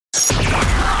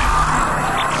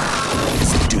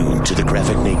to the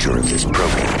graphic nature of this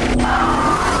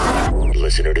program.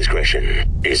 Listener discretion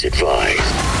is advised.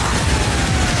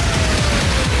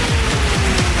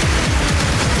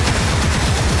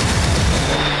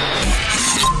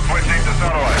 Switching to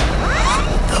satellite.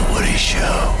 The Woody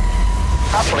Show.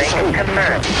 Uplink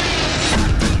confirmed.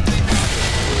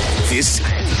 This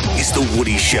is The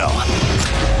Woody Show.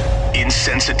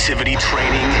 Insensitivity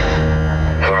training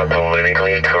For a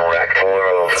politically correct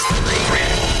world.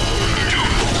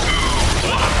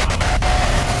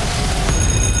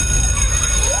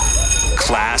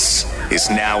 Class is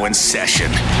now in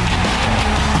session.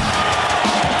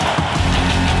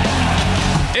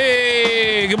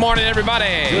 Hey, good morning, everybody.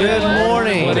 Good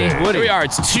morning. Here we are.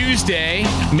 It's Tuesday,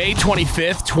 May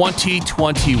 25th,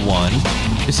 2021.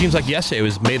 It seems like yesterday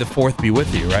was May the 4th be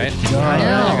with you, right?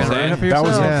 That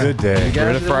was a good day.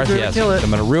 Ruin it for us, yes. I'm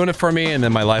going to ruin it for me, and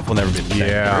then my life will never be the same.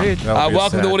 Yeah.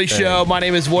 Welcome to the Woody Show. My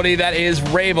name is Woody. That is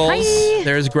Rabels.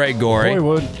 There's Greg Gorey. Boy,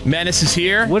 Wood. Menace is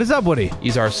here. What is up, Woody?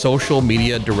 He's our social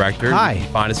media director. Hi. You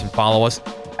can find us and follow us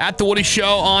at The Woody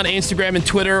Show on Instagram and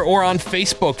Twitter, or on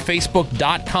Facebook,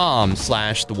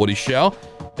 facebook.com/The Woody Show.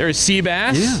 There's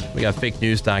Seabass. Yeah. We got fake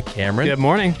news. Cameron. Good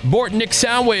morning. Bort and Nick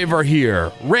Soundwave are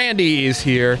here. Randy is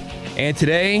here. And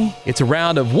today, it's a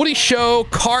round of Woody Show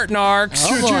Cartnarks.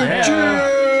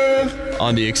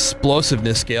 On the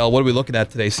explosiveness scale, what are we looking at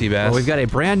today, Seabass? Well, we've got a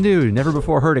brand new,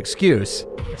 never-before-heard excuse.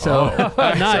 So,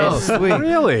 Nice. so sweet.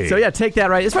 Really? So, yeah, take that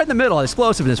right. It's right in the middle,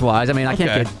 explosiveness-wise. I mean, I can't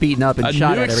Okay. get beaten up and A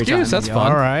shot new at every excuse, time. that's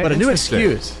fun. All right. But a new Interesting.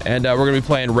 excuse. And we're going to be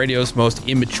playing radio's most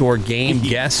immature game,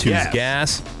 Guess Who's Yes.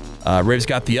 Gas. Rave's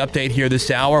got the update here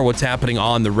this hour. What's happening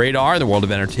on the radar in the world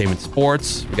of entertainment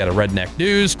sports. We got a redneck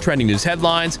news, trending news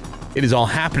headlines. It is all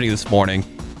happening this morning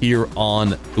here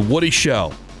on The Woody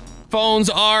Show. Phones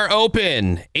are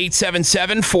open.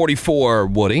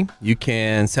 877-44-WOODY. You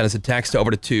can send us a text over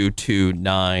to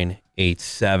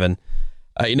 22987.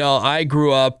 I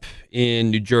grew up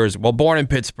in New Jersey. Well, born in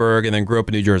Pittsburgh and then grew up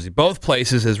in New Jersey. Both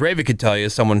places, as Raven could tell you,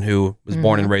 as someone who was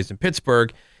born and raised in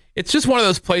Pittsburgh, it's just one of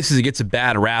those places that gets a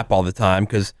bad rap all the time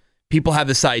because people have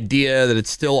this idea that it's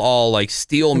still all like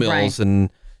steel mills Right. and,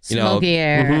 Smoky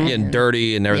air. and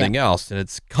dirty and everything else. And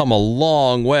it's come a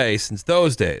long way since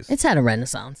those days, It's had a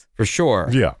renaissance. for sure.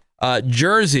 Yeah.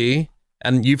 Jersey,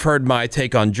 and you've heard my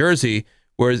take on Jersey,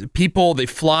 whereas people, they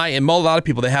fly, and a lot of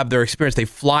people, they have their experience, they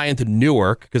fly into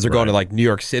Newark because they're going to like New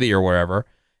York City or wherever,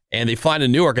 and they fly into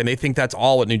Newark and they think that's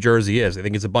all what New Jersey is. They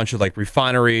think it's a bunch of like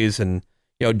refineries and,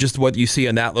 just what you see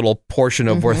in that little portion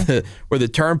of where the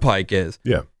turnpike is.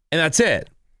 Yeah. And that's it.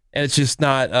 And it's just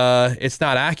not, it's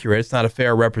not accurate. It's not a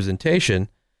fair representation.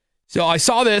 So I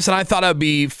saw this and I thought it'd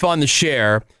be fun to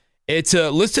share. It's a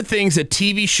list of things that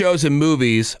TV shows and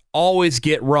movies always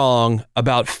get wrong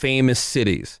about famous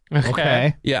cities.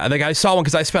 Okay. Yeah, like I saw one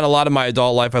because I spent a lot of my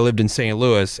adult life, I lived in St.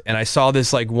 Louis, and I saw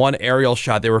this like one aerial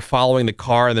shot. They were following the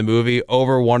car in the movie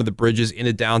over one of the bridges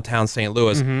into downtown St.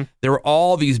 Louis. There were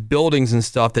all these buildings and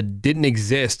stuff that didn't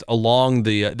exist along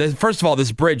the first of all,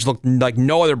 this bridge looked like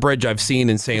no other bridge I've seen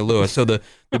in St. Louis. So the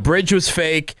bridge was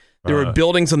fake. There were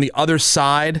buildings on the other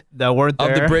side That weren't of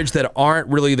there. the bridge that aren't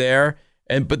really there.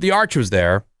 But the arch was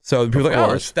there. So people were like,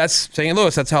 oh, that's St.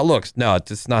 Louis. That's how it looks. No,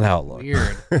 it's not how it looks.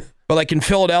 Weird. But like in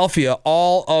Philadelphia,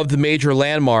 all of the major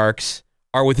landmarks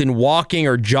are within walking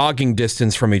or jogging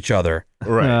distance from each other.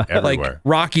 Right. Like Everywhere.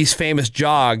 Rocky's famous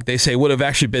jog, they say would have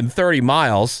actually been 30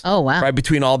 miles. Oh, wow. Right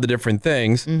between all the different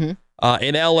things. In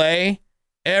LA,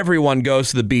 everyone goes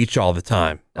to the beach all the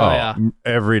time. yeah.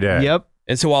 Every day. Yep.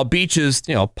 And so while beaches,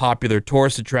 popular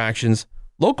tourist attractions,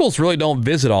 locals really don't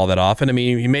visit all that often. I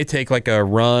mean, you may take like a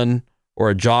run or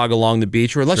a jog along the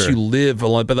beach, or unless Sure. you live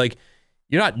along, but like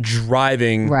you're not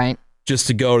driving Right. just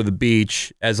to go to the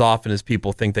beach as often as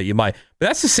people think that you might. But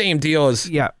that's the same deal as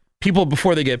Yeah. people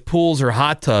before they get pools or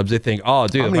hot tubs. They think, oh,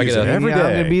 dude, I'm if gonna I use get it a every I'm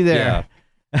day. gonna be there.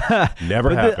 Never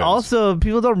But happens. also,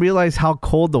 people don't realize how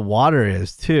cold the water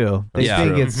is too. They Yeah.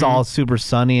 think True. it's all super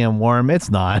sunny and warm.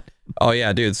 It's not. Oh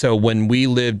yeah, dude. So when we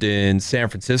lived in San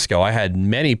Francisco, I had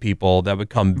many people that would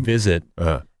come visit,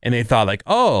 and they thought like,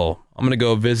 oh, I'm gonna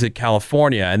go visit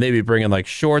California, and they'd be bringing like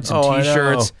shorts and Oh, I know.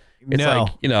 t-shirts. It's No.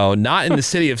 like, not in the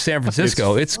city of San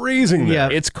Francisco. It's freezing there.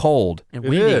 Yeah. it's cold. And It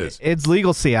windy. is. It's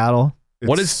legal Seattle. It's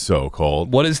What is- so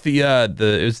cold? What is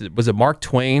was it Mark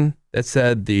Twain that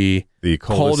said the The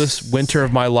coldest winter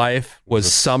of my life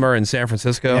was summer in San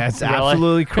Francisco. That's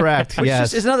absolutely correct. Which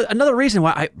Yes. is another reason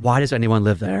why does anyone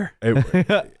live there?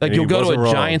 Like you'll go to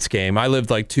a Giants game. I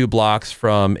lived like 2 blocks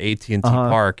from AT&T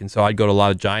Park, and so I'd go to a lot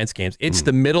of Giants games. It's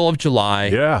the middle of July.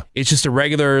 Yeah. It's just a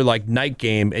regular like night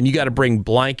game, and you got to bring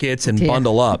blankets and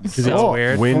bundle up because it's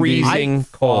weird. freezing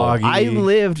cold. I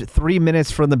lived 3 minutes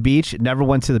from the beach, never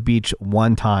went to the beach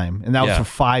one time, and that was for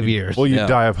 5 years. Well, you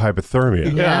die of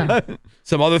hypothermia. Yeah.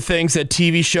 Some other things that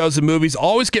TV shows and movies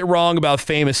always get wrong about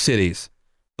famous cities.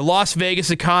 The Las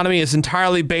Vegas economy is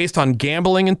entirely based on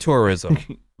gambling and tourism.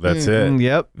 That's it.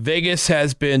 Yep. Vegas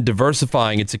has been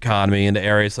diversifying its economy into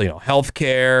areas like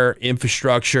healthcare,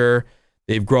 infrastructure.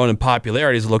 They've grown in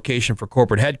popularity as a location for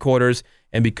corporate headquarters,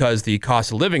 and because the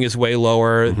cost of living is way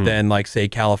lower than, like, say,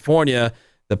 California,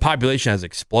 the population has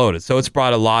exploded. So it's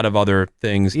brought a lot of other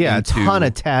things. Yeah, into, a ton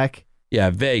of tech.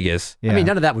 Yeah, Vegas. Yeah. I mean,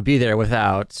 none of that would be there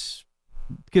without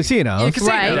casinos.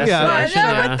 Right.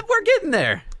 Yeah. We're getting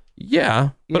there. Yeah.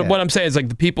 But Yeah. what I'm saying is, like,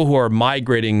 the people who are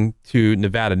migrating to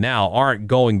Nevada now aren't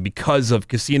going because of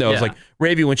casinos. Yeah. Like,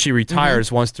 Ravi, when she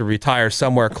retires, wants to retire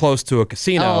somewhere close to a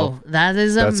casino. Oh,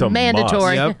 that's a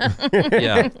mandatory.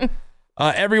 Yeah.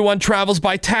 Everyone travels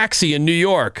by taxi in New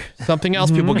York. Something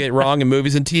else people get wrong in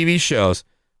movies and TV shows.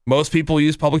 Most people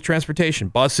use public transportation,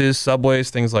 buses, subways,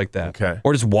 things like that. Okay.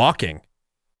 Or just walking.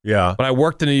 Yeah. When I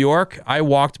worked in New York, I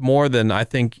walked more than I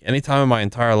think any time in my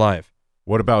entire life.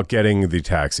 What about getting the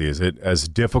taxi? Is it as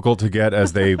difficult to get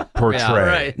as they portray?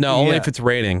 right. No, only if it's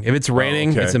raining. If it's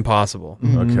raining, okay. it's impossible.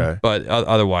 Okay. But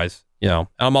otherwise,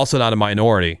 I'm also not a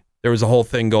minority. There was a whole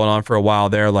thing going on for a while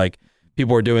there. Like,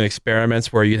 people were doing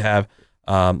experiments where you'd have,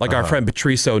 our friend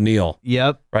Patrice O'Neill.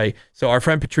 Yep. Right. So our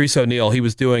friend Patrice O'Neill, he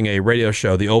was doing a radio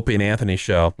show, the Opie and Anthony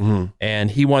show, and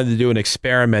he wanted to do an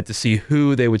experiment to see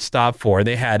who they would stop for. And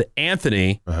they had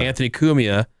Anthony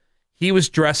Cumia. He was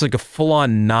dressed like a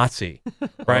full-on Nazi,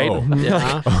 right? Oh.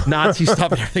 Like Nazi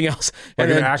stuff and everything else. Like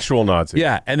And an actual Nazi.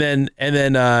 yeah, and then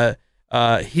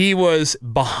he was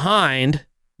behind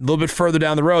a little bit further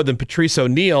down the road than Patrice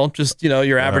O'Neill, just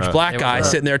your average black guy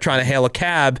sitting there trying to hail a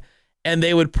cab, and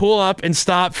they would pull up and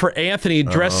stop for Anthony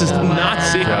dressed as a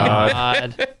Nazi.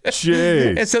 God.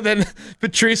 Jeez. And so then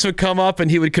Patrice would come up and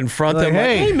he would confront them. Like,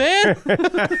 hey. hey, man.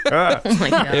 Oh my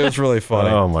God. It was really funny.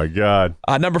 Oh my God.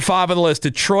 Number 5 on the list: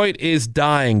 Detroit is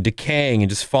dying, decaying, and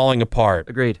just falling apart.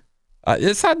 Agreed.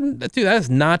 It's not, dude. That is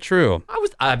not true.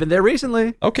 I've been there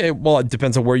recently. Okay, well, it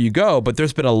depends on where you go, but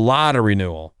there's been a lot of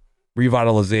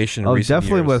revitalization. In recent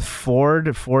Definitely years. with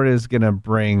Ford. Ford is going to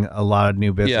bring a lot of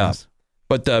new business.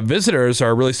 But visitors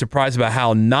are really surprised about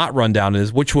how not rundown it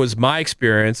is, which was my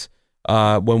experience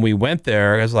when we went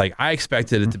there. I was like, I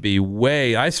expected it to be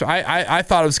way. I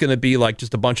thought it was going to be like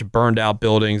just a bunch of burned out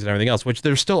buildings and everything else, which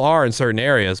there still are in certain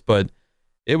areas, but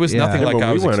it was nothing like when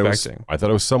I we was went, expecting. I thought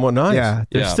it was somewhat nice. Yeah.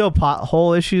 There's Yeah. still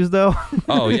pothole issues, though.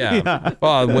 Oh yeah.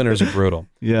 Well, winters are brutal.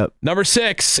 Yep. Number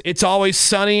 6, it's always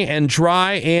sunny and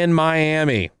dry in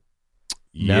Miami.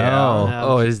 No.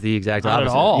 Oh, it is the exact Not at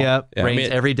opposite. all. Yep. Yeah, I Rains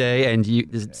mean- every day, and the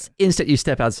instant you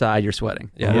step outside, you're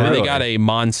sweating. Yeah, I mean, they got a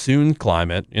monsoon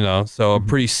climate, so a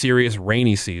pretty serious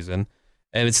rainy season.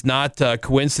 And it's not a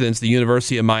coincidence the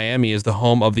University of Miami is the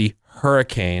home of the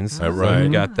Hurricanes. Right. So you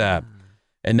got that.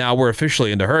 And now we're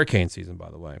officially into hurricane season,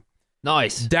 by the way.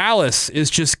 Nice. Dallas is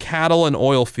just cattle and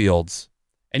oil fields.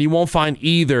 And you won't find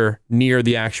either near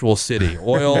the actual city.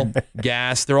 Oil,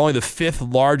 gas, they're only the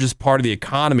 5th largest part of the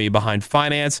economy behind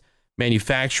finance,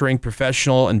 manufacturing,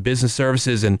 professional and business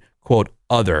services, and, quote,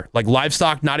 other. Like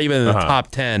livestock, not even in the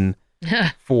top 10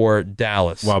 for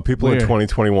Dallas. Wow, people in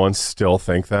 2021 still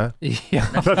think that? Yeah.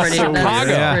 That's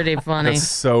pretty funny. That's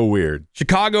so weird.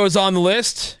 Chicago is on the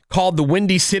list, called the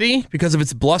Windy City because of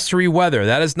its blustery weather.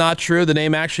 That is not true. The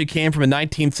name actually came from a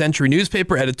 19th century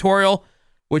newspaper editorial,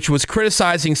 which was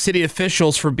criticizing city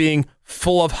officials for being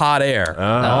full of hot air. Oh,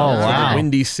 wow. The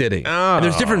Windy City. And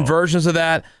there's different versions of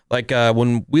that. Like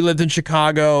when we lived in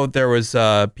Chicago, there was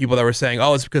people that were saying,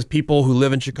 oh, it's because people who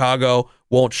live in Chicago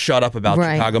won't shut up about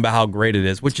Right. Chicago, about how great it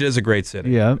is, which it is a great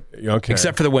city. Yeah. Okay.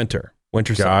 Except for the winter.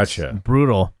 Winter sucks. Gotcha.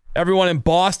 Brutal. Everyone in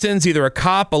Boston's either a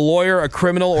cop, a lawyer, a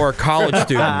criminal, or a college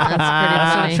student.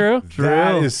 That's pretty funny. True.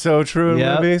 That is so true in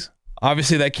Yep. movies.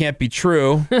 Obviously, that can't be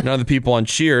true. None of the people on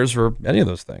Cheers were any of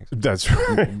those things. That's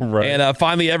right. Right. And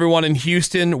finally, everyone in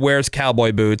Houston wears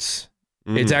cowboy boots.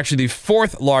 It's actually the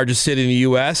 4th largest city in the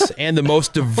U.S. and the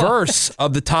most diverse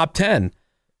of the top 10.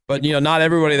 But, not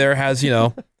everybody there has,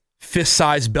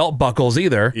 fist-sized belt buckles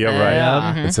either. Yeah,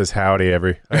 right. It says howdy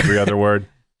every other word.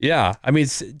 Yeah. I mean,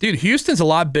 dude, Houston's a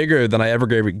lot bigger than I ever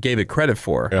gave it credit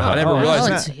for. I never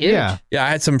realized. Oh, it's huge. Yeah. Yeah, I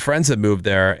had some friends that moved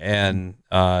there, and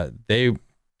they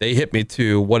they hit me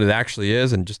to what it actually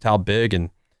is and just how big. And,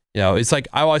 it's like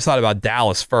I always thought about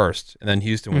Dallas first and then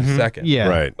Houston was second. Yeah.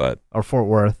 Right. But or Fort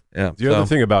Worth. Yeah. The other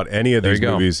thing about any of these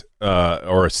movies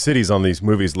or cities on these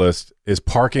movies list is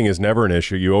parking is never an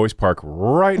issue. You always park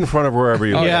right in front of wherever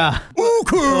you live. Yeah.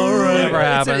 Never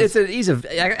happens. It's an ease of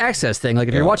access thing. Like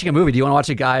if you're watching a movie, do you want to watch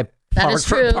a guy That park is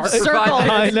true. for 5 Circle.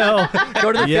 minutes? I know.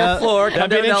 Go to the fifth floor, come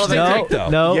down the elevator.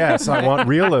 No. Yes, I want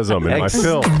realism in my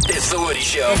film. It's the Woody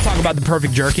Show. let's talk about the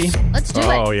perfect jerky. Let's do it.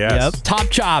 Oh, yes. Yep. Top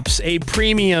Chops, a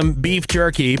premium beef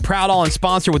jerky. Proud all-in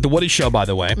sponsor with The Woody Show, by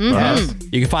the way. Yes.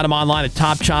 You can find them online at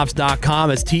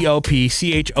topchops.com. It's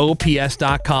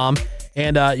TOPCHOPS.com.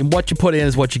 And what you put in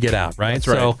is what you get out, right? That's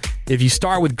right. So if you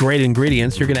start with great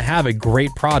ingredients, you're going to have a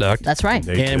great product. That's right.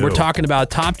 And we're talking about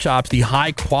Top Chops, the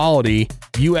high-quality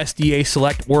USDA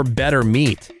Select or better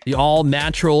meat. The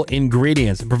all-natural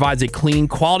ingredients. It provides a clean,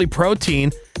 quality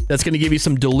protein that's going to give you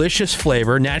some delicious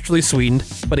flavor, naturally sweetened,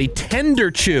 but a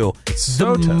tender chew.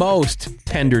 so the tender. most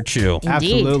tender chew. Indeed.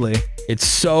 Absolutely. It's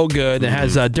so good. It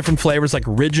has different flavors like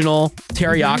original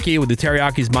teriyaki, with the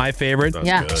teriyaki is my favorite.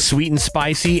 Yeah. good. Sweet and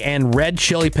spicy and red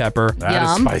chili pepper. That is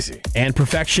Yum. spicy. And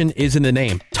perfection is in the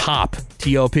name. Top,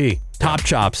 T-O-P, Top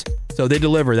Chops. So they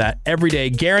deliver that every day,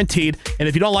 guaranteed. And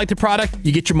if you don't like the product,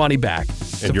 you get your money back.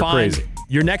 And you're crazy.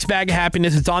 Your next bag of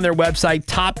happiness, it's on their website,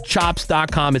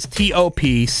 topchops.com. It's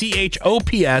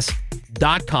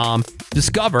TOPCHOPS.com.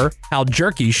 Discover how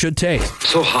jerky should taste.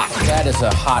 So hot. That is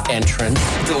a hot entrance.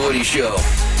 The Woody Show.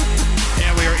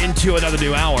 And we are into another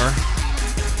new hour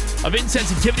of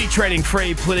insensitivity training for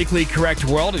a politically correct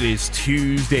world. It is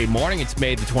Tuesday morning. It's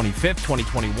May the 25th,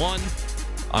 2021.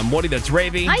 I'm Woody, that's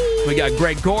Ravy. Hi. We got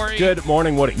Greg Gorey. Good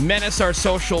morning, Woody. Menace, our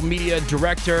social media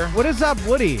director. What is up,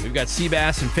 Woody? We've got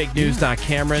Seabass and Fake News.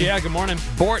 Cameron. Yeah, good morning.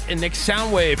 Bort and Nick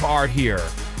Soundwave are here.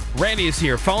 Randy is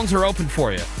here. Phones are open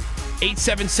for you.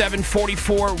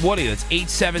 877-44-WOODY. That's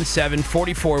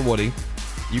 877-44-WOODY.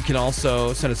 You can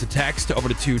also send us a text over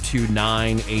to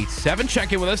 22987.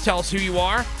 Check in with us. Tell us who you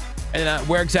are and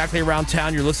where exactly around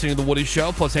town you're listening to The Woody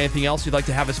Show, plus anything else you'd like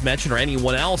to have us mention or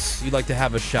anyone else you'd like to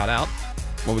have us shout out.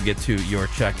 When we get to your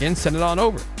check-in, send it on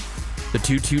over to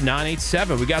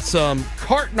 22987. We got some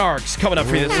cart narcs coming up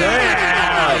for you this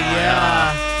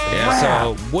Yeah,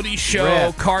 so Woody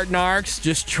Show, cart narcs,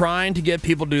 just trying to get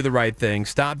people to do the right thing.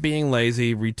 Stop being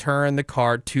lazy. Return the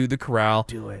cart to the corral.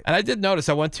 Do it. And I did notice,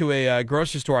 I went to a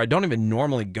grocery store I don't even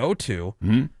normally go to,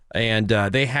 and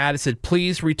they had, it said,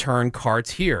 please return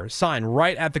carts here. Sign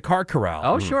right at the cart corral.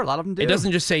 Oh, sure. A lot of them do. It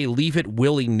doesn't just say leave it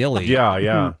willy-nilly. Yeah,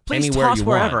 yeah. Please anywhere toss you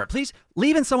wherever. want. Please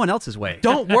leave in someone else's way.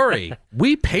 Don't worry.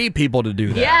 We pay people to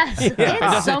do that. Yes.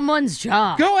 It's someone's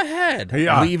job. Go ahead.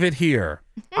 Yeah. Leave it here.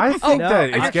 I think that Are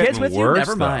it's your getting kids with worse, you?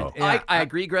 Never mind. though. I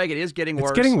agree, Greg. It is getting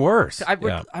worse. It's getting worse.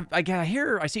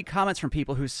 I see comments from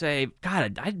people who say,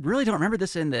 God, I really don't remember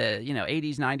this in the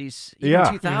 80s, 90s, even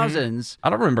Yeah. 2000s. I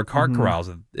don't remember cart corrals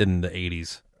in the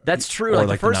 80s. That's true. Or like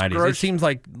the the first 90s. It seems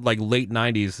like late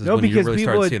 90s is No, when you because really people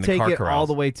started would seeing the take cart it corrals. all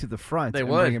the way to the front They and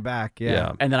would. bring it back.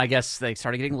 Yeah. And then I guess they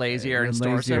started getting lazier and And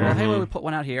stores said, lazier. well, hey, well, we put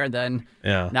one out here. And then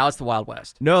Yeah. now it's the Wild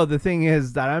West. No, the thing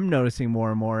is that I'm noticing more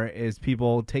and more is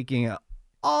people taking it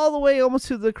all the way almost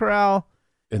to the corral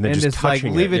And then just like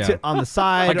touching leave it yeah. on the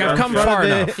side. Like, or I've in come front far of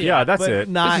it, enough. Yeah, that's but it.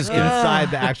 Not This is good. inside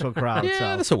the actual crowd Yeah,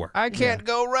 itself. this will work. I can't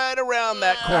go right around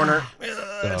that corner.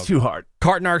 It's too hard.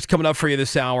 Cart narcs coming up for you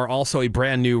this hour. Also, a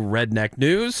brand new Redneck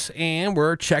News. And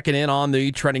we're checking in on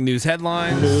the trending news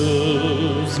headlines.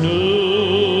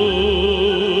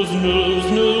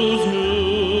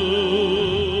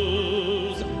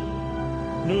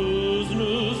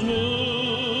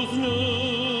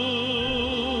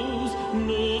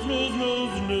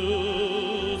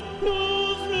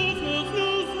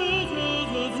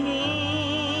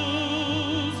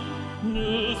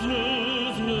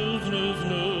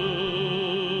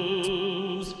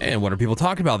 And what are people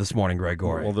talking about this morning, Greg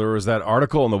Gorey? Well, there was that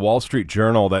article in the Wall Street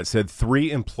Journal that said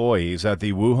 3 employees at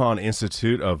the Wuhan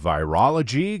Institute of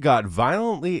Virology got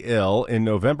violently ill in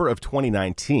November of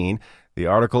 2019. The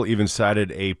article even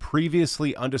cited a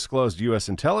previously undisclosed U.S.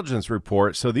 intelligence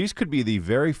report, so these could be the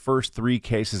very first 3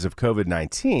 cases of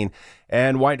COVID-19.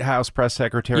 And White House Press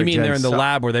Secretary You mean Jen they're in the Psaki-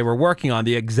 lab where they were working on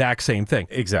the exact same thing?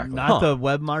 Exactly. Not the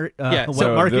web market. Yeah, web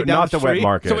so market down not the wet street.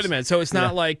 market. So wait a minute. So it's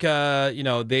not like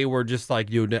they were just like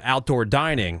outdoor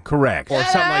dining Correct. or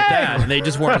something like that, and they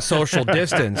just weren't social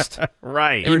distanced.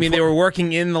 Right. You mean they were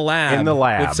working in the lab? In the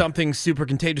lab. with something super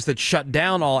contagious that shut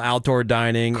down all outdoor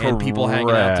dining and people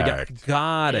hanging out together. Correct.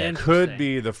 Got it. Could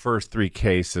be the first 3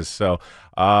 cases. So,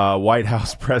 White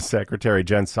House Press Secretary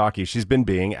Jen Psaki, she's been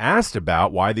being asked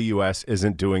about why the U.S.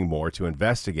 isn't doing more to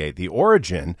investigate the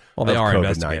origin of they are COVID-19.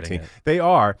 investigating it. They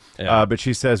are, Yeah. but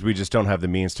she says we just don't have the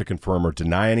means to confirm or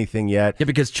deny anything yet. Yeah,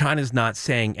 because China's not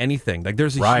saying anything. Like,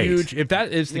 there's a Right. huge, if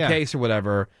that is the case or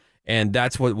whatever, and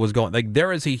that's what was going, like,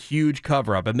 there is a huge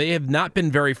cover up, and they have not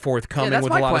been very forthcoming that's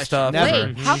with my a lot question. of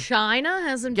stuff. Wait, China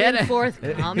hasn't Get been it.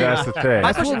 forthcoming? That's the thing.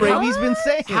 That's what Ravi's been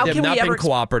saying. How They have can we not been ever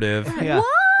cooperative. Yeah. What?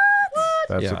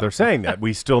 That's Yeah. what they're saying, that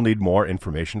we still need more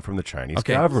information from the Chinese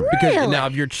Okay, government. because Really? now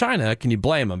if you're China, can you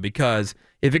blame them? Because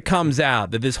if it comes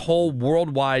out that this whole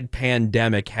worldwide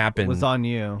pandemic happened Was on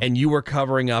you. and you were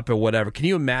covering up or whatever, can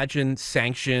you imagine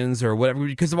sanctions or whatever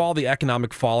because of all the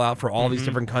economic fallout for all these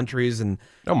different countries? And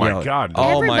Oh, my you know, God.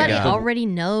 Oh Everybody my God! already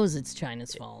knows it's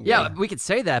China's fault. Yeah, we could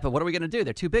say that, but what are we going to do?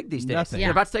 They're too big these days. Nothing. They're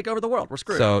Yeah. about to take over the world. We're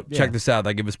screwed. So check this out.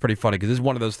 Like, it was pretty funny because this is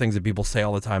one of those things that people say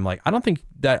all the time. Like, I don't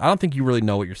think you really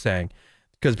know what you're saying.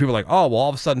 Because people are like, oh, well, all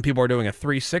of a sudden people are doing a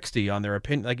 360 on their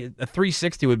opinion. Like, a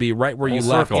 360 would be right where you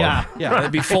left. circle. Yeah,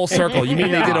 it'd be full circle. You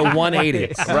mean they did a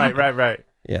 180. Right.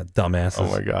 Yeah, dumbasses. Oh,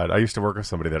 my God. I used to work with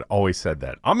somebody that always said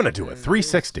that. I'm going to do a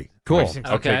 360. Cool. Okay,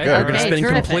 Okay. good. We're going to Okay, spin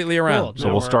terrific. completely around.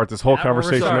 So we'll start this whole Now we're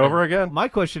conversation starting. over again? My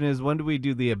question is, when do we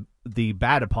do the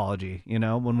bad apology? You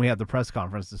know, when we have the press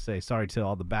conference to say sorry to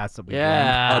all the bats that we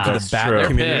yeah. To the That's bat true.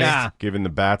 community. Yeah. Giving the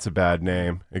bats a bad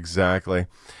name. Exactly.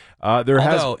 There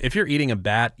has... Although, if you're eating a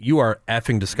bat, you are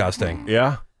effing disgusting.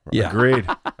 Yeah? Yeah. Agreed.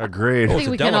 I it's think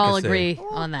a we can all delicacy. agree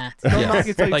on that. knock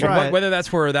it till you Like, try it. whether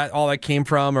that's where all that came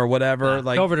from or whatever.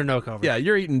 Like, COVID or no COVID. yeah,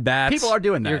 you're eating bats. People are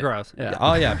doing that. You're gross. Yeah.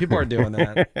 Oh yeah, people are doing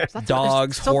that.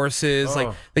 Dogs, horses,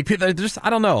 like people. They're just, I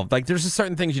don't know. Like, there's just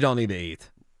certain things you don't need to eat.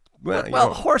 Well, you Well,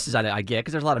 know, horses I get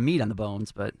because there's a lot of meat on the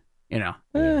bones, but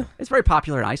it's very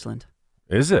popular in Iceland.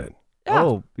 is it? Yeah.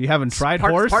 Oh, you haven't tried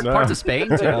parts, horse? parts of Spain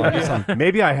too.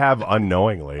 Maybe I have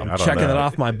unknowingly. I I'm don't checking know. it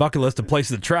off my bucket list of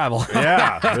places to travel.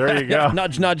 Yeah, there you go.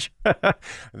 Nudge, nudge.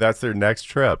 That's their next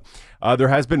trip. There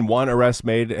has been one arrest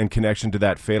made in connection to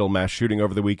that fatal mass shooting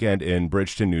over the weekend in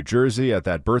Bridgeton, New Jersey, at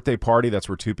that birthday party. That's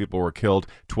where 2 people were killed,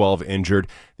 12 injured.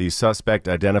 The suspect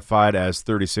identified as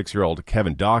 36-year-old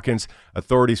Kevin Dawkins.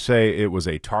 Authorities say it was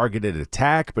a targeted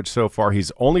attack, but so far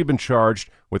he's only been charged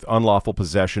with unlawful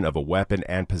possession of a weapon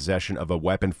and possession of a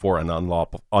weapon for an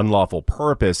unlawful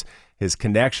purpose. His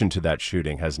connection to that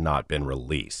shooting has not been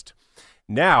released.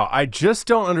 Now, I just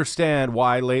don't understand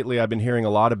why lately I've been hearing a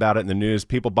lot about it in the news,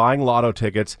 people buying lotto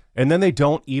tickets, and then they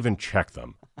don't even check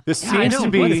them. This I seems know.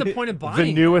 to be What's the point of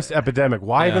buying newest epidemic.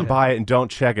 Why Yeah. even buy it and don't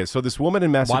check it? So this woman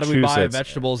in Why Massachusetts... do we buy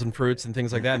vegetables and fruits and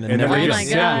things like that and then And then never they eat just them?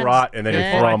 sit and rot and then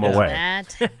you throw them away.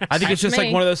 I think it's just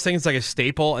like one of those things, like a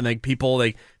staple, and like people,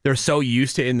 like they're so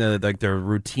used to it in their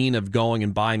routine of going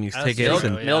and buying these tickets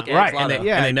and Milk, eggs, Right, lotto.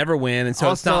 and they never win, and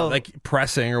so it's not Also- like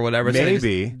pressing or whatever. So they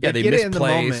Maybe. just, they They get it in the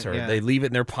misplace moment, or yeah. they leave it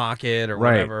in their pocket or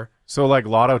Right. whatever. So like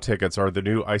lotto tickets are the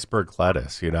new iceberg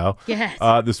lettuce, you know? Yes.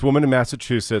 This woman in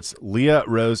Massachusetts, Leah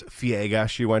Rose Fiega,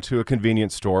 she went to a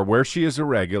convenience store where she is a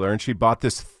regular and she bought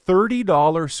this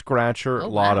 $30 scratcher Oh,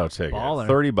 wow. lotto ticket. Baller.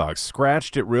 $30.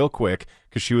 Scratched it real quick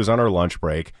because she was on her lunch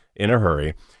break in a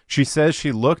hurry. She says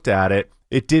she looked at it.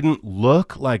 It didn't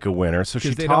look like a winner, so she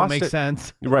Because they tossed don't make it.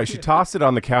 sense. Right, she tossed it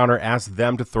on the counter, asked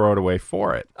them to throw it away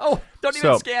for it. Oh, don't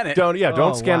even scan it. Don't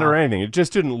Oh, scan it wow. or anything. It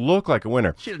just didn't look like a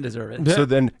winner. She didn't deserve it. So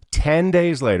then 10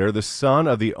 days later, the son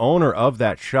of the owner of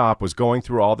that shop was going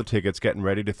through all the tickets, getting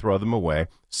ready to throw them away,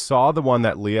 saw the one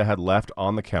that Leah had left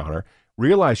on the counter,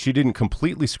 realized she didn't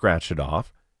completely scratch it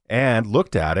off, and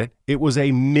looked at it. It was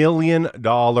 $1 million my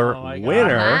God.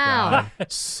 winner. Wow.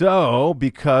 So,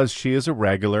 because she is a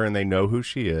regular and they know who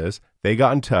she is, they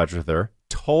got in touch with her,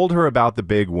 told her about the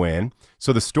big win.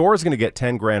 So the store is going to get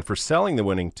 10 grand for selling the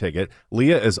winning ticket.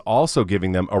 Leah is also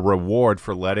giving them a reward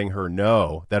for letting her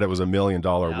know that it was $1 million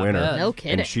winner. No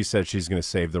kidding. And she said she's going to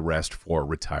save the rest for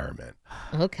retirement.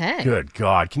 Okay. Good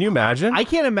God. Can you imagine? I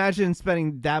can't imagine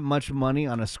spending that much money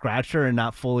on a scratcher and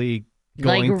not fully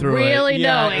going Like, through really it.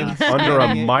 Yeah, knowing. and Under a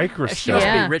studying it. She microscope. must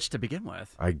Yeah. be rich to begin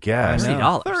with. I guess. I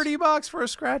know. $30. $30 for a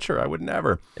scratcher. I would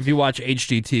never. If you watch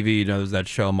HGTV, you know there's that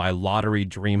show, My Lottery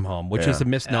Dream Home, which is a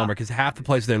misnomer because half the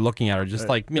places they're looking at are just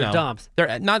like, you They're know, dumps.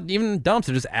 They're not even dumps.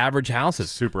 They're just average houses.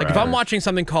 Super Like if I'm average. watching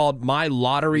something called My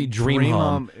Lottery Dream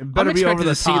Home, it better I'm be over expecting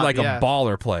the to see top, like yeah. a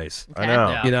baller place. I know.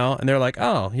 Yeah. You know, and they're like,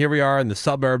 oh, here we are in the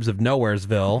suburbs of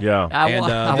Nowheresville. Yeah. And I this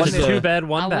want is It's a- a 2-bed,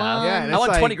 1 I bath. want- Yeah, and I it's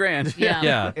want like, 20 grand. Yeah.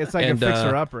 Yeah, It's like a And,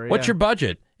 fixer-upper, What's yeah. your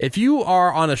budget? If you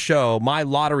are on a show, My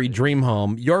Lottery Dream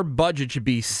Home, your budget should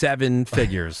be 7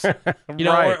 figures. You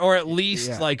know, Right. or at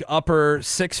least like upper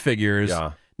 6 figures.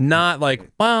 Yeah. not like,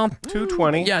 well,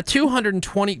 220. Yeah,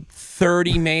 220,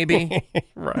 30 maybe.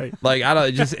 Right. Like, I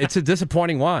don't, it's a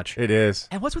disappointing watch. It is.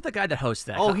 And what's with the guy that hosts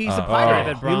that? Oh, he's a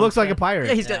pirate. He looks like a pirate.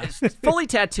 Yeah, he's got fully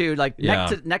tattooed, like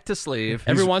neck to sleeve.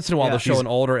 Every once in a while, they'll show an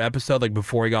older episode, like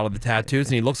before he got all the tattoos,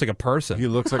 and he looks like a person. He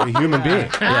looks like a human being.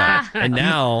 Yeah. And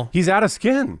now he's out of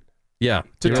skin. Yeah.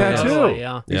 To tattoo.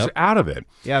 Yeah. He's out of it.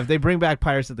 Yeah, if they bring back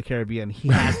Pirates of the Caribbean, he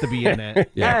has to be in it.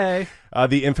 Yeah.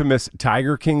 The infamous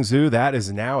Tiger King Zoo, that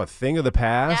is now a thing of the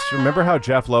past. Remember how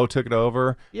Jeff Lowe took it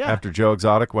over after Joe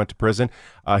Exotic went to prison?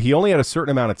 He only had a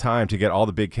certain amount of time to get all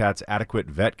the big cats adequate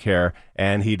vet care,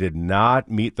 and he did not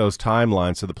meet those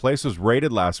timelines. So the place was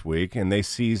raided last week, and they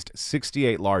seized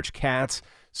 68 large cats.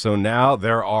 So now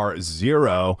there are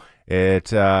 0. It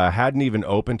hadn't even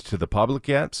opened to the public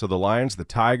yet. So the lions, the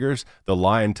tigers, the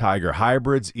lion-tiger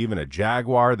hybrids, even a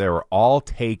jaguar, they were all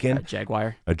taken. A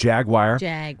jaguar. A jaguar.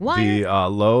 Jaguar. The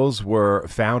Lowe's were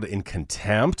found in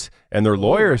contempt, and their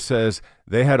lawyer says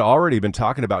they had already been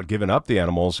talking about giving up the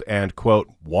animals and, quote,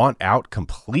 want out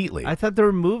completely. I thought they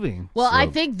were moving. Well, I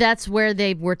think that's where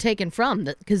they were taken from,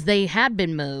 because they had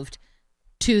been moved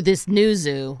to this new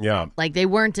zoo. Yeah. Like they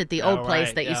weren't at the old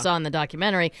place that you saw in the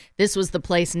documentary. This was the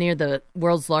place near the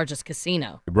world's largest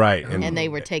casino. Right. And they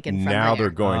were taken from now there. they're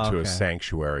going to a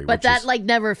sanctuary. But which that is, like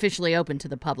never officially opened to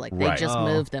the public. They Right. just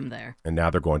moved them there. and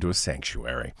now they're going to a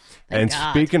sanctuary. Thank And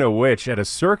God. speaking of which, at a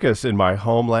circus in my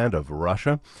homeland of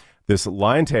Russia, this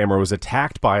lion tamer was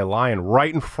attacked by a lion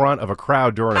right in front of a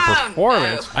crowd during a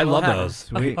performance. I love those.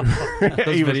 Sweet. Those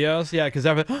videos. Yeah, because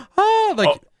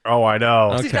like, Oh, I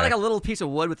know. He's got like a little piece of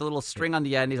wood with a little string on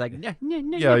the end. He's like,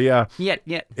 Yeah.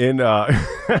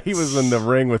 yeah. He was in the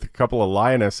ring with a couple of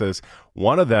lionesses.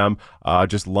 One of them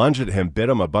just lunged at him, bit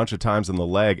him a bunch of times in the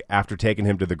leg after taking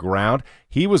him to the ground.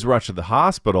 He was rushed to the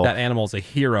hospital. that animal's a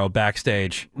hero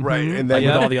backstage. Right, and then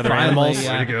With all the other Finally, animals.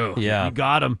 yeah. Way to go. Yeah. You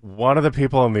got him. one of the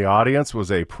people in the audience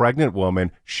was a pregnant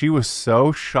woman. She was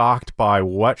so shocked by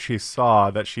what she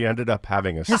saw that she ended up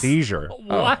having a seizure.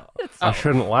 What? I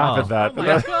shouldn't laugh at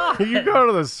that. You go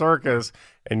to the circus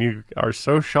and you are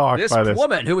so shocked This by this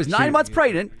woman who was 9 months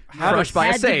pregnant, crushed by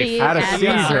a Had to safe. be Had a at the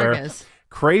seizure. circus.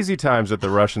 Crazy times at the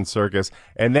Russian circus.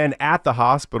 And then at the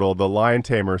hospital, the lion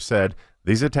tamer said,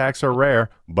 "These attacks are rare,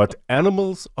 but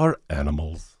animals are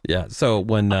animals." Yeah. So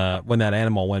when that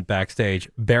animal went backstage,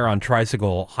 Bear on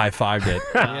tricycle high-fived it.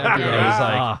 It was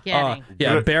like, Kidding.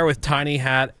 yeah, Bear with tiny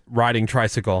hat riding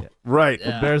tricycle. Right.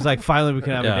 Bear's like, finally, we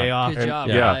can have Yeah. a day off. Good job,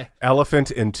 Yeah. guy.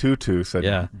 Elephant in tutu said,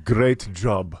 Yeah. "Great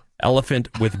job." Elephant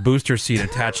with booster seat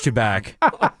attached to back.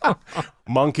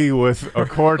 Monkey with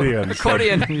accordion. said,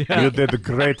 Accordion. You did a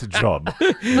great job.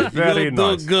 Very You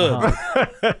nice. do good.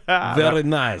 Very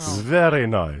nice. Very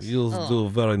nice. You do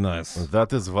very nice.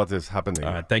 That is what is happening.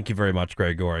 All right, thank you very much,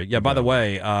 Gregory. Yeah, by the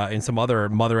way, in some other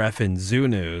mother effing zoo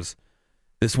news,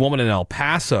 this woman in El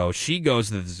Paso, she goes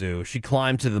to the zoo. She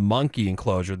climbed to the monkey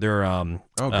enclosure. They're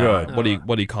good. What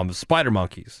do you call them? Spider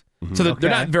monkeys. So they're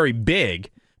not very big,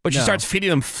 but she starts feeding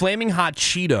them flaming hot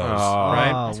Cheetos.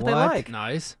 Right? Oh, That's what they like.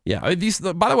 Nice. Yeah. These,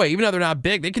 by the way, even though they're not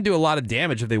big, they can do a lot of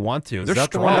damage if they want to. They're Is that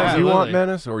the strong. one that you want, Absolutely.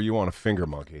 Menace, or you want a finger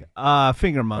monkey?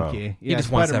 Finger monkey. He Yeah,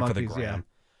 just wants spider that for the monkeys, gram. yeah.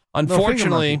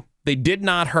 Unfortunately, monkey. they did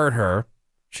not hurt her.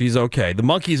 She's okay. The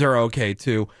monkeys are okay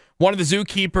too. One of the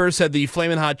zookeepers said the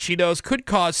flaming hot Cheetos could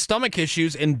cause stomach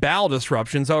issues and bowel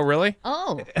disruptions. Oh, really?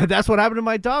 Oh, That's what happened to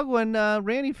my dog when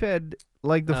Randy fed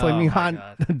like the flaming my hot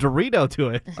God. Dorito to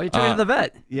it. Oh, you took it to the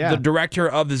vet. Yeah. The director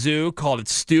of the zoo called it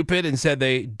stupid and said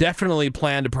they definitely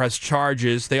plan to press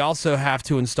charges. They also have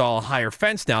to install a higher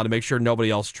fence now to make sure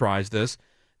nobody else tries this.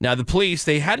 Now, the police,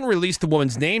 they hadn't released the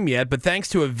woman's name yet, but thanks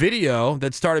to a video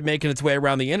that started making its way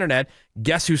around the internet,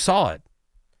 guess who saw it?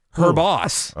 Her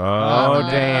boss. Oh,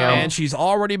 damn. And she's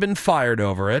already been fired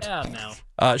over it. Yeah,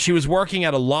 no. She was working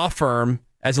at a law firm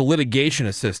as a litigation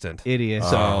assistant. Idiot.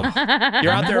 So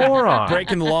you're out there Moron.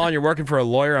 breaking the law and you're working for a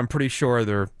lawyer. I'm pretty sure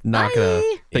they're not going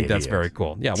to think that's Idiot. very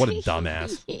cool. Yeah, what a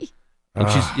dumbass.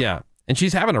 And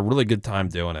she's having a really good time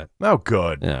doing it. Oh,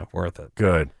 good. Yeah, worth it.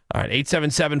 Good. All right,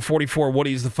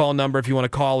 877-44-WOODY is the phone number. If you want to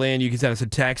call in, you can send us a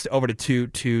text over to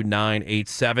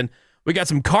 22987. We got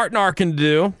some cartnarking to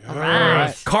do. all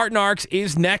right. Cartnarks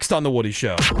is next on The Woody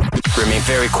Show. Remain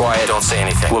very quiet. Don't say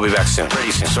anything. We'll be back soon.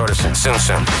 Pretty soon. Sort of soon.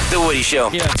 Soon. The Woody Show.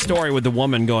 Yeah, that story with the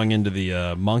woman going into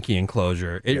the monkey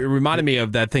enclosure. It reminded me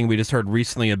of that thing we just heard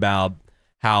recently about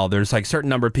how there's like certain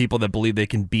number of people that believe they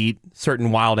can beat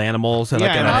certain wild animals and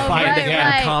like in a Yeah, right,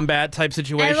 hand-to-hand right. combat type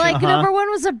situation. And like number one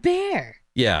was a bear.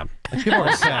 Yeah. People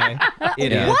are saying.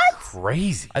 Idiot. What?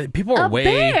 Crazy. People are A way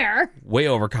bear? way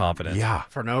overconfident. Yeah.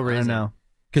 For no I reason. know.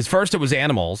 Because first it was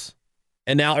animals,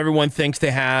 and now everyone thinks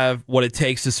they have what it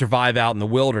takes to survive out in the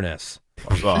wilderness.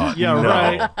 No.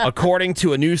 right. According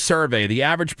to a new survey, the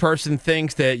average person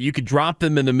thinks that you could drop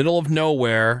them in the middle of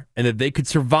nowhere and that they could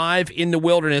survive in the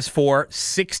wilderness for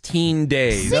 16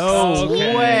 days. No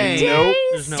way. Nope.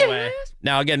 There's no way.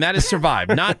 Now, again, that is survive.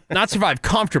 not survive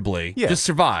comfortably, Yeah. just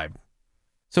survive.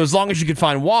 So as long as you can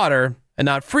find water and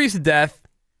not freeze to death,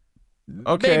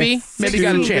 Okay. maybe you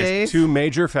got a 16 chance. days. Two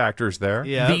major factors there.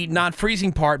 Yeah. The not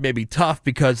freezing part may be tough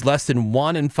because less than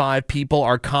 1 in 5 people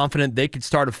are confident they could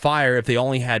start a fire if they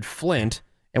only had flint.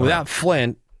 And without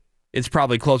flint, it's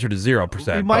probably closer to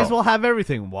 0%. We might as well have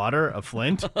everything: water, a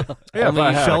flint, Yeah, if only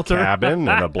I had shelter. a cabin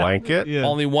and a blanket. Yeah.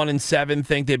 Only 1 in 7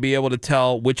 think they'd be able to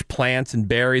tell which plants and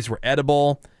berries were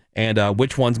edible and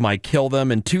which ones might kill them.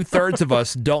 And 2/3 of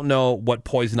us don't know what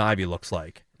poison ivy looks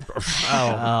like.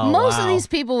 Most of these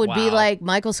people would be Wow. like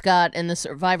Michael Scott in the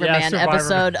Survivor Yeah, Man Survivor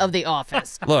episode of The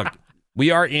Office. Look,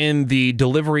 we are in the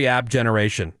delivery app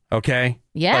generation, okay?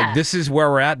 Yeah. Like, this is where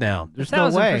we're at now. There's no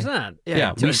way. 1,000%.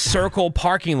 Yeah, we circle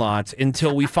parking lots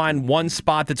until we find one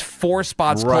spot that's 4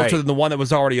 spots Right. closer than the one that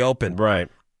was already open. Right.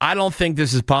 I don't think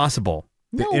this is possible.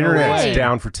 The No internet's way.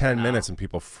 down for 10 minutes and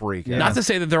people freak out. Not to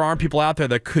say that there aren't people out there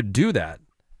that could do that.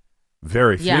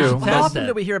 Very few. Yeah. How often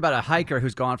do we hear about a hiker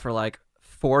who's gone for like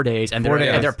 4 days and 4 they're,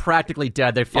 days. and they're practically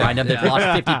dead? They find them, they've lost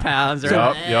 50 pounds. Or,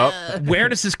 Yup. Where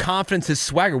does this confidence, this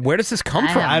swagger, where does this come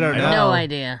from? I don't know. No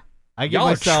idea. I give Y'all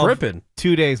are myself tripping.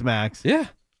 2 days max. Yeah,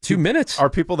 2 minutes. Are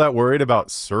people that worried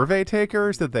about survey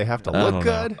takers that they have to I look don't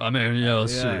good? I mean, you know,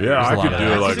 Yeah, There's I a lot could of do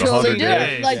that. like Totally 100 do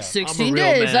days. it. Like I'm a 16 real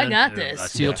days. I man. got Yeah,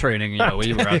 this. SEAL training,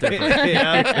 we were out there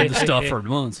for the stuff for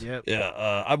months. Yep.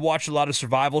 Yeah, I've watched a lot of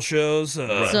survival shows.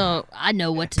 So I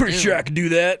know what to Pretty do. sure I could do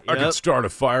that. I could start a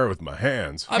fire with my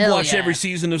hands. I've Hell watched yeah. every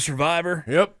season of Survivor.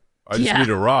 Yep. I just Yeah. need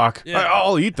a rock. Yeah.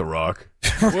 I'll eat the rock.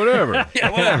 Whatever. Yeah,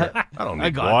 whatever. I don't I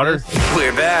need got water. this.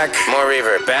 We're back. More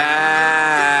reverb.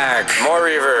 Back. More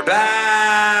reverb.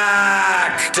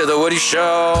 Back to the Woody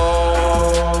Show.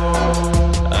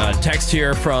 Text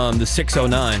here from the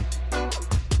 609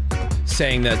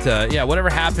 saying that, whatever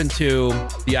happened to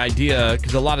the idea,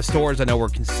 because a lot of stores I know were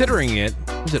considering it.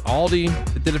 Was it Aldi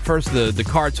that did it first? The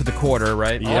carts with the quarter,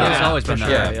 right? Yeah, it's always been Yeah,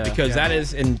 that way, yeah. because that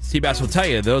is, and Seabass will tell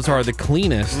you, those are the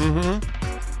cleanest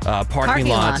parking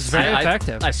lots. Very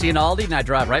effective. I see an Aldi and I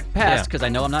drive right past because I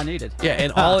know I'm not needed. Yeah,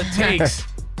 and all it takes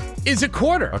is a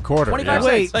quarter. A quarter. 25 yeah.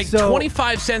 cents. Like So-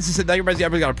 25 cents is everybody's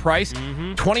got a price.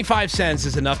 25 cents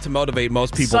is enough to motivate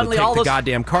most people Suddenly to take all the those-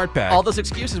 goddamn cart back. All those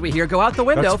excuses we hear go out the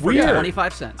window That's for weird.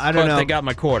 25 cents. I don't but know. they got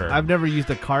my quarter. I've never used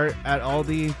a cart at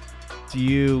Aldi. Do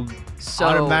you So-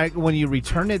 automatic when you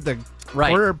return it, the Right.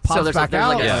 quarter pops so there's, back there's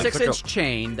out? like a Yeah. 6-inch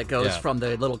chain that goes Yeah. from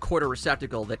the little quarter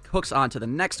receptacle that hooks onto the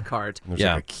next cart, There's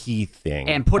Yeah. like a key thing.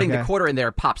 and putting the Okay. quarter in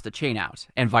there pops the chain out,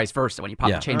 and vice versa. When you pop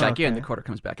Yeah. the chain back in, Okay. the quarter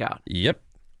comes back out. Yep.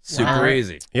 Super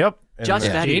easy. Yep. And Just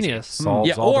that that easy. Genius. solves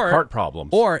Yeah, all or- the cart problems.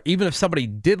 Or even if somebody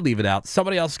did leave it out,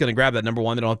 somebody else is going to grab that. Number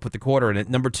one, they don't have to put the quarter in it.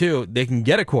 Number two, they can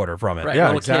get a quarter from it. Right. Yeah,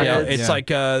 little exactly. You know, kids. it's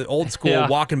Yeah. like old school Yeah.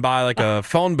 walking by like a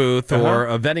phone booth or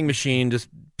a vending machine, just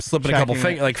slipping a couple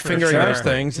Checking it. fingering sure. those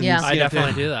things. And Yeah. I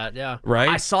definitely do that, yeah. Right?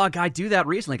 I saw a guy do that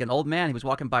recently, like an old man. He was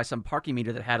walking by some parking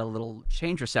meter that had a little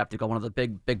change receptacle, one of the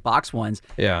big box ones.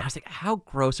 Yeah. And I was like, how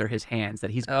gross are his hands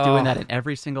that he's doing that in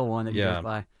every single one that he Yeah. goes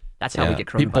by? That's how Yeah. we get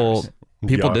people coronavirus.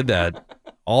 people Yeah. did that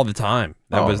all the time.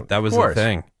 That Oh, was of the course.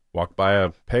 thing. Walk by a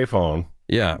payphone.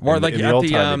 Yeah. Or in, like in the at old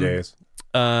the timey days.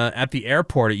 at the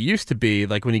airport, it used to be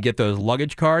like when you get those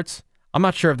luggage carts. I'm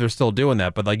not sure if they're still doing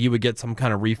that, but like you would get some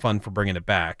kind of refund for bringing it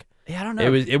back. Yeah, I don't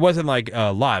know. It wasn't like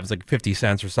live, it was like 50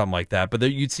 cents or something like that. But there,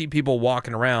 you'd see people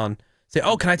walking around say,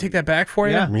 "Oh, can I take that back for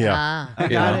you?" Yeah. Yeah. Ah. I You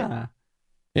got know?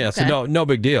 it. Yeah, so Okay. no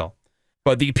big deal.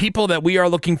 But the people that we are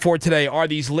looking for today are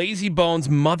these lazy bones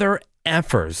mother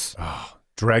effers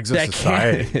Dregs of that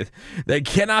society. that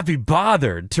cannot be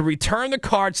bothered to return the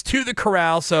carts to the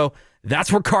corral. So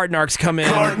that's where cart narcs come in.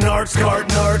 Cart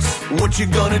narcs, what you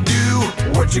gonna do?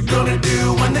 What you gonna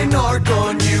do when they narc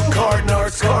on you? Cart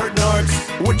narcs,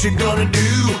 what you gonna do?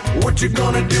 What you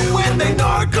gonna do when they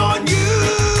narc on you?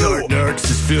 Cart Narcs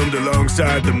is filmed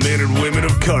alongside the men and women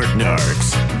of Cart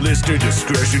Narcs. Listener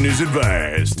discretion is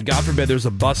advised. God forbid there's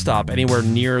a bus stop anywhere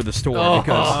near the store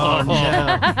because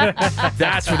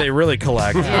that's where they really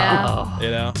collect. Yeah.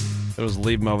 You know, they'll just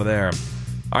leave them over there.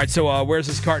 All right, so where's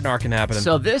this cart narking happening?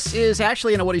 So this is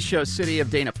actually in a Woody Show city of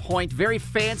Dana Point, very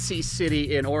fancy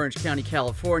city in Orange County,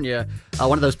 California.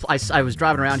 One of those, I was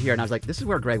driving around here and I was like, this is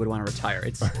where Greg would want to retire.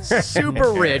 It's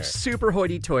super rich, super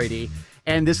hoity-toity.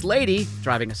 And this lady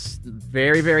driving a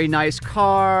very, very nice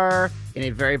car in a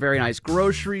very, very nice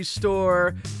grocery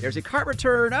store. There's a cart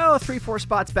return, 3-4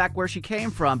 spots back where she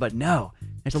came from. But no,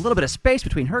 there's a little bit of space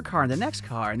between her car and the next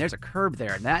car, and there's a curb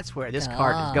there, and that's where this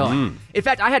cart is going. In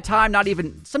fact, I had time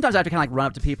sometimes I have to kind of like run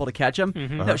up to people to catch them.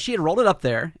 No, she had rolled it up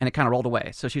there, and it kind of rolled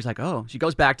away. So she's like, oh, she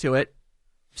goes back to it.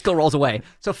 Still rolls away.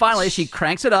 So finally, she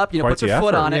cranks it up, puts her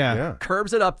foot on it,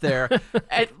 curbs it up there.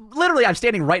 And literally, I'm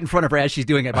standing right in front of her as she's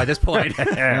doing it by this point.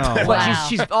 But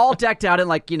she's all decked out in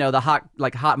the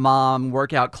hot mom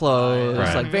workout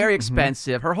clothes, like very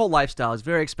expensive. Her whole lifestyle is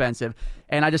very expensive.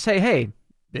 And I just say, hey,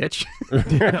 bitch.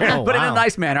 But in a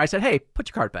nice manner. I said, hey, put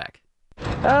your cart back.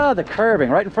 Oh, the curbing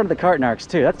right in front of the cart narcs,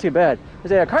 too. That's too bad.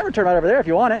 There's a cart return right over there if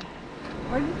you want it.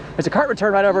 Pardon? There's a cart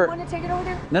return right over. You want to take it over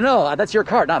there? No, that's your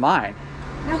cart, not mine.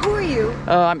 Now, who are you?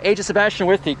 I'm Agent Sebastian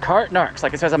with the Cart Narcs,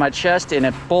 like it says on my chest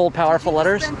in bold, powerful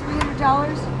letters. Spend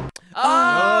 $300? Oh,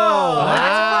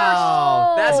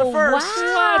 wow. That's a first.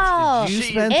 Wow. Did you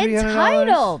spend $300?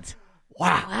 Entitled.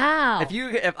 Wow.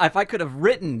 If I could have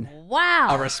written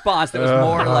a response that was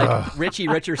more like Richie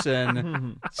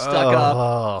Richardson stuck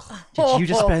up. Did you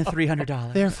just spend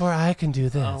 $300? Therefore, I can do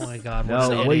this. Oh my God.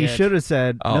 No, what you should have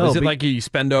said. Oh, is it like you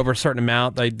spend over a certain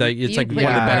amount? It's like one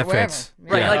of the benefits.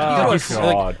 Right,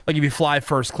 like if you fly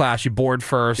first class, you board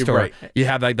first, or you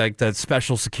have like that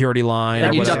special security line.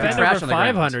 And or you whatever. spend over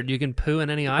 500, you can poo in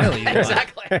any aisle you want.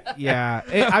 Exactly. Yeah,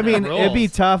 it'd be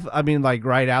tough. I mean, like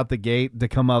right out the gate to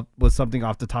come up with something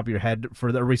off the top of your head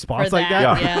for the response For like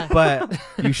that. yeah. But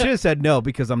you should have said no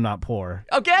because I'm not poor.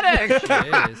 Oh, get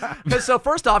it! So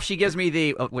first off, she gives me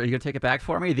the. Are you gonna take it back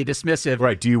for me? The dismissive.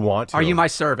 Right? Do you want to? Are you my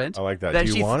servant? I like that. Then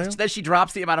Do you want to? Then she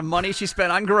drops the amount of money she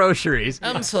spent on groceries.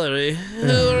 I'm sorry. Who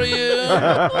are you?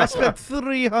 I spent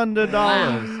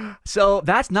 $300. So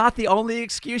that's not the only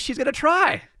excuse she's gonna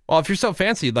try. Well, if you're so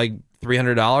fancy, like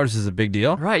 $300 is a big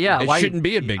deal, right? Yeah, it shouldn't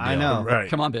be a big deal. I know. Right?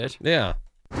 Come on, bitch. Yeah.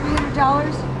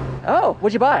 $300? Oh,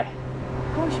 what'd you buy?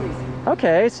 Groceries.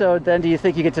 Okay, so then do you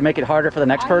think you get to make it harder for the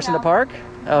next person to park?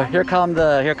 Oh, here come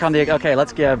the. Okay,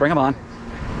 let's bring them on.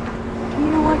 You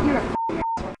know what? You're a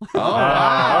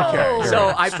Okay.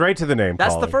 So straight to the name.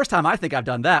 That's calling. the first time I think I've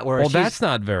done that. Well, that's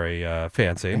not very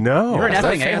fancy. No, You're an Is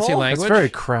that effing fancy a-hole? language. That's very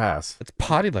crass. It's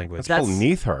potty language. That's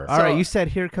beneath her. All right, you said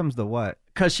here comes the what?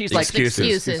 Because she's like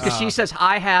Excuses. Because she says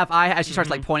I have. She starts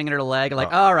like pointing at her leg,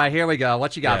 like, all right, here we go.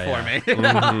 What you got for me?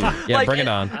 Yeah, bring it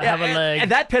on. I have a leg.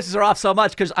 And that pisses her off so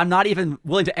much because I'm not even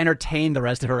willing to entertain the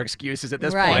rest of her excuses at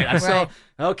this point. I'm so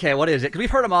okay. What is it? Because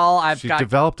we've heard them all. She's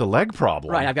developed a leg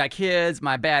problem. Right. I've got kids,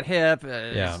 my bad hip, I'm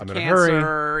in a cancer,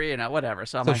 hurry. Whatever.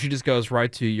 So So she just goes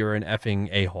right to you're an effing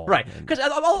a-hole. right. Because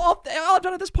all I've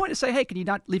done at this point is say, hey, can you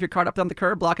not leave your cart up on the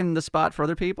curb, blocking the spot for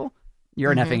other people?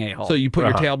 You're an effing a-hole. So you put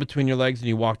your tail between your legs and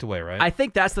you walked away, right? I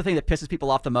think that's the thing that pisses people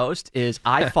off the most is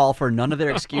I fall for none of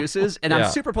their excuses, and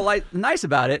I'm super polite and nice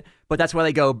about it, but that's why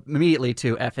they go immediately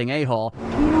to effing a-hole. You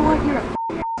know what? You're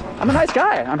a I'm a nice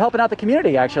guy. I'm helping out the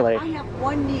community, actually. I have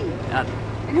one knee. And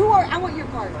I want your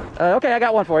card. Okay, I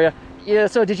got one for you. Yeah,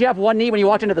 so did you have one knee when you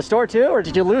walked into the store, too, or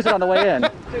did you lose it on the way in?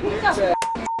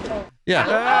 Yeah.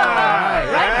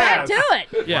 Right back to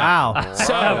it. Wow.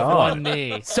 So one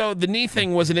knee. So the knee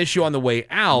thing was an issue on the way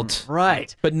out,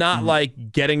 right? But not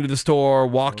like getting to the store,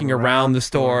 walking around the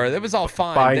store. It was all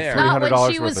fine Buying there. Not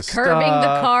when she was curbing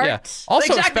the cart. Yeah.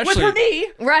 Also, exactly, with especially her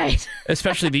knee. Right.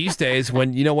 especially these days,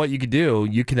 when you know what you could do,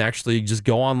 you can actually just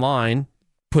go online,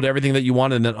 put everything that you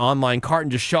want in an online cart,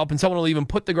 and just show up, and someone will even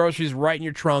put the groceries right in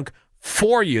your trunk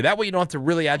for you. That way you don't have to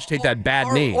really agitate that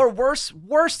bad knee. Or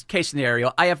worst case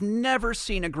scenario, I have never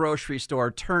seen a grocery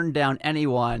store turn down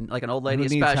anyone, like an old lady Who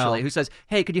needs especially, help. who says,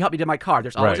 hey, could you help me to my car?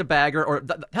 There's always Right. a bagger or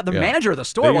the Yeah. manager of the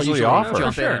store They will usually usually offer.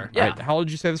 jump Sure. in. Yeah. Right. How old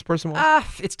did you say this person was?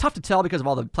 It's tough to tell because of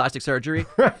all the plastic surgery,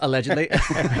 allegedly.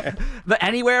 But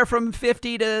anywhere from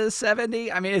 50 to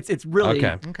 70, I mean, it's really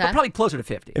Okay. but probably closer to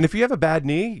 50. And if you have a bad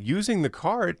knee, using the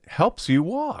cart helps you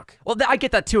walk. Well, I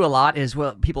get that too a lot. Is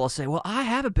well, people will say, "Well, I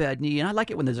have a bad knee, and I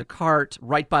like it when there's a cart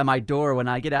right by my door when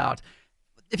I get out."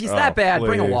 If it's that bad,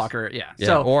 bring a please. walker. Yeah. Yeah.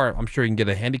 So Or I'm sure you can get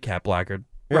a handicap placard.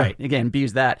 right again,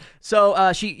 abuse that.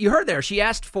 So you heard there. She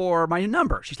asked for my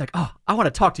number. She's like, "Oh, I want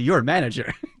to talk to your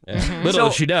manager." Yeah. Little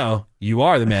does she know, you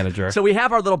are the manager. So we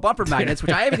have our little bumper magnets,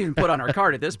 which I haven't even put on our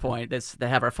cart at this point. They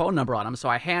have our phone number on them. So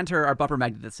I hand her our bumper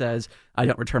magnet that says, "I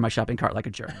don't return my shopping cart like a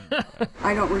jerk."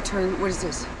 I don't return. What is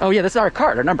this? Oh yeah, this is our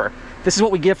cart, our number. This is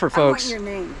what we give for folks. I want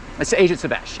your name. It's Agent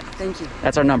Sebastian. Thank you.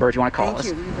 That's our number if you want to call Thank us.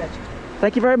 you. You betcha.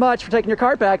 Thank you very much for taking your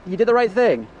cart back. You did the right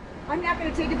thing. I'm not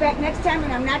going to take it back next time,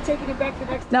 and I'm not taking it back the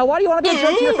next time. Now, why do you want to be a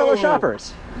jerk to your fellow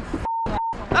shoppers?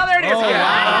 Oh, there it is.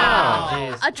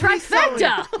 Wow. A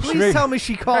trifecta. Please tell me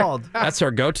she called. That's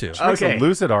her go-to. It's a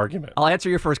lucid argument. I'll answer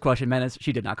your first question, Menace.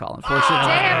 She did not call, unfortunately.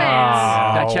 Damn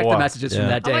it. I checked the messages from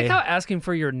that I day. like how asking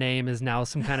for your name is now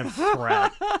some kind of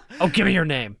threat. Oh, give me your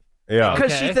name. Yeah.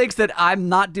 Because she thinks that I'm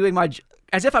not doing my,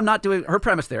 as if I'm not doing, her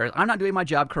premise there is I'm not doing my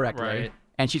job correctly. Right.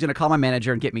 And she's going to call my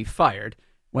manager and get me fired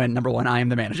when, number one, I am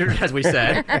the manager, as we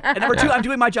said. And number two, I'm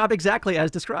doing my job exactly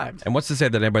as described. And what's to say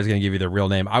that anybody's going to give you their real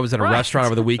name? I was at a restaurant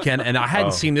over the weekend, and I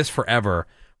hadn't seen this forever,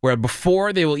 where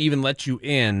before they will even let you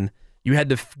in, you had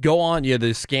to go on, you had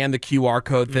to scan the QR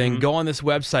code thing, go on this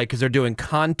website because they're doing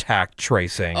contact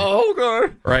tracing. Oh,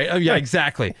 God. Right? Oh, yeah,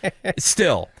 exactly.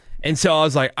 Still. And so I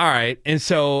was like, all right. And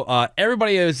so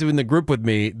everybody who's in the group with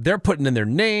me, they're putting in their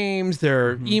names,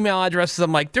 their email addresses.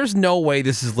 I'm like, there's no way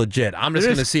this is legit. I'm just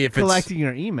going to see if it's collecting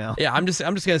your email. Yeah, I'm just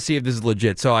going to see if this is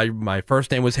legit. So my first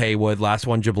name was Haywood, last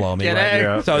one Jablomi. Get right? it?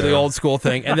 Yeah. So the old school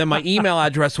thing. And then my email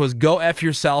address was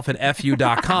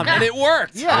goFyourself@fu.com. And it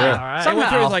worked. Yeah. All right. So I went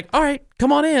through, I was like, all right,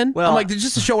 come on in. Well- I'm like,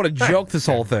 just to show what a joke this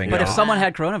whole thing. But if someone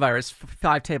had coronavirus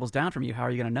 5 tables down from you, how are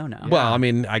you going to know now? Well, I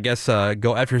mean, I guess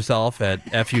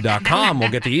goFyourself@fu.com will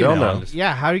get the They'll email. know.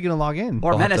 Yeah, how are you going to log in?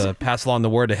 Or We'll have Menace. to pass along the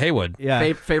word to Haywood.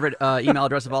 Yeah. Favorite email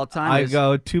address of all time I is...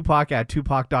 go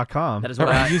Tupac@tupac.com. That is what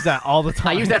I I- use that all the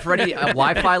time. I use that for any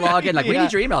Wi-Fi login. Like, we Yeah.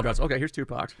 need your email address. Okay, here's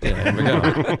Tupac. Yeah, there we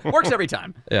go. Works every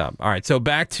time. Yeah. All right. So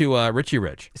back to Richie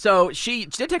Rich. So she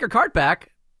did take her cart back,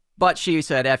 but she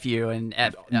said F you and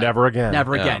F... Never again.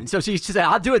 Never Yeah. again. So she said,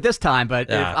 I'll do it this time, but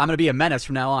Yeah. I'm going to be a menace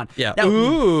from now on. Yeah. Now,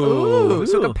 Ooh.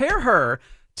 So compare her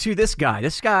to this guy.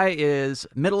 This guy is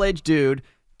middle-aged dude,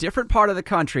 different part of the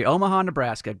country, Omaha,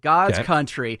 Nebraska, God's Okay.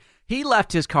 country. He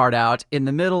left his cart out in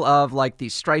the middle of like the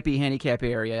stripy handicap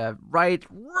area, right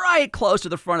close to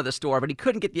the front of the store, but he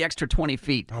couldn't get the extra 20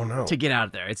 feet to get out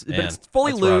of there. But Man, it's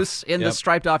fully that's rough. loose in the Yep.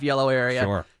 striped off yellow area.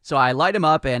 Sure. So I light him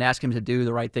up and ask him to do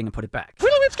the right thing and put it back.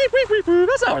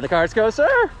 That's not where the carts go,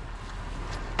 sir.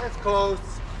 That's close,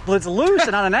 Well, it's loose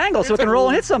and on an angle, so it can roll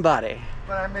and hit somebody.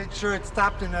 but I made sure it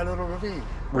stopped in that little ravine.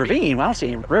 Ravine? Well, I don't see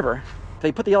any river.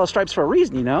 They put the yellow stripes for a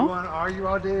reason, you You know? want to argue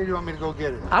all day, or do you want me to go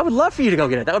get it? I would love for you to go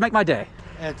get it. That would make my day.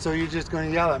 And so you're just going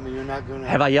to yell at me. You're not going to.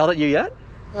 Have I yelled at you yet?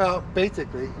 Well,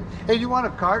 basically. Hey, you want a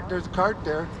cart? There's a cart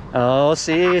there. Oh,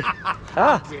 see.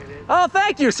 Oh,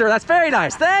 thank you, sir. That's very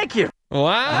nice. Thank you.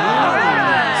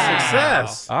 Wow.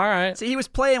 Success. All right. See, he was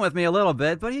playing with me a little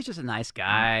bit, but he's just a nice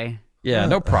guy. Yeah,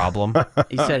 no problem.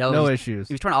 He said, No issues.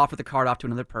 He was trying to offer the card off to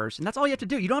another person. That's all you have to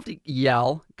do. You don't have to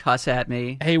yell, cuss at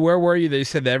me. Hey, where were you? They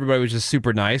said that everybody was just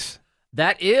super nice.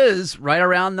 That is right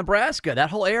around Nebraska. That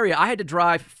whole area. I had to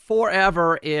drive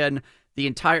forever in the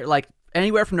entire, like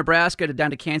anywhere from Nebraska to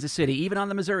down to Kansas City, even on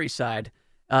the Missouri side.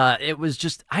 It was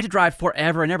just, I had to drive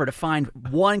forever and ever to find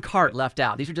one cart left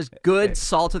out. These are just good,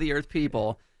 salt of the earth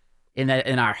people in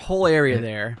our whole area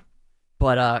there.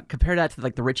 But compare that to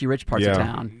like the Richie Rich parts of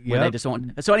town where they just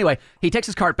don't. So anyway, he takes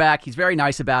his cart back. He's very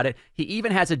nice about it. He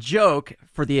even has a joke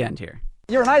for the end here.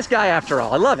 You're a nice guy after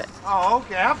all. I love it. Oh,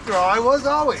 okay. After all, I was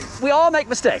always. We all make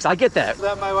mistakes. I get that.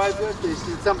 That my wife yesterday, she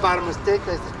said something about a mistake.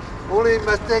 I said, only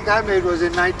mistake I made was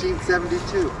in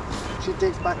 1972. She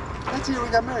takes my, that's the year we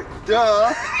got married.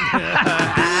 Duh.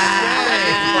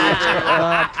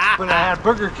 But I had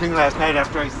Burger King last night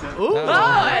after I said. Ooh.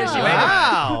 And she made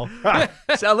Wow.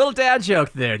 So a little dad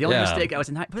joke there. The only Yeah. mistake I was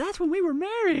in, but that's when we were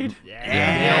married. Yeah,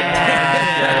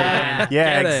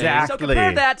 Get it. exactly. So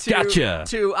compare that Gotcha.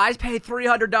 to I paid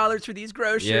 $300 for these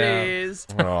groceries.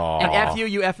 Aw. And F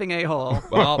you effing a-hole.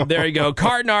 Well, there you go.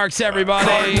 Cart narcs,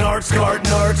 everybody. Cart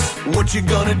narcs, what you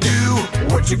gonna do?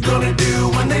 What you gonna do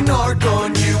when they narc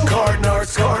on you? Cart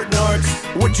narcs,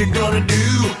 what you gonna do?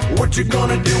 What you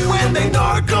gonna do when they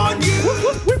narc on you?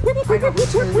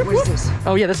 Where's this?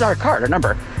 Oh, yeah, this is our card, our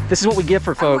number. This is what we give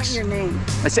for I folks. want your name.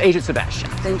 It's Agent Sebastian.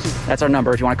 Thank you. That's our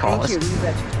number if you want to call Thank us. you. You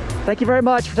betcha. Thank you very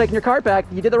much for taking your card back.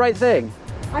 You did the right thing.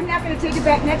 I'm not going to take it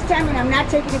back next time, and I'm not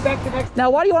taking it back the next time. Now,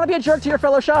 why do you want to be a jerk to your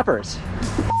fellow shoppers?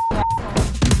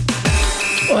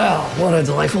 Well, what a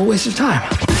delightful waste of time.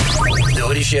 The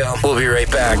Woody Show. We'll be right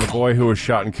back. The boy who was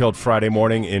shot and killed Friday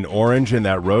morning in Orange in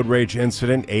that road rage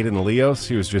incident, Aiden Leos.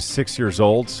 He was just 6 years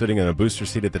old, sitting in a booster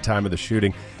seat at the time of the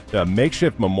shooting. The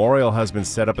makeshift memorial has been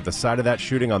set up at the site of that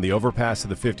shooting on the overpass of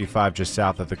the 55 just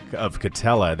south of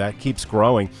Katella. That keeps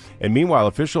growing. And meanwhile,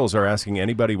 officials are asking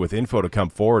anybody with info to come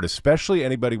forward, especially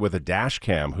anybody with a dash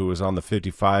cam who was on the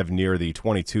 55 near the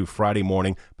 22 Friday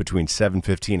morning between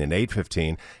 7:15 and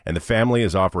 8:15. And the family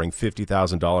is offering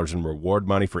 $50,000 in reward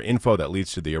money for info that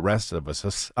leads to the arrest of a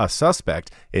suspect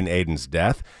in Aiden's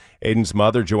death. Aiden's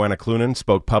mother, Joanna Clunan,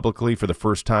 spoke publicly for the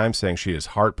first time, saying she is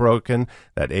heartbroken,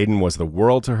 that Aiden was the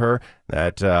world to her,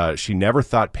 that she never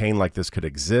thought pain like this could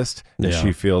exist, and Yeah.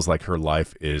 she feels like her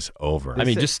life is over. I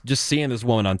mean, just seeing this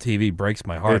woman on TV breaks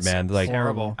my heart, It's man. Like,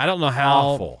 terrible. I don't know how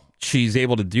Awful. she's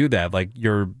able to do that. Like,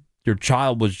 you're your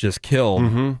child was just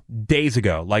killed days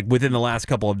ago, like within the last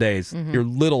couple of days. Your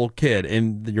little kid,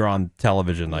 and you're on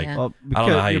television. Like, Well, I don't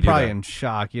know how you you're do probably that. in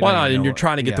shock. You Why don't not? even And know you're what-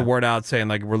 trying to get the yeah. word out, saying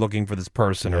like we're looking for this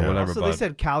person or whatever. Also, but they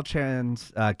said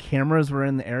Caltrans cameras were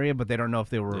in the area, but they don't know if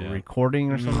they were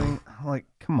recording or something. I'm like,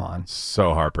 come on.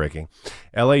 So heartbreaking.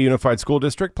 LA Unified School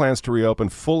District plans to reopen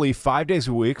fully 5 days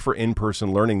a week for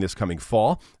in-person learning this coming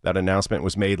fall. That announcement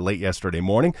was made late yesterday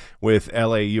morning, with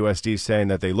LAUSD saying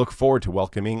that they look forward to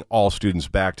welcoming all students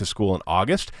back to school in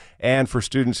August. And for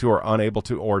students who are unable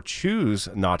to or choose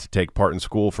not to take part in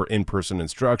school for in-person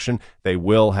instruction, they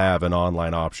will have an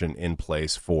online option in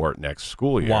place for next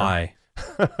school year. Why?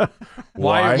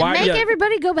 Why? Make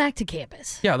everybody go back to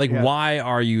campus. Yeah, like why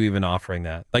are you even offering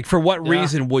that? Like for what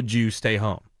reason would you stay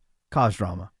home? Cause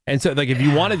drama. And so like if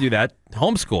you want to do that,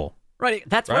 homeschool. Right.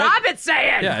 That's Right? what I've been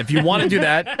saying. Yeah, if you want to do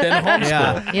that, then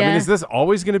homeschool. I mean, is this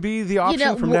always going to be the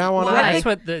option from now on? Right. That's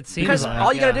what it seems Because like.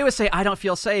 all you got to do is say, I don't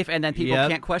feel safe, and then people Yep.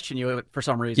 can't question you for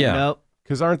some reason. Nope.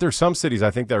 Because aren't there some cities,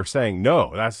 I think, that are saying,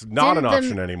 no, that's not Didn't an the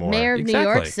option anymore. Mayor of New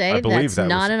York say I believe that's that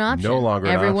not was an option. No longer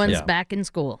an Everyone's option. back in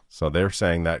school. So they're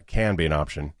saying that can be an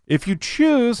option if you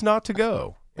choose not to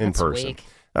go in That's person. weak.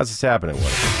 That's what's happening with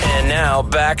it. And now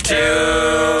back to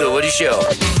The Woody Show.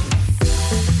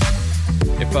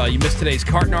 If you missed today's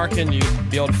Cartnarkin, you'll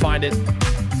be able to find it.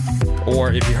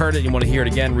 Or if you heard it and you want to hear it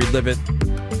again, relive it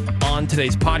on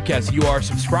today's podcast. You are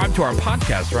subscribed to our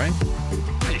podcast, right?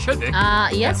 You should be.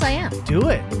 Yes, I am. Do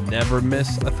it. Never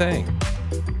miss a thing.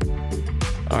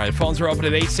 All right, phones are open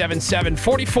at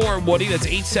 877-44-WOODY. That's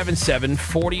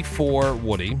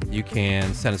 877-44-WOODY. You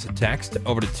can send us a text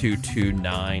over to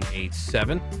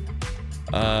 22987.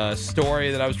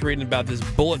 Story that I was reading about this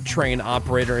bullet train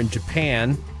operator in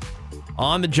Japan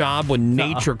on the job when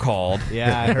nature called.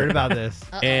 Yeah, I heard about this.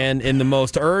 And in the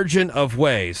most urgent of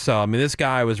ways. So, I mean, this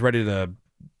guy was ready to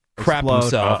crap Explode.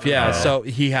 himself. Yeah, Uh-oh. so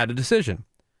he had a decision.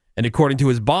 And according to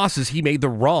his bosses, he made the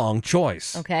wrong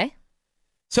choice. Okay.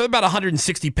 So about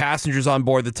 160 passengers on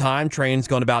board the time. Train's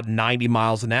going about 90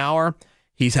 miles an hour.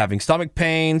 He's having stomach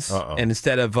pains. And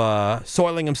instead of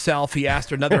soiling himself, he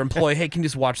asked another employee, hey, can you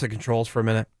just watch the controls for a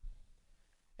minute?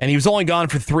 And he was only gone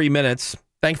for 3 minutes.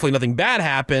 Thankfully, nothing bad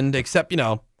happened except,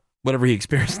 whatever he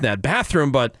experienced in that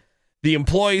bathroom. But the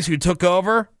employees who took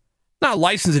over, not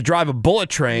licensed to drive a bullet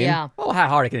train. Yeah. Well, how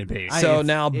hard can it be? So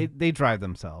now they drive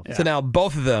themselves. So now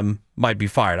both of them might be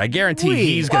fired. I guarantee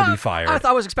he's going to be fired. I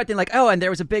thought I was expecting and there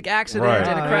was a big accident Right.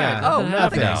 and a Oh, crash. yeah. Oh,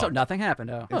 nothing. No. So nothing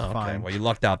happened. Oh, It's Okay, fine. well, you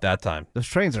lucked out that time. Those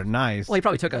trains are nice. Well, he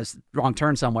probably took a wrong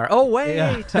turn somewhere. Oh, wait.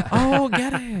 Oh,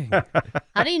 getting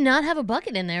How do you not have a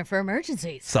bucket in there for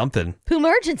emergencies? something.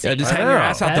 Emergency. Yeah, just hang your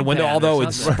ass out the window, although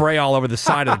it'd spray all over the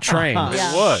side of the train.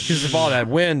 Yeah. It would. Because of all that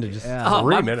wind. It just Yeah.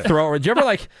 3 minutes. throw it. Did you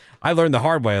ever I learned the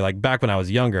hard way, back when I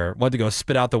was younger, went to go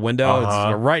spit out the window,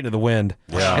 it's right into the wind.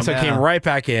 Yeah. And so it came right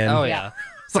back in. Oh, yeah.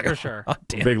 It's like, For sure. Oh,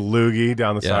 damn. Big loogie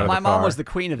down the side of the My car. mom was the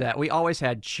queen of that. We always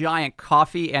had giant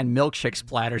coffee and milkshake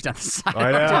splatters down the side.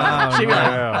 I know. She'd be like,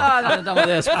 I know. I'm done with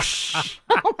this.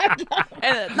 Oh my god!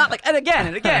 And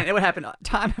again, it would happen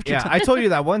time after Yeah, time. I told you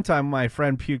that one time my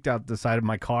friend puked out the side of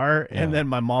my car, and then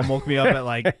my mom woke me up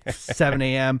at 7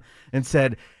 a.m. and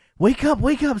said, wake up,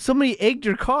 somebody egged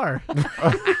your car.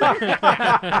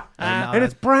 And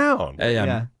it's brown.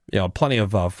 Hey, plenty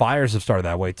of fires have started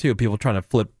that way, too. People trying to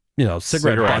flip, cigarette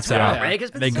Cigarettes, butts out. yeah.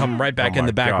 Reagan's been They come saying. right back Oh in my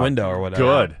the back God. window or whatever.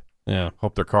 Good. Yeah.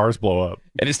 Hope their cars blow up.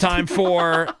 It is time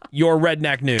for your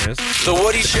redneck news. The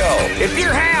Woody Show. If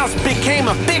your house became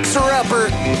a fixer-upper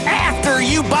after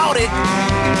you bought it,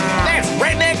 that's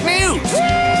redneck news.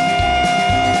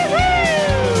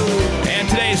 And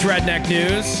today's redneck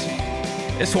news.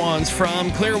 This one's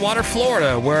from Clearwater,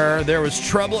 Florida, where there was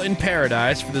trouble in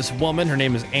paradise for this woman. Her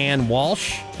name is Ann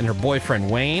Walsh and her boyfriend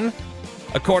Wayne.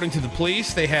 According to the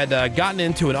police, they had gotten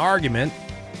into an argument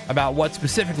about what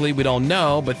specifically we don't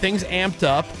know, but things amped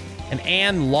up and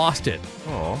Ann lost it.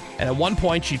 Oh. And at one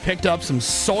point, she picked up some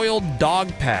soiled dog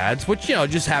pads, which,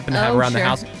 just happen to have Oh, around the sure.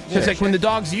 house. It's like when the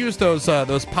dogs use those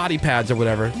potty pads or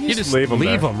whatever, you just leave 'em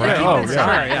there. them, right? Yeah, oh, Sure,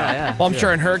 yeah. yeah. Well, I'm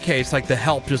sure in her case, the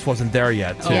help just wasn't there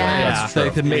yet, too. Yeah. It's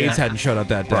like the maids hadn't showed up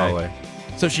that day. Probably.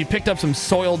 So she picked up some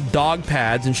soiled dog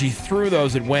pads and she threw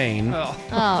those at Wayne.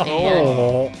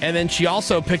 Oh, And then she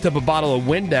also picked up a bottle of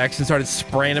Windex and started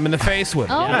spraying him in the face with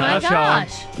it. oh my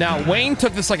gosh. Now, Wayne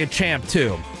took this like a champ,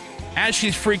 too. As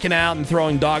she's freaking out and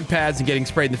throwing dog pads and getting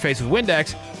sprayed in the face with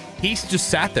Windex, he just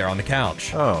sat there on the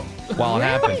couch while it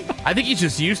happened. I think he's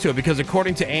just used to it because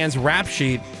according to Ann's rap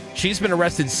sheet, she's been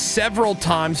arrested several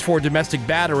times for domestic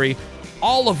battery,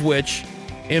 all of which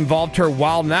involved her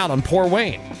wilding out on poor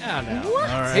Wayne.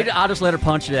 What? I'll just let her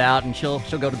punch it out, and she'll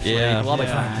go to sleep. Yeah. We'll be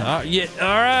fine. All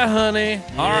right, honey.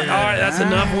 All right, that's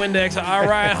enough Windex. All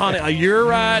right, honey. You're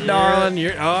right, darling.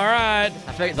 You're all right.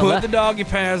 Put the doggy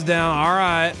pads down. All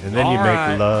right. And then you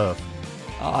make love.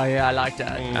 Oh, yeah, I like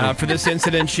that. For this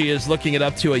incident, she is looking it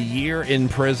up to a year in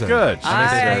prison. Good.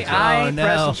 I ain't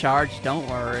pressing charge. Don't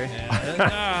worry.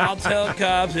 I'll tell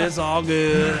cops. It's all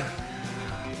good.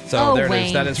 So there it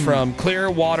is. That is from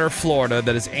Clearwater, Florida.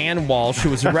 That is Ann Walsh, who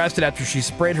was arrested after she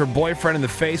sprayed her boyfriend in the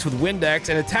face with Windex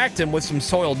and attacked him with some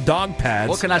soiled dog pads.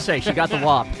 What can I say? She got the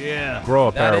wop. Yeah. Grow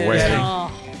a pair of wings.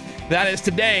 That is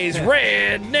today's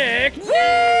Redneck News.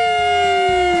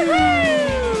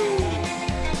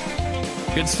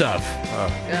 Good stuff. All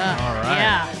right.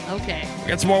 Yeah, okay. We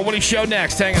got some more Woody Show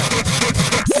next. Hang on.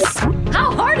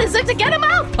 How hard is it to get a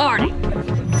mouth party?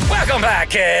 Welcome back,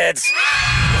 kids.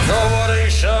 The Woody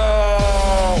Show.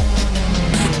 All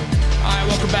right,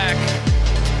 welcome back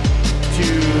to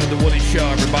the Woody Show,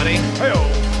 everybody.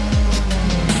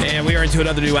 And we are into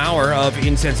another new hour of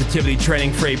insensitivity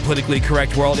training for a politically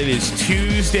correct world. It is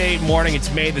Tuesday morning. It's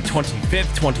May the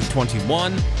 25th,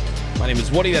 2021. My name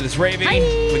is Woody. That is Ravy. Hi.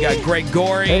 We got Greg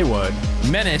Gorey. Hey, Wood.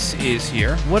 Menace is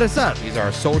here. What is up? He's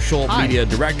our social media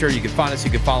director. You can find us. You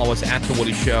can follow us at The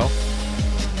Woody Show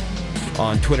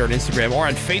on Twitter and Instagram, or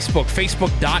on Facebook,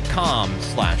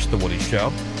 facebook.com/The Woody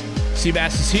Show.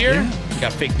 Seabass is here. Yeah. We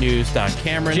got fake news.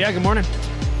 Cameron. Yeah, good morning.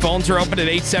 Phones are open at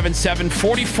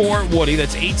 877-44-WOODY.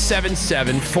 That's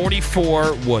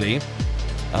 877-44-WOODY.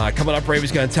 Coming up,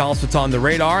 Ravy's going to tell us what's on the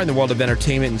radar in the world of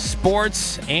entertainment and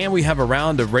sports. And we have a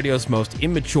round of radio's most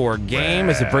immature game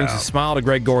as it brings a smile to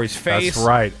Greg Gorey's face. That's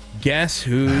right. Guess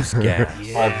who's gas?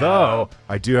 Although,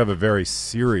 I do have a very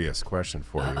serious question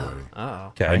for you, Woody.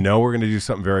 Okay. I know we're going to do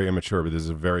something very immature, but this is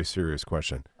a very serious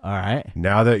question. All right.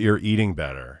 Now that you're eating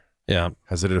better,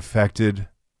 has it affected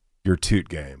your toot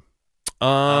game?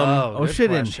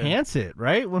 Should enhance it,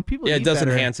 right? When people eat it does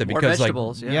better. enhance it More because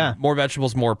vegetables, more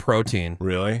vegetables, more protein.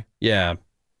 Really? Yeah.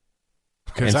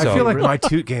 Because I feel like my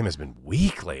toot game has been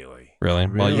weak lately. Really?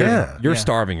 Well, Yeah. you're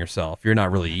starving yourself. You're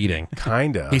not really eating.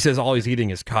 Kinda. He says all he's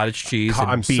eating is cottage cheese and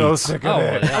I'm beets. so sick of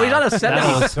it. Oh, he's on a 70.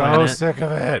 I'm so sick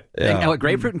of it. Now,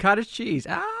 grapefruit and cottage cheese.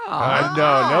 No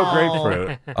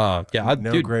grapefruit.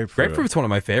 Dude, grapefruit's one of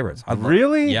my favorites.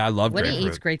 Really? Yeah, I love Woody grapefruit.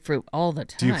 eats grapefruit all the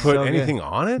time. Do you put anything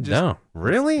on it? No.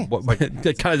 Really?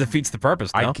 It kind of defeats the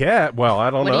purpose, no? I get. Well,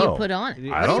 I don't know. What do you put on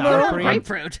it? I don't What do you put know. on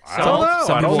grapefruit? I don't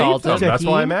know. I don't eat them. That's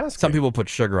why I'm asking. Some people put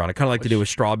sugar on it, kind of like they do with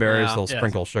strawberries. They'll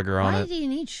sprinkle sugar on Why it. do you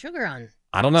need sugar on?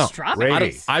 I don't know.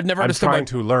 Strawberries? I've never I'm understood trying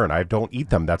to learn. I don't eat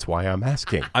them. That's why I'm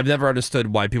asking. I've never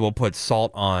understood why people put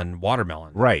salt on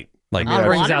watermelon. Right. Like On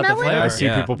brings out the watermelon? flavor. I see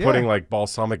people putting like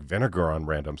balsamic vinegar on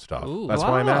random stuff. Ooh, That's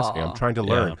why I'm asking. I'm trying to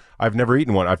learn. Yeah. I've never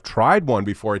eaten one. I've tried one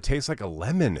before. It tastes like a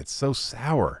lemon. It's so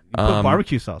sour. You put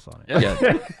barbecue sauce on it.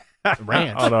 Yeah.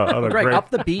 Ranch. on a Greg, grape.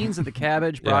 up the beans and the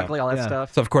cabbage, broccoli, all that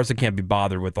stuff. So of course I can't be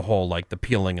bothered with the whole like the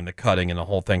peeling and the cutting and the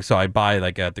whole thing. So I buy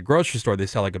like at the grocery store they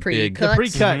sell like a big Pre-cut?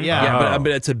 Pre-cut, yeah. yeah,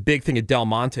 but it's a big thing at Del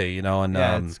Monte, you know, and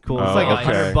Yeah, it's cool. It's like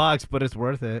 $100, but it's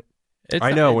worth it. it's I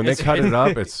not- know when they it's- cut it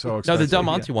up, it's so No, expensive. the Del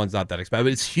Monte one's not that expensive,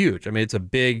 but it's huge. I mean, it's a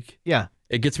big. Yeah.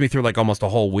 It gets me through like almost a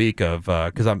whole week of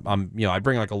because I'm I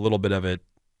bring like a little bit of it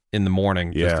in the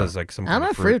morning just Yeah. as like some. I'm kind a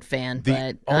of fruit fan,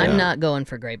 but I'm not going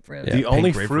for grapefruit. Yeah, The pink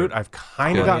only grapefruit. fruit I've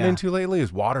kind of Good. gotten Yeah. into lately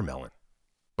is watermelon.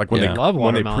 Like when Yeah. they Love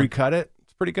when they watermelon. pre-cut it,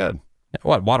 it's pretty good.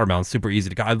 What watermelon's super easy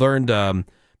to cut. I learned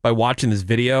by watching this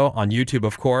video on YouTube,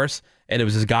 of course, and it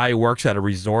was this guy who works at a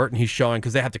resort, and he's showing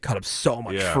because they have to cut up so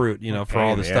much fruit, you know, for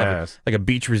all this Pain in the stuff, ass. like a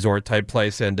beach resort type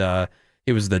place, and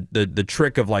it was the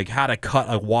trick of like how to cut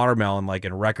a watermelon like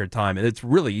in record time, and it's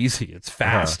really easy. It's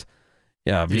fast.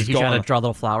 Yeah, Did he try to draw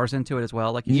little flowers into it as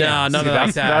well? Like No, none of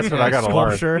like that. That's what I got to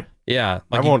learn. Sculpture. Yeah,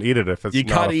 I won't eat it if it's you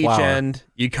not cut a each flower. end.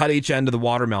 You cut each end of the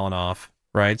watermelon off,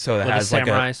 right? So it With a has like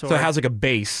samurai a so sword. it has like a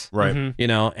base, Right. You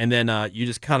know, and then you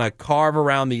just kind of carve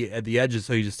around the edges.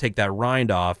 So you just take that rind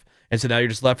off, and so now you're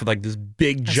just left with like this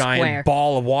big giant square.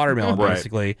 ball of watermelon, Right.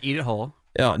 basically. Eat it whole.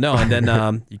 No, and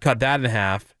then you cut that in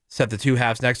half. Set the two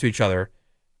halves next to each other.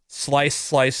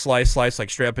 Slice, like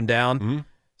straight up and down. Mm-hmm.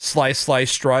 Slice,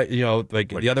 you know, like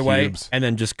the other cubes. way, and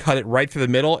then just cut it right through the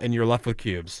middle, and you're left with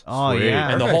cubes. Oh, Sweet. yeah.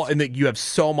 And the whole, and you have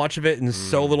so much of it in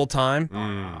so little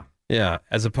time. Yeah,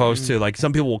 as opposed to like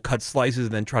some people will cut slices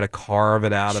and then try to carve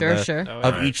it out Sure, of sure.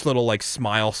 of each little like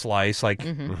smile slice. Like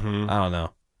Mm-hmm. I don't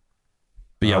know,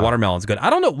 but yeah, watermelon's good. I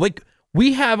don't know. Like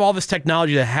we have all this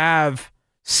technology to have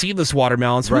seedless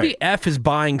watermelons. Who Right. the f is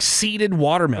buying seeded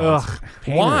watermelons? Ugh,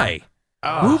 Why?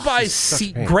 Who buys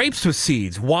grapes with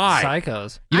seeds? Why?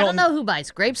 Psychos. I don't know who buys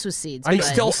grapes with seeds. I but-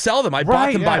 still sell them. I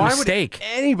bought them by Why mistake.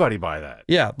 would anybody buy that?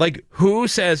 Yeah, like who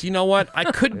says, you know what? I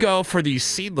could go for these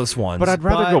seedless ones. But I'd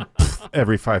rather go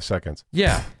every 5 seconds.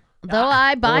 Yeah. Though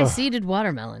I buy seeded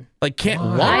watermelon. Like,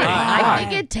 why? I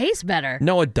think it tastes better.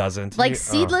 No, it doesn't. Like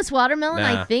seedless watermelon,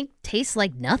 Nah. I think tastes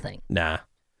like nothing. Nah.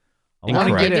 I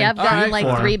wanna get in. I've gotten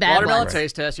like 3 bad Watermelon ones.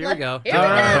 taste test. Here we go. Here we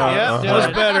go.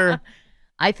 What's better?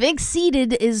 I think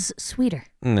seeded is sweeter.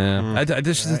 No.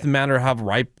 This doesn't matter how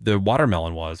ripe the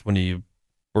watermelon was when you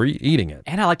were eating it.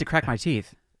 And I like to crack my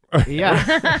teeth. Yeah.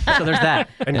 So there's that.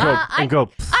 And I'm go.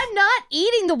 I'm not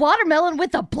eating the watermelon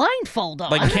with a blindfold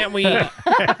on. Like, can't we?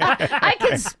 I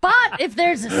can spot if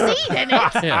there's a seed in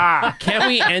it. Yeah. Can't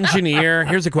we engineer?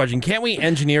 Here's a question: can't we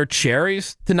engineer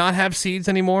cherries to not have seeds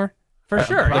anymore? For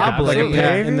sure. Probably. Like a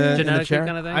Yeah. in the Genetically cherry?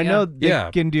 kind of thing. I know they Yeah.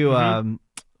 can do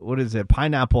what is it?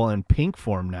 Pineapple in pink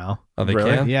form now. Oh, they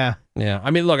Really? can. Yeah. Yeah. I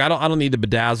mean, look, I don't need to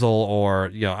bedazzle or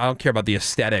I don't care about the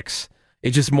aesthetics.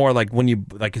 It's just more like when you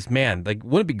like, wouldn't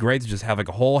it be great to just have like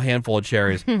a whole handful of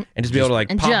cherries and just be able to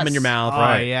like And pop them in just- your mouth?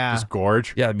 Right. Yeah. Just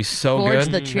gorge. Yeah, it'd be so Gorge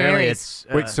good. the cherries.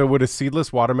 Wait, so would a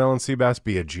seedless watermelon sea bass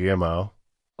be a GMO?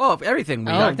 Well, if everything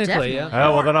we Oh, don't. definitely. Oh,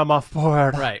 well, then I'm off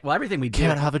board. Right. Well, everything we do.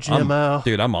 Can't have a GMO.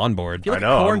 Dude, I'm on board. If you look I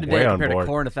know, at corn I'm today way on compared to board.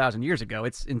 corn 1,000 years ago,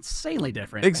 it's insanely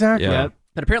different. Exactly. Yeah.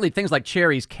 But apparently things like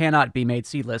cherries cannot be made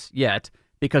seedless yet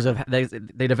because of they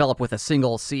develop with a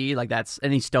single seed, like that's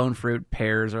any stone fruit,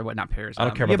 pears or what, not pears. I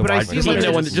don't care Yeah, about but I the see wide. Just let me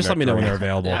know when. like- Just let me know when they're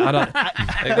available. I don't.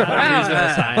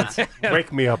 Science.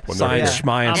 Wake me up when Science, they're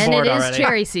schmience. And it bored is already.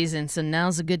 cherry season, so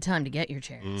now's a good time to get your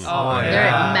cherries. Oh, They're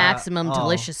yeah. at maximum Oh.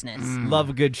 deliciousness. Love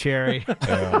a good cherry.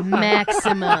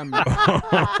 Maximum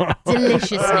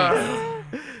deliciousness.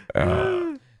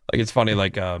 Like it's funny,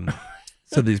 like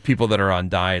so these people that are on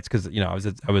diets, because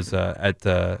I was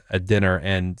at dinner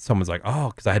and someone's like, oh,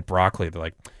 because I had broccoli, they're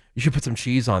like, you should put some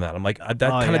cheese on that. I'm like, that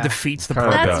kind of yeah. defeats the Kinda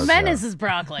purpose. That's does, Menace's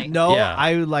broccoli. No, Yeah.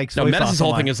 I like soy No, Menace's sauce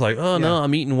whole on thing mine. is like, oh no,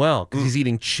 I'm eating well because he's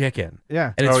eating chicken.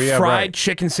 Yeah. And it's Oh, yeah, fried right.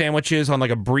 chicken sandwiches on like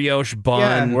a brioche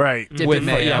bun. Right. Dipped With in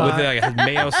mayo. with like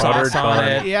mayo sauce Buttered on bun.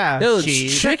 it. Yeah. No, it's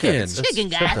Cheese. chicken. Chicken,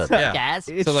 guys. Yeah. Guys.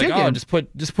 It's So like, chicken.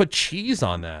 just put cheese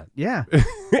on that, Yeah.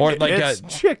 or like It's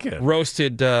chicken.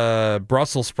 roasted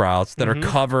Brussels sprouts that are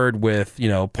covered with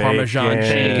Parmesan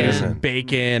Bacon. cheese and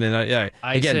bacon and again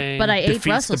Icing. But I ate defeats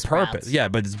Brussels the purpose. sprouts. Yeah,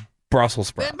 but it's Brussels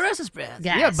sprouts, Brussels sprouts.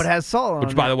 Guys. Yeah, but it has salt on it.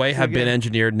 which by the way It's have really been good.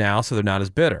 engineered now, so they're not as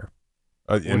bitter.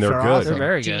 And Which they're are good. awesome. They're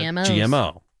very good. GMOs.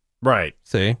 GMO. Right.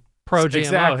 See? Pro GMO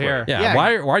Exactly. here. Yeah. Yeah.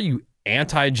 Why are you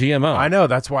anti-GMO? I know.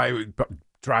 That's why it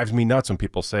drives me nuts when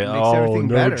people say, Makes oh, everything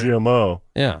no better. GMO.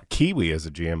 Yeah. Kiwi is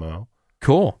a GMO.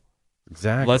 Cool.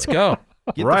 Exactly. Let's go.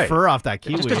 Get Right. the fur off that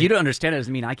kiwi. Just because you don't understand it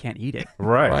doesn't mean I can't eat it.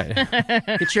 Right. Right.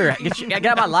 Get out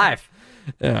of my life.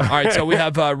 Yeah. All right. So we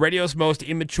have radio's most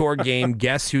immature game,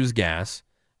 Guess Who's Gas.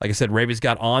 Like I said, Ravi's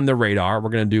got On the Radar. We're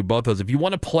going to do both those. If you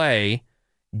want to play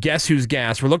Guess Who's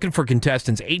Gas, we're looking for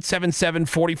contestants.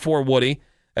 877-44-WOODY.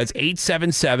 That's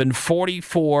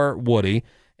 877-44-WOODY.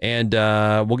 And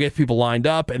we'll get people lined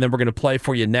up, and then we're going to play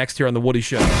for you next here on The Woody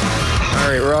Show. All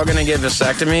right, we're all going to get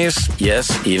vasectomies.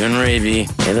 Yes, even Ravy.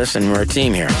 Hey, listen, we're a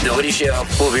team here. The Woody Show.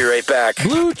 We'll be right back.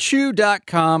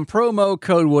 BlueChew.com, promo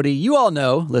code Woody. You all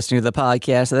know, listening to the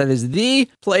podcast, that is the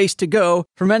place to go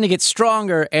for men to get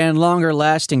stronger and longer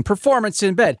lasting performance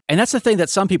in bed. And that's the thing that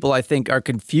some people, I think, are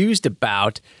confused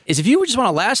about, is if you just want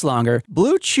to last longer,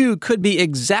 Blue Chew could be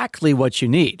exactly what you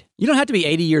need. You don't have to be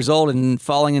 80 years old and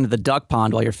falling into the duck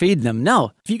pond while you're feeding them.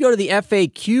 No. If you go to the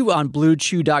FAQ on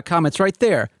BlueChew.com, it's right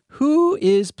there. Who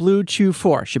is Blue Chew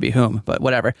for? Should be whom, but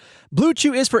whatever. Blue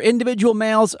Chew is for individual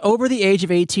males over the age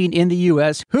of 18 in the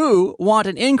U.S. who want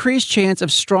an increased chance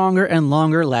of stronger and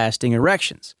longer lasting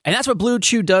erections. And that's what Blue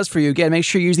Chew does for you. Again, make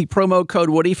sure you use the promo code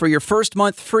Woody for your first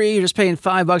month free. You're just paying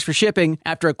 $5 for shipping.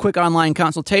 After a quick online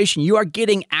consultation, you are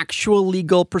getting actual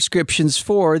legal prescriptions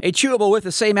for a chewable with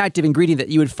the same active ingredient that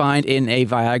you would find in a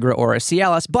Viagra or a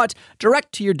Cialis, but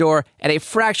direct to your door at a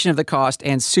fraction of the cost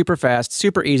and super fast,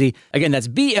 super easy. Again, that's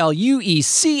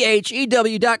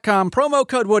BLUECHEW.com, promo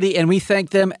code Woody, and we thank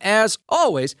them, as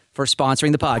always, for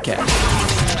sponsoring the podcast.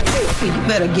 You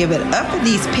better give it up for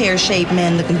these pear-shaped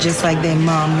men looking just like their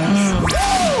mamas.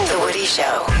 The Woody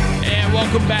Show. And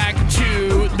welcome back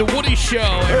to The Woody Show,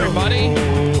 everybody.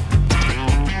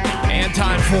 And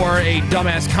time for a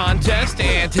dumbass contest.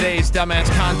 And today's dumbass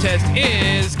contest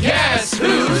is Guess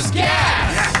Who's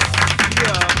Gas?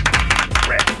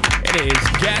 It is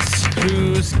Guess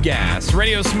Who's Gas,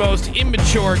 radio's most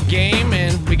immature game,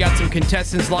 and we got some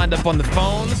contestants lined up on the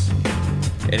phones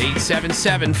at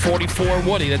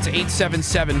 877-44-WOODY. That's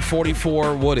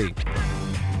 877-44-WOODY.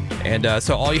 And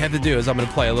so all you have to do is I'm going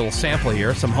to play a little sample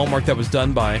here, some homework that was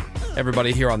done by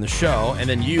everybody here on the show, and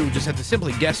then you just have to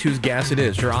simply guess whose gas it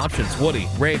is. Your options: Woody,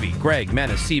 Ravy, Greg,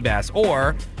 Menace, Seabass,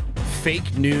 or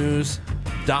fake news.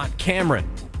 Cameron.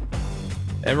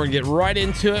 And we're going to get right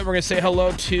into it. We're going to say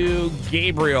hello to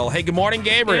Gabriel. Hey, good morning,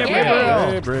 Gabriel.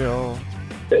 Gabriel.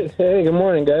 Hey, good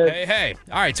morning, guys. Hey.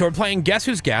 All right, so we're playing Guess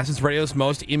Who's Gas. It's radio's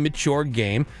most immature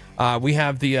game. We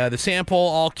have the sample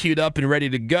all queued up and ready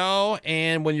to go.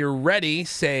 And when you're ready,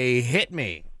 say, hit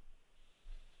me.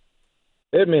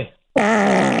 Hit me.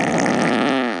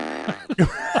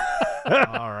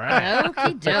 All right.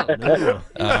 Okie doke.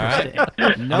 All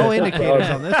right. No indicators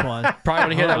on this one. Probably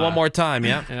want to hear that one more time,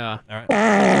 yeah? Yeah. All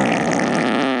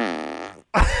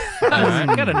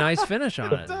right. Got a nice finish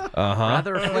on it. Uh-huh.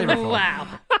 Rather flavorful. Wow.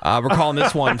 We're calling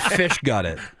this one Fish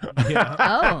Gutted. Oh, okay.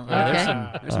 There's some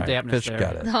All right, dampness Fish there.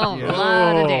 Gutted. Oh, a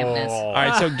lot of dampness. All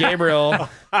right, so Gabriel,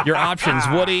 your options: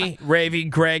 Woody, Ravy,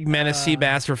 Greg, Menace,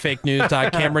 Seabass, or fake news.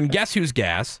 Cameron, guess who's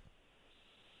gas?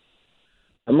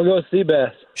 I'm going to go with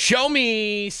Seabass. Show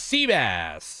me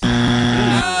Seabass. Oh,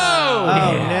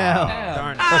 no.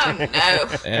 Darn it. Oh,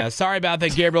 no. Yeah, sorry about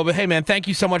that, Gabriel. But hey, man, thank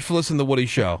you so much for listening to the Woody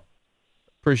Show.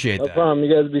 Appreciate No that. problem.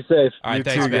 You guys be safe. All right, You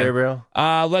thanks, too, man. Gabriel.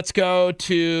 Let's go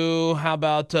to, how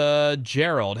about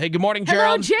Gerald? Hey, good morning,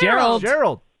 Hello, Gerald.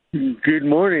 Gerald. Good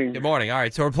morning. Good morning. All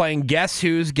right, so we're playing Guess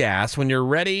Who's Gas. When you're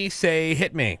ready, say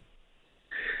hit me.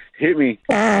 Hit me.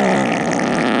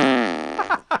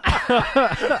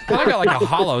 I got like a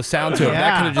hollow sound to it.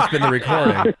 That could have just been the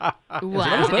recording. Wow.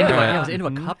 Was it into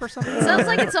a cup or something? Sounds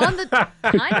like it's on the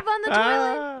kind of on the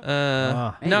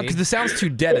toilet. No, because the sound's too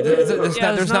dead. There's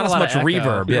not as much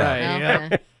reverb. Yeah.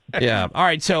 Okay. Yeah. All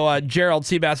right. So Gerald,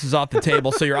 Seabass is off the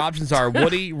table. So your options are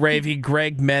Woody, Ravy,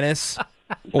 Greg, Menace,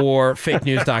 or fake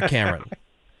news. Cameron.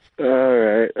 All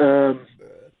right.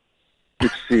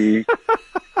 Let's see.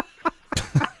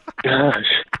 Gosh.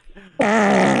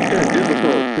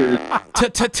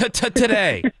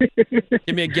 Today.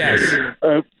 Give me a guess.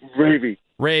 Ravy.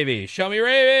 Ravy. Show me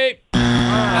Ravy.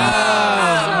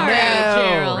 Sorry,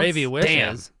 Gerald. Ravy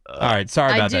wishes. All right.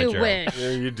 Sorry about that, I do Gerald. wish. Yeah,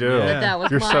 you do. But that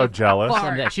was You're my so jealous.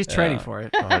 fault. Yeah, she's training for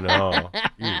it. I know.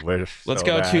 You wish. Let's so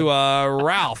go bad. to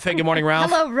Ralph. Hey, good morning,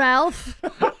 Ralph. Hello, Ralph.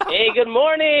 Hey, good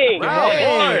morning.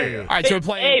 Hey. All right, so we're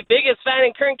playing. Hey, biggest fan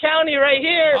in Kern County right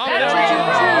here. Oh,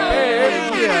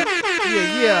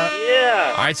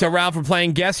 Yeah. All right, so Ralph, we're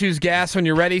playing Guess Who's Gas. When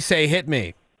you're ready, say hit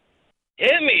me.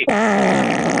 Hit me.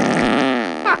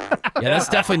 Yeah, that's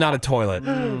definitely not a toilet.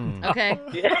 Okay.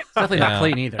 It's definitely not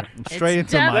clean either. Straight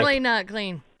It's into definitely not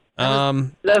clean.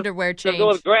 Um. Underwear Let's change. go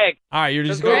with Greg. All right, you're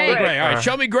just Let's go going with Greg. Greg. All right,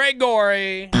 show me Greg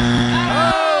Gory.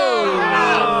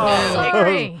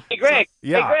 Sorry. Hey, Greg.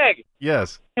 Yeah. Hey, Greg.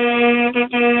 Yes.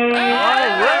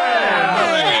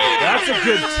 That's a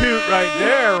good toot right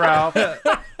there, Ralph. That's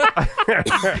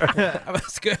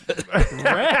good.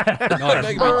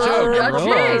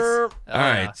 Jeez. All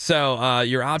right, so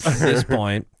your options at this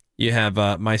point, you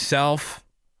have myself,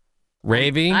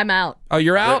 Ravy. I'm out. Oh,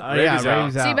 you're out? Ravy's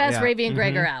out. Seabass, Yeah. Ravy, and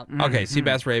Greg are out. Okay,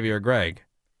 Seabass, Ravy, or Greg.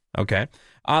 Okay.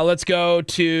 Let's go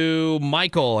to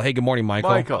Michael. Hey, good morning, Michael.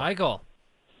 Michael.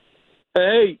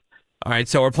 Hey. All right,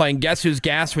 so we're playing Guess Who's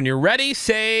Gas. When you're ready,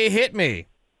 say hit me.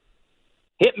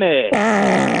 Hit me.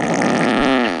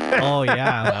 Oh,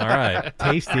 yeah. All right.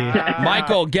 Tasty.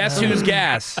 Michael, guess who's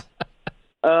gas?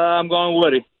 I'm going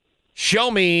Woody. Show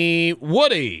me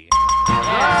Woody.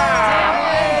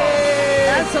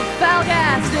 That's some foul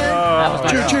gas,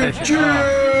 dude.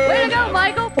 Way to go,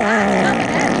 Michael.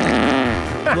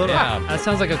 That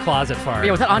sounds like a closet fart.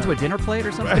 Yeah, was that onto a dinner plate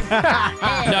or something?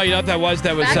 No, you know what that was?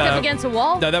 That was Backed up against a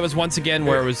wall? No, that was once again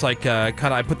where it was like I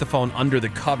put the phone under the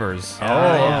covers. Oh,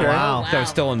 okay. Wow. So I was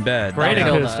still in bed. Great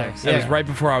That was- acoustics. That was right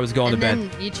before I was going And to then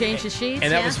bed. you changed the sheets,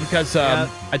 And that yeah? was because I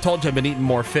told you I've been eating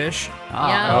more fish.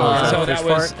 Yeah. So fish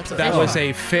that was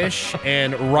a fish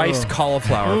and riced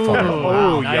cauliflower fart.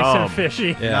 Oh, Nice yum. and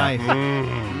fishy. Yeah. Nice.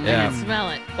 I Yeah. can smell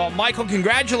it. Well, Michael,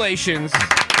 congratulations.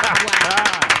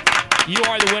 Wow. You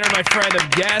are the winner, my friend, of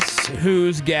Guess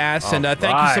Who's Gas. And thank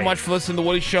you so much for listening to the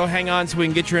Woody Show. Hang on so we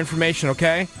can get your information,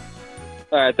 okay?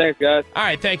 All right, thanks, guys. All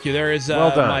right, thank you. There is Well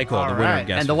done. Michael, the winner of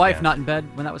Guess And the Who's wife Gas. not in bed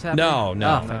when that was happening? No,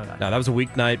 no. Oh, thank God. No, that was a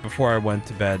weeknight before I went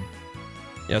to bed.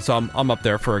 Yeah, so I'm up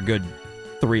there for a good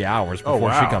 3 hours Oh, before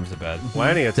wow. she comes to bed.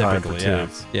 Plenty of time Typically, for yeah.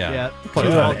 toots. Yeah. Yeah. Plenty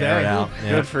of Two time all to air it day. out. Yeah.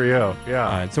 Good for you. Yeah.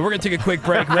 All right, so we're going to take a quick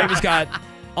break. Ravy's got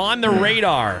On the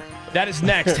Radar. That is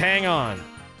next. Hang on.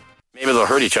 Maybe they'll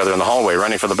hurt each other in the hallway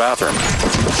running for the bathroom.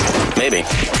 Maybe.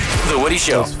 The Woody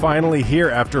Show. It's finally here.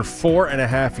 After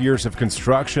 4.5 years of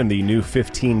construction, the new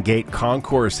 15-gate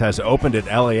concourse has opened at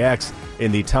LAX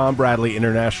in the Tom Bradley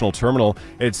International Terminal.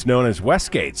 It's known as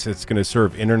Westgates. It's going to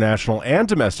serve international and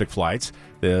domestic flights.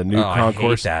 The new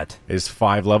concourse is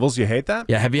 5 levels. You hate that?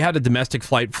 Yeah. Have you had a domestic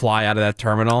flight fly out of that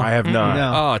terminal? I have not.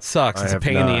 Oh, it sucks. It's a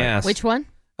pain in the ass. Which one?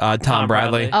 Tom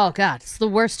Bradley. Oh, God. It's the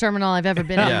worst terminal I've ever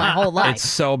been in my whole life. It's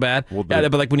so bad. Yeah,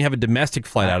 but like when you have a domestic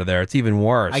flight out of there, it's even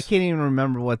worse. I can't even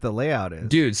remember what the layout is.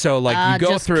 Dude, so like you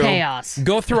go just through chaos.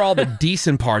 Go through all the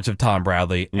decent parts of Tom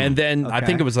Bradley, and then I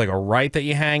think it was like a right that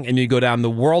you hang, and you go down the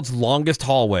world's longest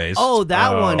hallways. Oh,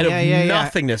 that one. And Yeah.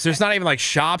 nothingness. There's not even like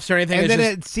shops or anything. And It's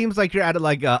then just, it seems like you're at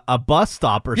like a bus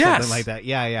stop or Yes. something like that.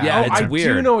 Yeah. Yeah, it's I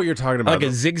weird. do know what you're talking about. like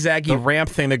a zigzaggy ramp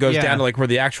thing that goes down to like where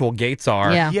the actual gates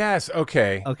are. Yeah. Yes,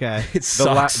 okay. Okay. It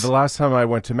sucks. The last time I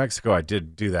went to Mexico, I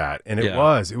did do that, and it Yeah.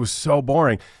 was so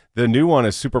boring. The new one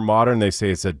is super modern. They say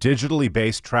it's a digitally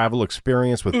based travel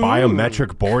experience with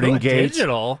biometric boarding gates,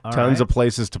 Digital. tons of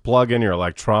places to plug in your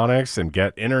electronics and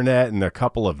get internet, and a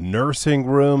couple of nursing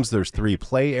rooms. There's 3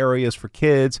 play areas for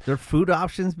kids. There are food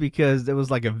options because there was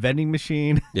like a vending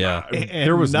machine. Yeah. And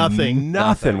There was nothing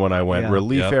when I went. Yeah.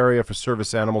 Relief area for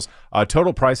service animals.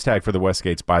 Total price tag for the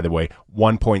Westgates, by the way,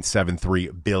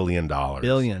 $1.73 billion.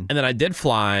 billion. And then I did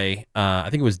fly, I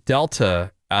think it was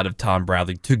Delta out of Tom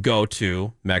Bradley to go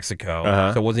to Mexico.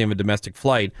 So it wasn't even a domestic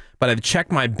flight. But I had to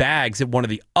check my bags at one of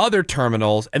the other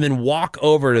terminals and then walk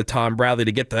over to Tom Bradley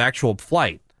to get the actual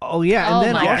flight. Oh yeah, and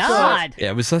then my also, God. Yeah,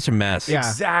 it was such a mess. Yeah.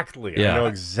 Exactly. Yeah. I know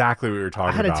exactly what you're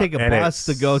talking I had about. to take a and it bus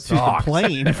to go to the sucked.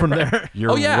 plane from there.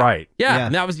 You're Oh, yeah. right. Yeah, Yeah.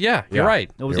 and that was, you're right.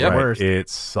 It was You're the right. worst. It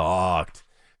sucked.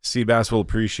 Seabass will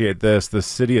appreciate this. The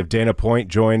city of Dana Point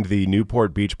joined the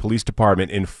Newport Beach Police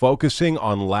Department in focusing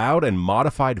on loud and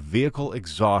modified vehicle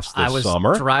exhaust this I was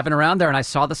summer. driving around there and I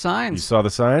saw the You signs. saw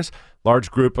the signs?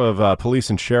 Large group of police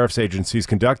and sheriff's agencies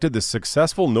conducted this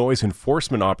successful noise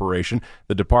enforcement operation.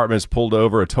 The departments pulled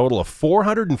over a total of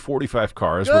 445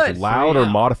 cars Good with for loud or you.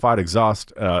 modified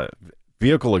exhaust,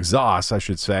 vehicle exhaust, I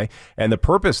should say. And the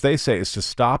purpose, they say, is to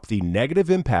stop the negative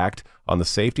impact on the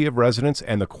safety of residents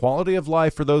and the quality of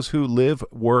life for those who live,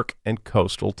 work in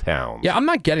coastal towns. Yeah, I'm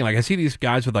not getting, like, I see these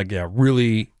guys with, like,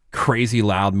 really crazy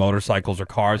loud motorcycles or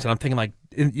cars, and I'm thinking, like,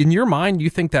 in your mind, you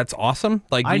think that's awesome?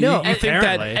 Like, I know. You think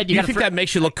Apparently. that you think that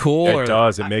makes you look cool? It or,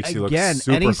 does. It makes you look Again,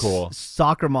 super any cool.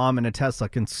 soccer mom in a Tesla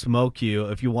can smoke you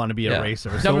if you want to be a racer.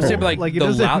 No, I'm saying, but, like it the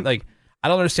doesn't- loud, like I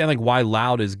don't understand like why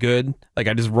loud is good. Like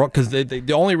I just wrote because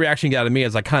the only reaction you got out of me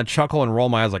is I kind of chuckle and roll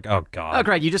my eyes like, oh god. Oh,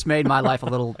 Greg, you just made my life a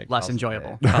little less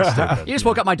enjoyable. You just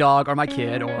woke up my dog or my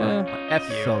kid or F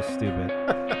you. So stupid.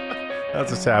 That's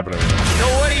what's happening.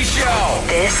 The Woody Show.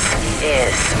 This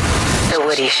is The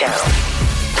Woody Show.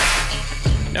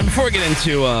 Now before we get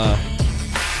into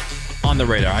On the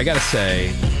Radar, I gotta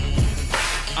say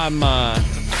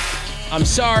I'm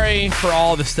sorry for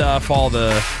all the stuff, all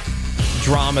the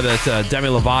drama that Demi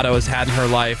Lovato has had in her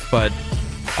life, but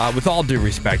with all due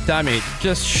respect, I mean,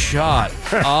 just shut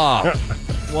up.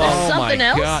 There's something my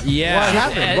else? God. Yeah. What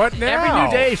happened? What now? Every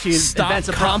new day she Stop invents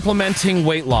a complimenting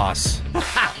weight loss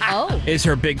Oh. is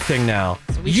her big thing now.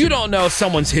 You don't know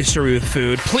someone's history with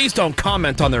food. Please don't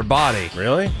comment on their body.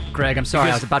 Really? Greg, I'm sorry.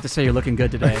 I was about to say you're looking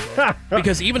good today.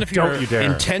 Because even if your Don't you dare.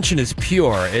 intention is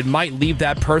pure, it might leave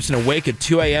that person awake at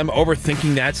 2 a.m.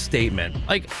 overthinking that statement.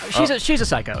 Like, She's a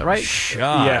psycho, right? shut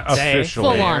Yeah,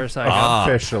 officially. Full on.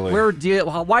 Officially.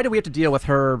 Why do we have to deal with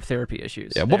her therapy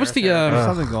issues? Yeah, what was the There's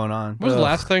something going on. what was the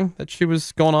last thing that she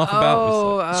was going off about?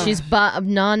 Oh, She's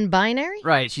non-binary?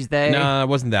 right. She's they. No, it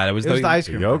wasn't that. It was It was the ice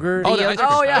cream. Yogurt? Oh, The the yogurt-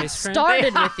 Oh, yeah. It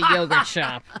started with the yogurt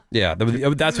shop. Yeah, that's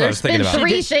what I was There's thinking been about.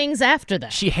 3 things after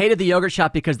that. She hated the yogurt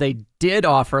shop because they did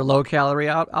offer low-calorie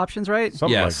options, right?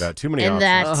 Something Yes. like that. Too many And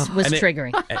options. that was And it-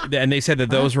 triggering. And they said that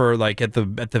those were like at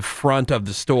the front of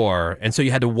the store, and so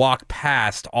you had to walk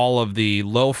past all of the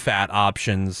low-fat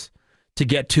options to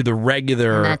get to the And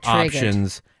regular that triggered.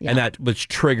 options, Yeah. and that was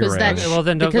triggering. Because that- Well,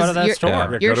 then don't go because to that you're- store. Yeah, You're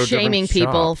go to a different shaming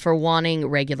people shop. for wanting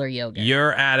regular yogurt.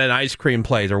 You're at an ice cream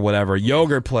place or whatever,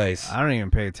 yogurt place. I don't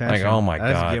even pay attention. Like, oh my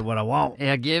I just God. get what I want.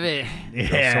 Yeah, give it. Go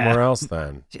somewhere else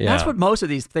then. See, That's Yeah. what most of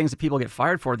these things that people get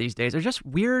fired for these days are just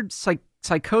weird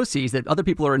psychoses that other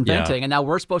people are inventing, and now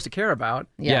we're supposed to care about.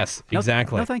 Yeah. Yes, No-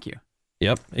 exactly. No, thank you.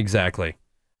 Yep, exactly.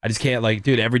 I just can't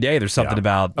dude. Every day there's something Yeah.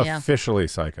 about. Yeah. Officially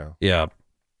psycho. Yeah.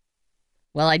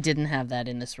 Well, I didn't have that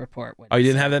in this report. Oh, you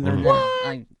didn't have that in the report?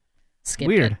 I skipped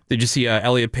Weird. it. Did you see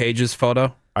Elliot Page's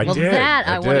photo? I Well, did. that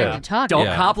I wanted did. to talk Don't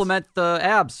about. compliment the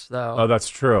abs, though. Oh, that's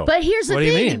true. But here's the What do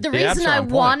you thing. mean? The The abs reason are I on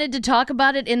point. wanted to talk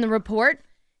about it in the report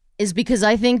is because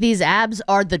I think these abs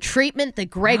are the treatment that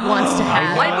Greg wants to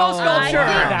have. Lipo sculpture.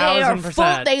 I think they are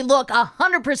full. They look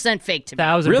 100% fake to me.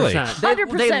 1,000%.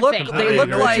 100% They look. fake. They look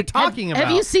know what like. you're talking about.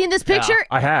 Have you seen this picture?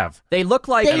 I have. They look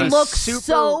like. They look super,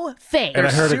 so fake. And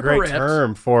I heard a super great ripped.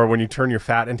 term for when you turn your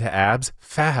fat into abs,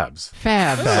 fabs.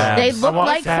 Fabs. They look I want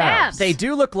like fabs. They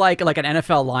do look like an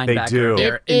NFL linebacker. do.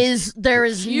 There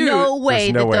is cute. no way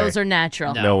There's no that way. those are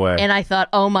natural. No way. And I thought,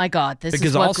 oh my God, this Because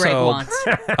is what also, Greg wants.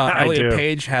 Elliot do.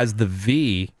 Page has the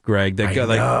V, Greg. That go,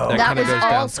 like know. That kind of was goes all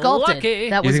down. sculpted. Lucky.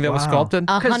 That You was think that was sculpted?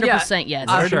 100% yes.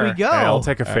 Where do we go? Hey, I'll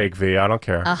take a fake V. I don't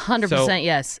care. 100%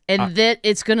 yes. And that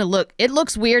it's going to look, it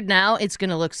looks weird now. It's going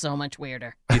to look so much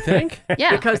weirder. You think?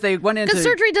 Yeah. Because they went into Because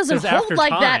surgery doesn't 'Cause hold after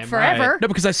like that time, forever. No,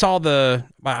 because I saw the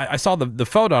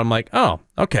photo. I'm like, oh,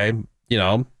 okay,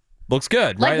 looks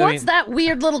good, Like, right? what's that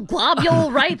weird little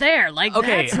globule right there? Like,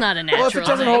 Okay. that's not a natural Well, if it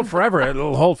doesn't thing. hold forever,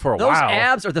 it'll hold for a those while.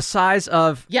 abs are the size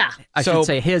of. Yeah. I So- should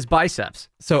say his biceps.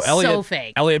 So Elliot,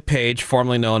 fake. Elliot Page,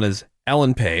 formerly known as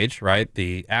Ellen Page, right?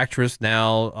 The actress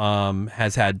now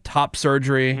has had top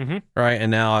surgery, right? And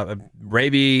now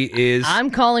Ravi is I'm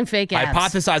calling fake abs.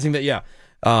 hypothesizing that,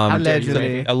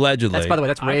 Allegedly. allegedly. That's, by the way,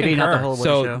 that's Ravy, not the whole Woody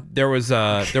So show. there was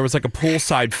like a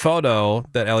poolside photo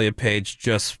that Elliot Page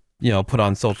just put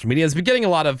on social media. Has been getting a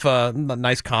lot of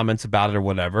nice comments about it or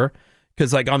whatever.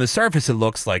 Because like on the surface it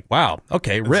looks like, wow,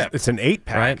 okay, ripped. It's an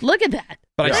 8-pack. Right? Look at that.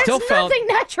 But I There's still felt nothing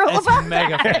natural about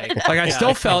mega that. fake. like I still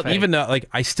it's so felt fake. even though like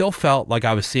I still felt like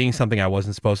I was seeing something I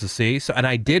wasn't supposed to see. So and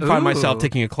I did find myself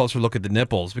taking a closer look at the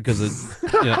nipples because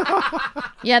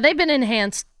Yeah, they've been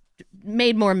enhanced,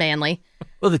 made more manly.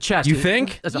 Well, the chest. you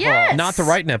think As a Yes. whole. not the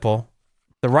right nipple.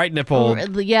 The right nipple,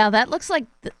 Yeah, that looks like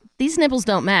these nipples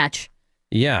don't match.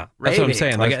 yeah, that's what I'm Ravy.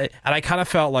 saying. Like, and I kind of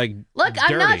felt like Look,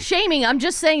 I'm not dirty. shaming. I'm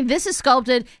just saying this is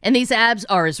sculpted, and these abs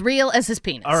are as real as his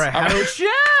penis. All right.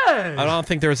 I don't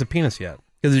think there was a penis yet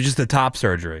because it's just a top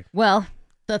surgery. Well,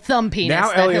 the thumb penis. Now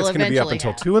that Elliot's he'll going to be up eventually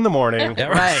until have. 2 in the morning Yeah,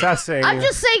 right. assessing. I'm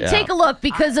just saying, take a look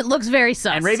because it looks very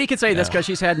sus. And Ravy can say this because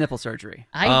she's had nipple surgery.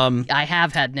 I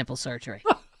have had nipple surgery.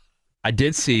 I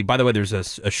did see. By the way, there's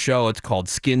a show. It's called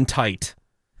Skin Tight,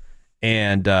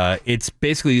 and it's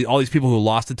basically all these people who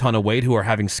lost a ton of weight who are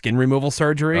having skin removal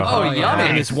surgery. Oh, yummy.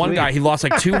 And this one guy, he lost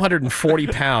like 240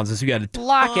 pounds, and so he had a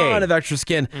ton of extra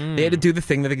skin. They had to do the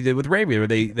thing that they did with Ravi, where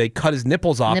they cut his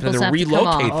nipples off Nipples and have then to come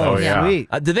relocate off. them. yeah.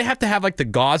 Sweet. Did they have to have like the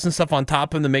gauze and stuff on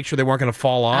top of them to make sure they weren't going to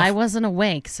fall off? I wasn't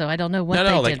awake, so I don't know what they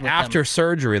no, did like with after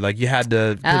surgery, like you had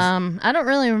to. them. I don't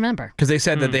really remember. Because they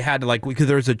said that they had to because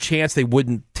there was a chance they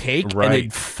wouldn't take and Right.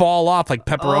 they'd fall off like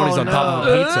pepperonis on top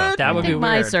of a pizza. That would I be think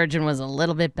my weird. surgeon was a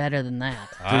little bit better than that.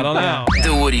 I don't know.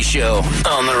 The Woody Show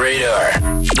on the radar.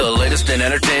 The latest in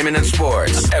entertainment and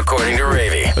sports, according to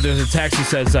Ravy. But there's a text that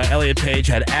says Elliot Page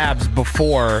had abs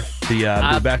before the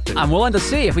lubectomy. I'm willing to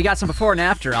see. If we got some before and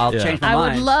after, I'll Yeah. change my I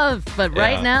mind. would love, but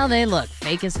right Yeah. now they look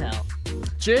fake as hell.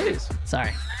 Jeez.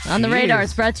 Sorry. On the radar,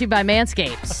 it's brought to you by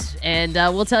Manscaped. And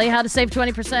we'll tell you how to save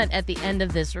 20% at the end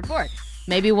of this report.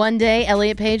 Maybe one day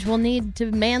Elliot Page will need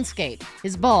to manscape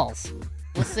his balls.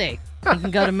 We'll see. You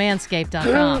can go to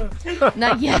manscaped.com.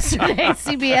 Now, yesterday,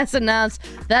 CBS announced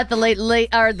that the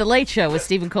Late Show with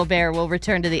Stephen Colbert will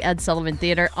return to the Ed Sullivan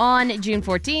Theater on June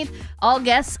 14th. All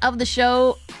guests of the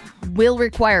show will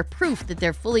require proof that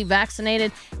they're fully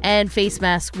vaccinated, and face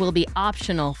masks will be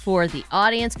optional for the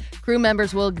audience. Crew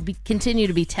members will continue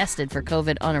to be tested for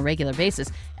COVID on a regular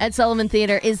basis. Ed Sullivan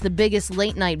Theater is the biggest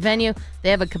late-night venue. They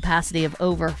have a capacity of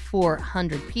over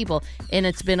 400 people, and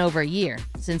it's been over a year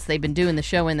since they've been doing the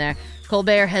show in there.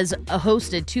 Colbert has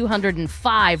hosted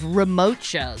 205 remote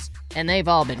shows, and they've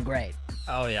all been great.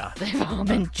 Oh, yeah. They've all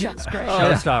been just great.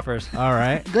 Showstoppers. All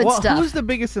right. Good stuff. Who's the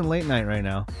biggest in late night right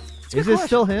now? a Is good it question.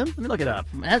 still him? Let me look it up.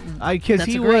 Because That's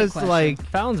he a great was question. like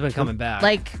Fallon's been coming back.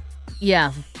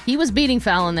 Yeah, he was beating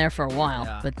Fallon there for a while.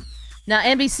 Yeah. But now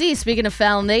NBC, speaking of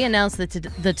Fallon, they announced that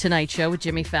the Tonight Show with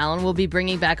Jimmy Fallon will be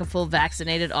bringing back a full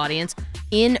vaccinated audience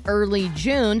in early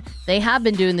June. They have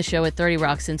been doing the show at 30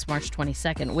 Rock since March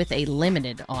 22nd with a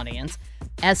limited audience.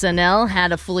 SNL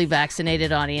had a fully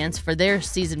vaccinated audience for their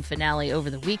season finale over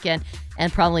the weekend,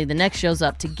 and probably the next shows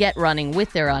up to get running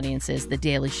with their audiences, The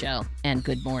Daily Show and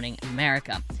Good Morning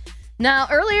America. Now,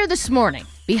 earlier this morning,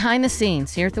 behind the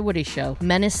scenes here at The Woody Show,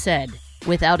 Menace said,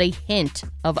 without a hint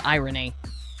of irony,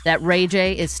 that Ray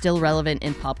J is still relevant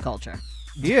in pop culture.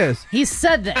 he is. He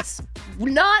said this,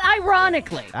 not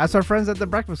ironically. That's our friends at the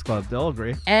Breakfast Club. They'll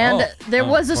agree. And there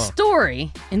was a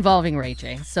story involving Ray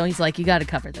J, so he's like, you got to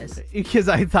cover this. Because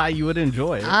I thought you would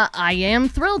enjoy it. I am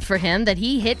thrilled for him that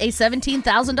he hit a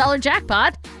 $17,000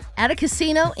 jackpot at a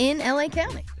casino in LA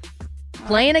County.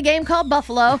 Playing a game called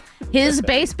Buffalo, His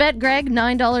base bet, Greg,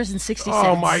 $9.60.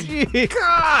 Oh my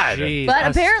God!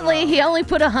 But apparently he only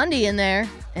put $100 in there,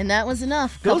 and that was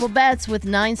enough. Couple bets with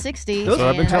 $9.60. That's what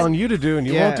I've been telling you to do, and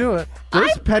you won't do it.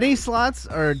 Those penny slots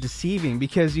are deceiving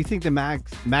because you think the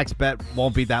max bet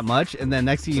won't be that much, and then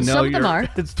next thing you know, Some of them are.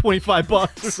 it's $25 or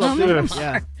Some something. of them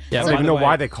Yeah. are. I don't even know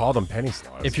why they call them penny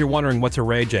slots. If you're wondering what's a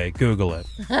Ray J, Google it.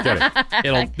 Get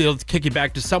it. It'll kick you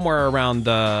back to somewhere around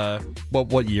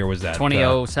what year was that?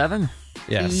 2007?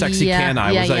 Yeah, Sexy Can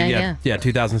I was that? Yeah,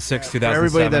 2006, 2007.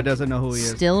 Everybody that doesn't know who he is.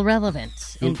 Still relevant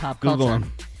in pop culture. Google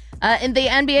him. In the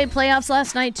NBA playoffs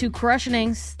last night, 2 crush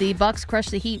innings. The Bucks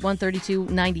crushed the Heat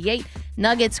 132-98.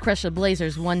 Nuggets crushed the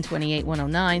Blazers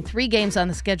 128-109. 3 games on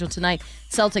the schedule tonight.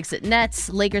 Celtics at Nets,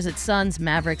 Lakers at Suns,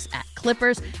 Mavericks at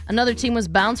Clippers. Another team was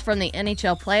bounced from the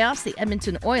NHL playoffs. The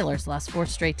Edmonton Oilers lost 4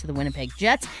 straight to the Winnipeg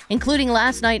Jets, including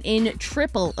last night in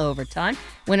triple overtime.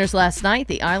 Winners last night,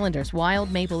 the Islanders,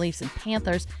 Wild, Maple Leafs, and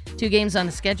Panthers. 2 games on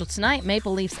the schedule tonight.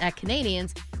 Maple Leafs at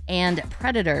Canadiens and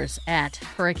Predators at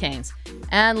Hurricanes.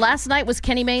 And last night was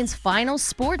Kenny Mayne's final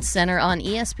Sports Center on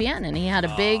ESPN, and he had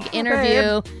a big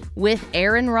interview with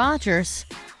Aaron Rodgers,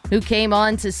 who came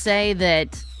on to say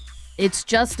that it's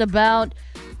just about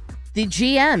the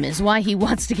GM is why he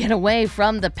wants to get away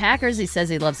from the Packers. He says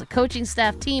he loves the coaching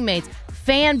staff, teammates,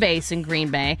 fan base in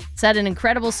Green Bay. It's had an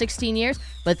incredible 16 years,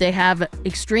 but they have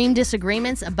extreme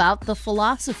disagreements about the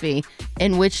philosophy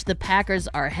in which the Packers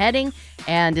are heading,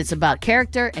 and it's about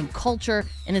character and culture,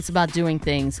 and it's about doing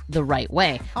things the right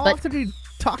way. How often are you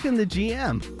talking to the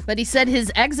GM? But he said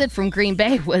his exit from Green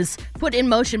Bay was put in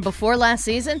motion before last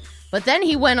season, but then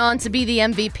he went on to be the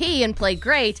MVP and play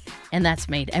great, and that's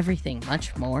made everything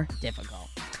much more difficult.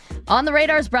 On the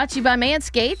Radar is brought to you by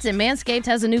Manscaped, and Manscaped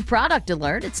has a new product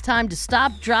alert. It's time to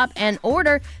stop, drop, and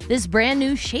order this brand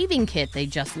new shaving kit they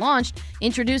just launched,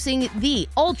 introducing the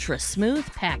Ultra Smooth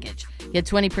Package. Get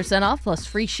 20% off plus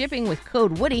free shipping with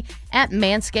code Woody at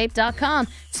manscaped.com.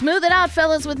 Smooth it out,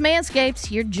 fellas, with Manscaped.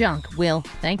 Your junk will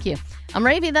thank you. I'm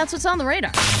Ravy. That's what's on the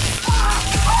radar.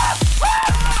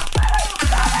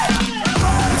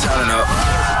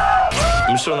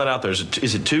 I'm just throwing that out there.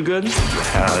 Is it too good?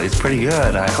 It's pretty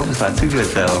good. I hope it's not too good,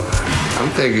 though. I'm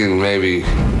thinking maybe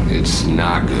it's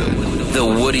not good. The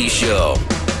Woody Show.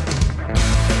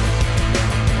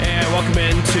 And welcome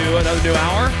into another new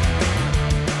hour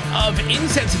of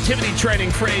insensitivity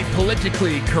training for a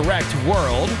politically correct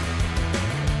world.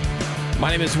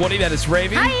 My name is Woody. That is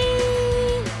Ravy. Hi.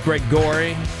 Greg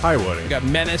Gorey. Hi, Woody. We got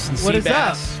Menace and What is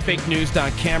up? Seabass. Fake News.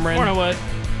 Don Cameron. Morning, Wood.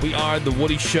 We are The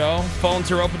Woody Show. Phones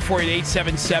are open for you at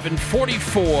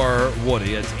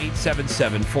 877-44-WOODY. That's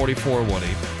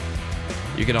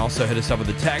 877-44-WOODY. You can also hit us up with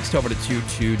a text over to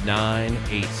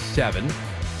 22987.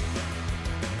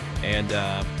 And,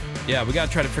 yeah, we got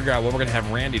to try to figure out what we're going to have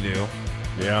Randy do.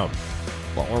 Yeah.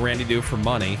 What will Randy do for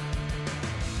money?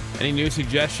 Any new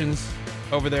suggestions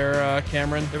over there,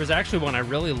 Cameron? There was actually one I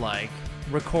really like.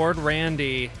 Record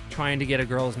Randy trying to get a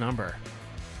girl's number.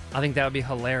 I think that would be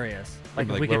hilarious. Like,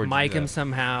 if we could mic him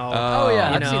somehow. Oh,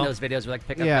 yeah. you I've know. seen those videos where, like,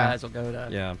 pickup guys will go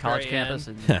to college campus.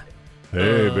 And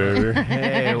Hey, baby.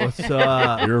 Hey, what's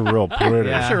up? You're real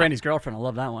pretty. I'm sure Randy's girlfriend will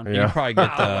love that one. You can probably get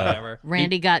whatever.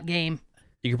 Randy got game.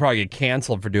 You could probably get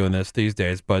canceled for doing this these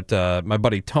days, but my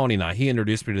buddy Tony and he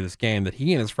introduced me to this game that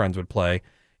he and his friends would play.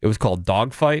 It was called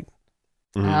Dogfight.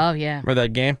 Oh, yeah. Remember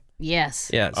that game?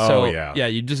 Yes. Yeah. Oh, So, yeah.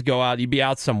 you just go out, you'd be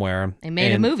out somewhere. They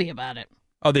made a and- movie about it.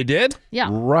 Oh, they did? Yeah.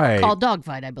 Right. Called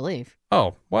Dogfight, I believe.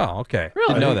 Oh, wow. Okay.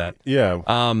 Really? Didn't know that. Yeah.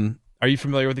 Are you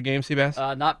familiar with the game, Seabass?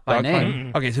 Not by Dogfight?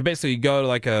 name. Okay, so basically you go to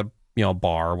like a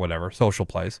bar or whatever, social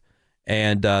place,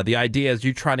 and the idea is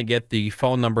you trying to get the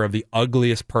phone number of the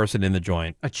ugliest person in the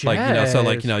joint.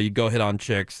 Like, you go hit on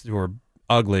chicks who are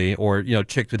ugly, or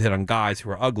chicks would hit on guys who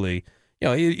are ugly.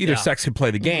 Either sex could play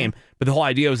the game, but the whole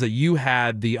idea was that you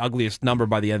had the ugliest number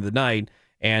by the end of the night.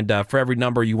 And for every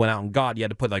number you went out and got, you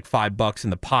had to put like $5 in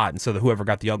the pot, and so that whoever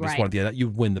got the ugliest one at the end,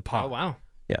 you'd win the pot. Oh, wow.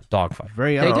 Yeah, Dogfight.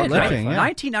 Very They did. uplifting. Yeah.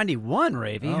 1991,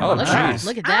 Ravy. Oh, look, jeez.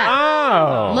 look at that.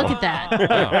 Oh. Look at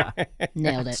that.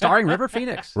 Nailed it. Starring River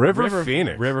Phoenix. River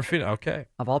Phoenix. River Phoenix. Okay.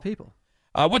 Of all people.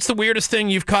 What's the weirdest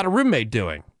thing you've caught a roommate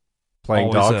doing?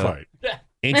 Playing Always, Dogfight.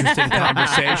 Interesting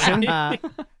conversation.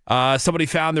 Somebody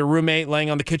found their roommate laying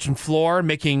on the kitchen floor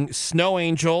making snow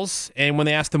angels, and when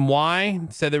they asked them why,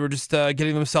 said they were just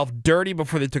getting themselves dirty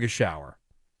before they took a shower.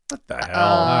 What the hell?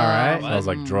 All right. Sounds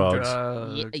like drugs.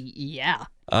 Yeah.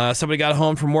 Somebody got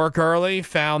home from work early,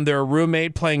 found their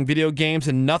roommate playing video games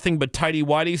in nothing but tighty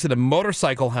whities and a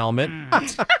motorcycle helmet,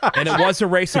 and it was a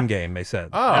racing game, they said.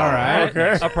 Oh, all right.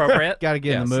 Okay. Appropriate. Got to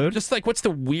get in the mood. Just like, what's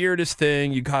the weirdest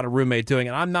thing you caught a roommate doing?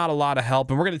 And I'm not a lot of help,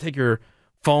 and we're going to take your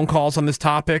phone calls on this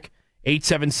topic.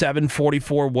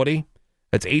 877-44-WOODY.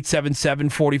 That's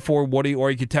 877-44-WOODY,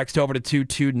 or you can text over to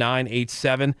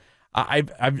 22987.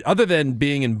 I've other than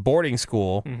being in boarding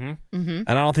school, and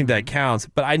I don't think that counts,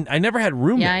 but I never had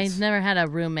roommates. Yeah, I never had a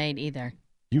roommate either.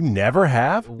 You never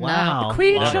have? Wow. The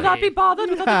queen Wow. should not be bothered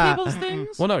with other people's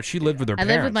things. Well, no, she lived with her I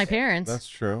parents. lived with my parents. That's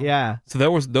true. Yeah. So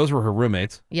those were her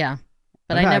roommates. Yeah.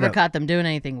 But I've I had never a- caught them doing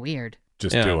anything weird.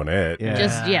 Just Yeah. doing it.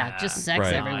 Yeah. Just sex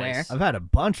Right. everywhere. I've had a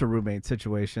bunch of roommate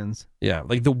situations. Yeah,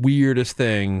 like the weirdest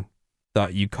thing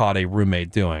that you caught a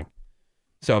roommate doing.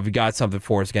 So if you got something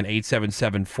for us, again,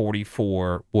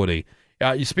 877-44-WOODY.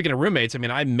 Speaking of roommates, I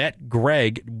mean, I met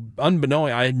Greg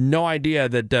unbeknown. I had no idea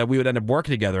that we would end up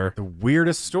working together. The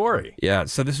weirdest story. Yeah,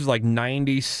 so this was like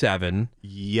 97.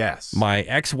 Yes. My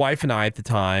ex-wife and I at the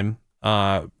time,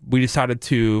 we decided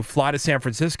to fly to San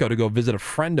Francisco to go visit a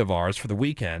friend of ours for the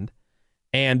weekend.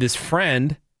 And this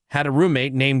friend had a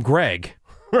roommate named Greg.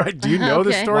 Right. Do you know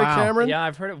this Okay. story, Wow. Cameron? Yeah,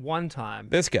 I've heard it one time.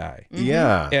 This guy.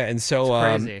 Yeah. Yeah, and so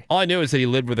It's crazy. all I knew is that he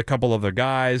lived with a couple other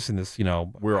guys in this, We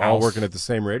were all working at the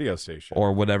same radio station.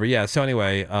 or whatever. Yeah. So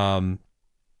anyway,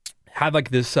 had like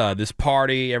this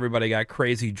party. Everybody got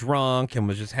crazy drunk and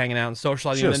was just hanging out and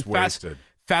socializing. Just and then wasted.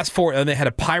 fast forward, and they had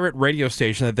a pirate radio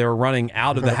station that they were running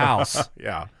out of the house.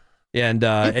 Yeah.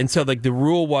 And so like the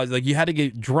rule was like you had to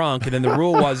get drunk, and then the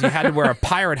rule was you had to wear a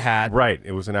pirate hat Right.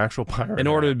 It was an actual pirate. in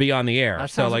order to be on the air. That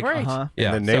so sounds like great.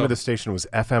 yeah, And the name so- of the station was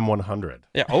FM 100.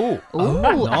 yeah. Oh, Ooh,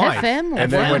 nice. FM.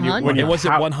 And then when you- 100. when you- and was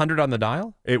it how- 100 on the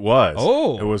dial? It was.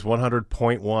 Oh. It was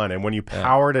 100.1. And when you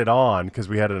powered it on, because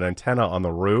we had an antenna on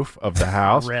the roof of the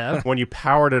house, Rev. when you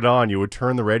powered it on, you would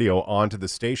turn the radio onto the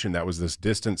station. That was this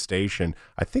distant station.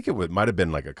 I think might have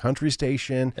been like a country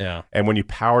station. Yeah. And when you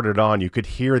powered it on, you could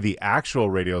hear the actual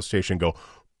radio station go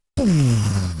boom.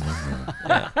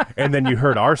 And then you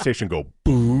heard our station go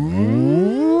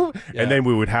boom. Yeah. And then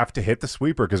we would have to hit the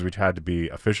sweeper because we had to be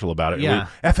official about it. Yeah.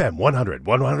 FM 100,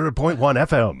 100.1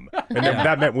 FM. And then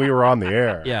that meant we were on the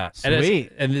air. Yeah,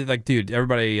 Sweet. And like, dude,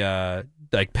 everybody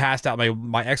like passed out.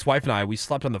 My ex-wife and I, we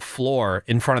slept on the floor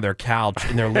in front of their couch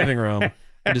in their living room,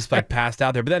 and just like passed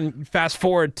out there. But then fast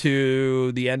forward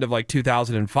to the end of like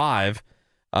 2005,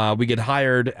 we get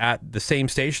hired at the same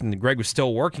station that Greg was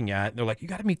still working at. And they're like, "You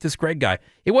got to meet this Greg guy."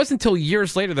 It wasn't until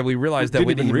years later that we realized that Didn't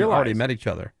we even didn't even already realize. met each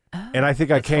other. And I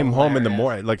think I came home in the hilarious.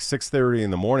 morning, like 6:30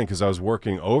 in the morning, because I was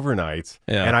working overnight.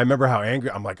 Yeah. And I remember how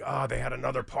angry I'm like, oh, they had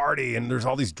another party, and there's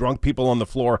all these drunk people on the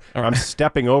floor. I'm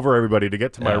stepping over everybody to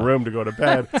get to my Yeah. room to go to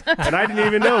bed, and I didn't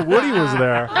even know Woody was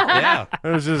there. Yeah. It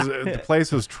was just the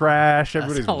place was trash.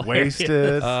 Everybody's hilarious.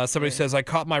 wasted. Somebody says I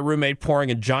caught my roommate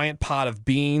pouring a giant pot of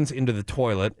beans into the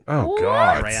toilet. Oh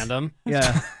God! Random.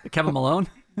 Yeah. Kevin Malone.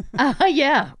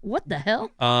 Yeah. What the hell?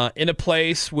 In a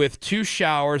place with 2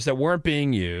 showers that weren't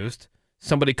being used.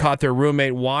 Somebody caught their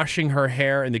roommate washing her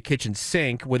hair in the kitchen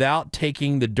sink without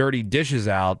taking the dirty dishes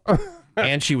out,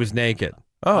 and she was naked.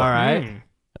 Oh, All right.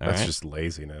 All that's right. just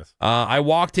laziness. I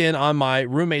walked in on my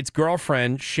roommate's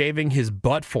girlfriend shaving his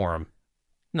butt for him.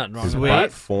 Nothing wrong His with butt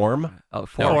that. form. Oh,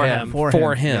 No, for him.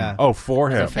 For him. Yeah. Oh, for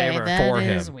him. Okay, favor. that For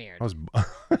is him. weird. I was,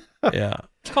 Yeah.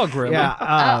 It's called grooming.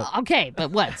 Yeah. Okay,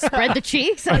 but what? Spread the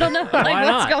cheeks? I don't know. Like,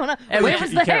 Why what's not? going on? Hey, Where you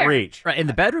was you the can't hair? reach. Right, in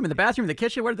the bedroom, in the bathroom, in the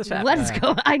kitchen. Where did this happen? What is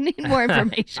going? I need more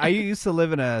information. I used to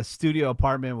live in a studio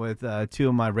apartment with 2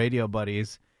 of my radio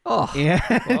buddies. Oh, Yeah,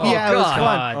 yeah, it was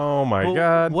fun. Oh my Well,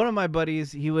 God! One of my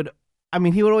buddies, he would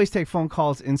always take phone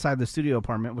calls inside the studio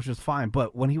apartment, which was fine.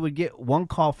 But when he would get one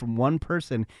call from one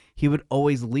person, he would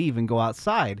always leave and go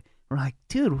outside. We're like,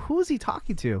 dude, who is he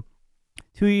talking to?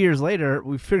 2 years later,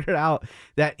 we figured out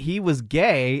that he was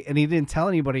gay and he didn't tell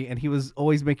anybody, and he was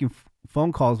always making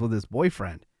phone calls with his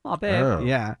boyfriend. oh, babe. Oh.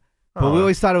 Yeah, but we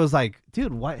always thought it was like,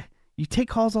 dude, what? You take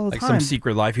calls all the Like time. some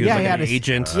secret life. He was Yeah, like he an had a-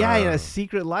 agent, Yeah, he had a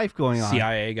secret life going on.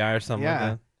 CIA guy or something Yeah.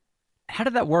 like How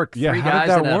did that work? Yeah, 3 how did guys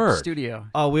that in work? a studio.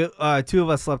 Oh, we 2 of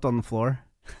us slept on the floor.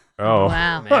 Oh,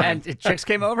 Wow. And chicks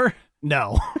came over?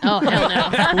 No. Oh, hell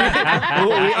no.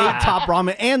 we ate top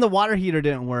ramen, and the water heater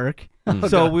didn't work.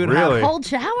 So we would Really? have. Cold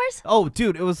showers? Oh,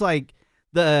 dude, it was like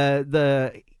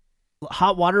the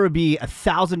hot water would be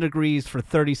 1,000 degrees for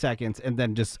 30 seconds, and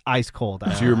then just ice cold.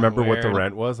 Do you remember what the Weird.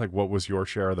 rent was? Like, what was your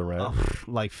share of the rent?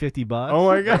 Like $50. Oh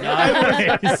my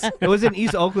God! It was in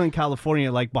East Oakland,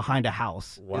 California, like behind a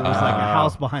house. It was like a Wow.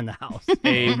 house behind the house. that.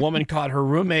 A woman caught her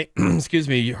roommate,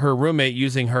 her roommate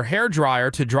using her hair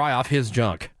dryer to dry off his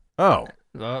junk. Oh,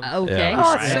 Okay. Oh,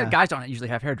 Yeah. it's, guys don't usually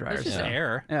have hair dryers. It's just so-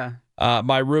 air. Yeah.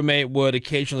 My roommate would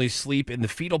occasionally sleep in the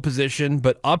fetal position,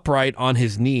 but upright on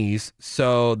his knees,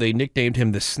 so they nicknamed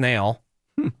him the snail.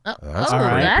 Oh, That's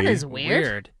that creepy. is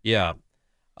weird. Yeah.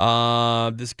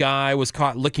 This guy was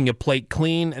caught licking a plate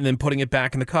clean and then putting it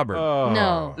back in the cupboard. Oh.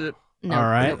 No. No, All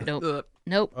right.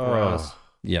 Nope. Gross.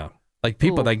 Yeah. Like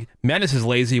people, like Menace is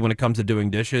lazy when it comes to doing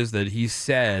dishes. That he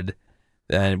said,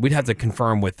 and we'd have to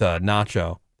confirm with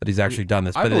Nacho that he's actually done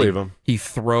this. I But believe him. He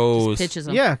throws Just pitches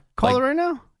 'em. Yeah, call like, her right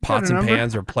now. pots Got her and number.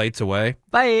 pans or plates away.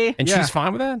 Bye. And Yeah. she's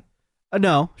fine with that?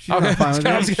 No, she's Okay. not fine with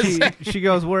I was that. gonna She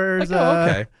goes, "Where's Like, oh,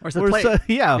 okay. Where's the plate?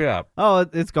 yeah. Yeah. Oh,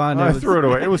 it's gone. I threw it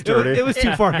away. It was dirty. It was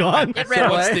too far gone. So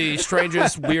what's the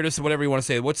strangest, weirdest, whatever you want to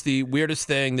say, what's the weirdest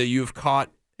thing that you've caught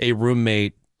a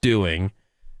roommate doing?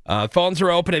 Phones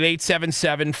are open at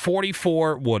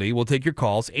 877-44-WOODY. We'll take your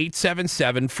calls.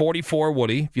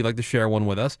 877-44-WOODY if you'd like to share one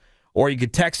with us. Or you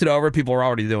could text it over. People are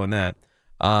already doing that.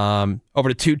 Over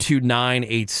to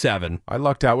 22987. I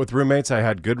lucked out with roommates. I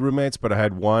had good roommates, but I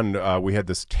had one. We had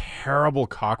this terrible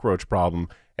cockroach problem,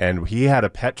 and he had a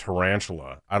pet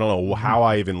tarantula. I don't know how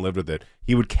I even lived with it.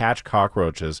 He would catch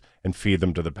cockroaches and feed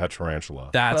them to the pet tarantula.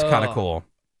 That's kind of cool.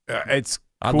 It's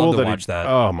I'd cool love to that watch that.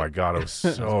 Oh my god, it was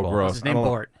so cool. gross. His name I don't-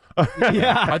 Bort.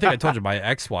 Yeah. I think I told you my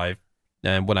ex-wife,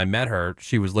 and when I met her,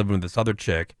 she was living with this other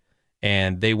chick,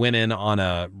 and they went in on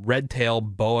a red-tail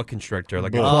boa constrictor,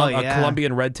 like a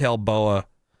Colombian red-tail boa,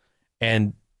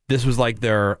 and this was like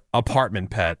their apartment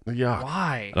pet. Yeah.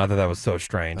 Why? And I thought that was so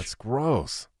strange. That's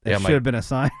gross. That should have been a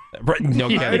sign. Right, no I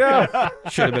kidding. know.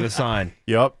 Should have been a sign.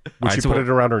 Yep. Would right, she so put we'll- it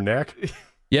around her neck?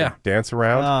 Yeah. Dance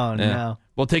around? Oh, Yeah. no.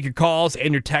 We'll take your calls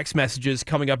and your text messages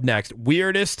coming up next.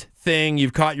 Weirdest thing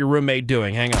you've caught your roommate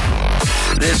doing. Hang on.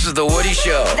 This is the Woody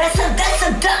Show. That's a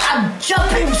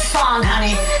jumping song,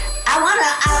 honey. I want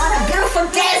a beautiful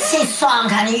dancing song,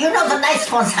 honey. You know the nice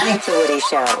ones, honey. The Woody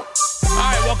Show. All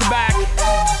right, welcome back.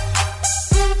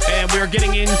 And we are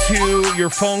getting into your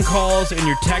phone calls and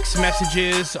your text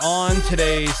messages on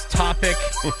today's topic.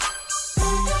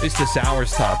 At least this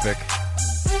hour's topic.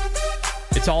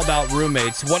 It's all about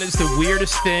roommates. What is the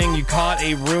weirdest thing you caught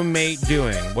a roommate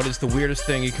doing? What is the weirdest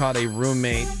thing you caught a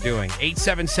roommate doing?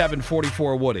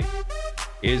 877-44-WOODY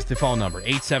is the phone number.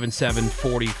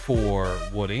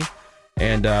 877-44-WOODY.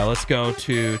 And let's go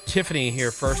to Tiffany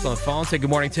here first on the phone. Say good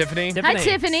morning, Tiffany. Hi,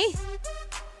 Tiffany.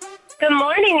 Good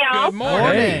morning, y'all. Good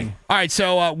morning. All right,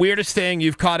 so weirdest thing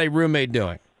you've caught a roommate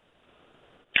doing?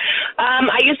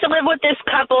 I used to live with this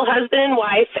couple, husband and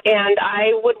wife, and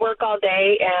I would work all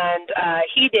day, and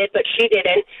he did, but she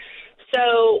didn't.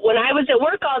 So when I was at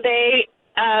work all day,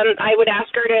 I would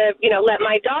ask her to, let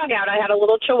my dog out. I had a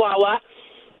little Chihuahua,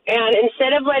 and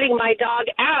instead of letting my dog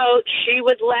out, she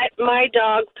would let my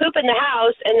dog poop in the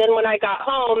house, and then when I got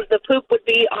home, the poop would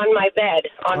be on my bed,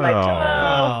 on my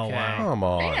pillow. Okay. Come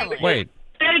on. Wait,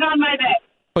 Sit on my bed.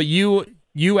 but you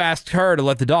asked her to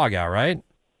let the dog out, right?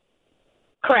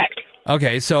 Correct.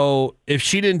 Okay, so if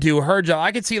she didn't do her job,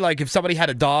 I could see like if somebody had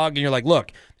a dog and you're like,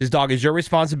 look, this dog is your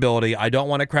responsibility. I don't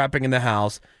want it crapping in the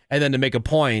house. And then to make a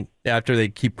point after they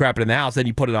keep crapping in the house, then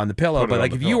you put it on the pillow. Put it But on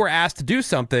like the if you pillow. were asked to do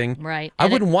something, Right. I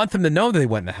And wouldn't want them to know they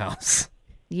went in the house.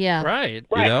 Yeah. Right.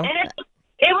 Right. You know? And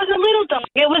it was a little dog.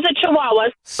 It was a Chihuahua.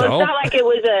 So So? it's not like it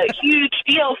was a huge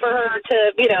deal for her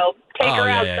to, take Oh, her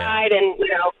yeah, yeah, yeah. outside and,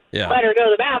 Yeah. let her go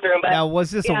to the bathroom. But Now,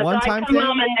 was this a so I'd one-time come thing?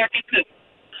 home and there'd be poop.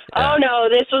 Yeah. Oh no,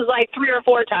 this was like 3 or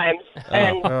 4 times,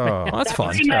 and Oh, that's fun.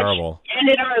 pretty much Terrible.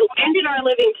 ended our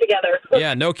living together.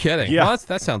 Yeah, no kidding. Yeah. Well,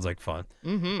 that sounds like fun.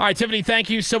 All right, Tiffany, thank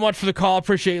you so much for the call.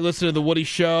 Appreciate you listening to The Woody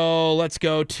Show. Let's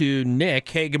go to Nick.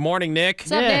 Hey, good morning, Nick.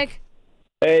 What's up, Nick?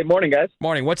 Hey, morning, guys.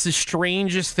 Morning. What's the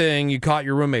strangest thing you caught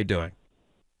your roommate doing?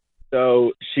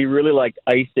 So she really liked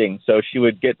icing, so she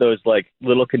would get those like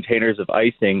little containers of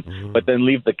icing, but then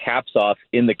leave the caps off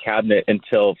in the cabinet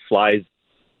until flies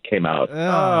came out.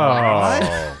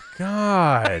 Oh,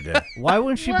 God. Why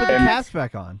wouldn't she put the caps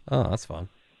back on? Oh, that's fun.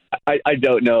 I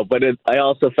don't know, but I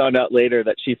also found out later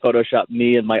that she photoshopped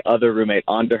me and my other roommate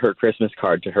onto her Christmas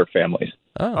card to her families.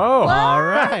 Oh. All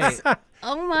right.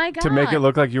 Oh, my God. To make it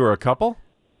look like you were a couple?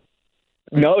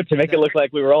 No, to make it look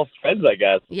like we were all friends, I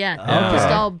guess. Yeah. Okay. Just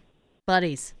all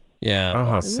buddies. Yeah. Oh,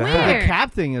 how The sad.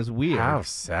 cap thing is weird. How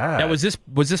sad. Now, was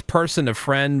this person a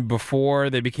friend before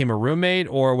they became a roommate,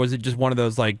 or was it just one of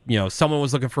those like someone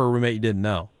was looking for a roommate you didn't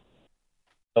know?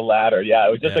 The latter, yeah.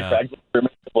 It was just Yeah. a Craigslist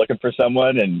roommate looking for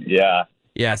someone, and yeah.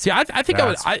 Yeah. See, I think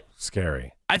That's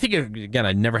scary. I think again,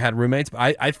 I never had roommates,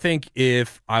 but I think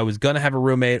if I was gonna have a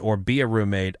roommate or be a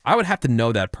roommate, I would have to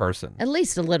know that person. At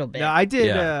least a little bit. Yeah, I did.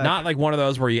 Yeah. Not like one of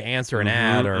those where you answer an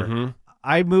ad or.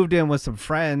 I moved in with some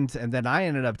friends, and then I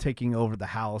ended up taking over the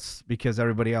house because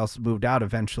everybody else moved out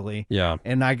eventually. Yeah.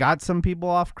 And I got some people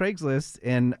off Craigslist,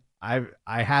 and I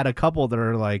had a couple that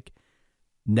are like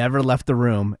never left the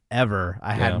room ever.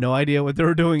 I Yeah. had no idea what they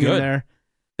were doing in Good. there.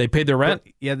 They paid their rent.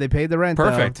 Yeah, they paid the rent.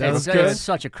 Perfect. Though. That It's, was good. it's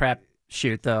such a crap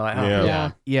shoot, though.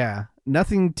 Yeah. Yeah.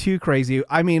 nothing too crazy.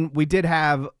 I mean, we did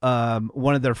have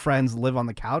one of their friends live on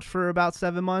the couch for about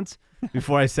 7 months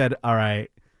before I said, all right,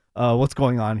 what's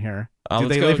going on here? Do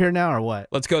they live here now or what?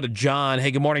 Let's go to John.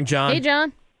 Hey, good morning, John. Hey,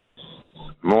 John.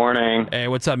 Morning. Hey,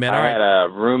 what's up, man? I had a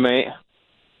roommate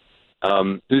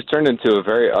who's turned into a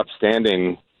very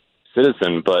upstanding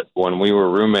citizen, but when we were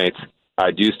roommates, I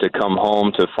used to come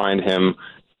home to find him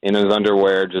in his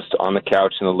underwear just on the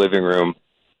couch in the living room.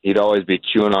 He'd always be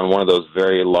chewing on one of those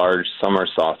very large summer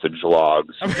sausage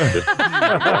logs, just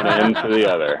one end to the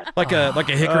other. Like a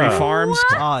Hickory Farms?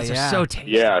 Oh, yeah. So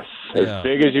tasty. Yes, Yeah. as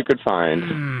big as you could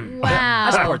find. Wow.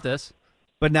 I support this.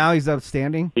 But now he's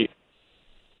upstanding?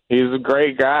 He's a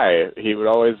great guy. He would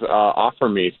always offer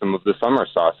me some of the summer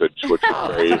sausage, which is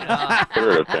very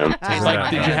considerate of him. Like,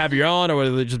 did you have your own, or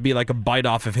would it just be like a bite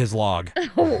off of his log?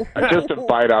 Just a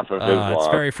bite off of his log. It's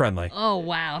very friendly. Oh,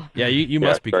 wow. Yeah, you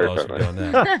must be very close to friendly.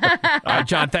 doing that. All right,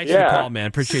 John, thanks for the call, man.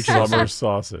 Appreciate you. Summer listening.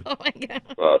 sausage. Oh, my God.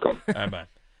 Welcome. All right, bye.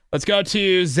 Let's go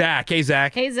to Zach. Hey,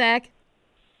 Zach. Hey, Zach.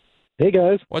 Hey,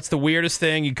 guys. What's the weirdest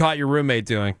thing you caught your roommate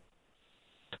doing?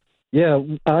 Yeah,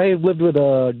 I lived with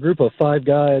a group of 5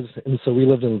 guys, and so we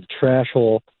lived in the trash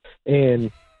hole. And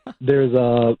there's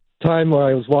a time where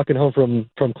I was walking home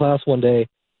from class one day,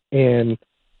 and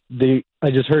I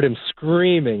just heard him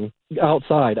screaming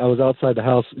outside. I was outside the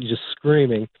house just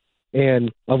screaming.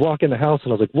 And I walk in the house,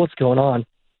 and I was like, what's going on?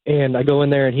 And I go in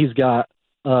there, and he's got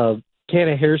a can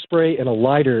of hairspray and a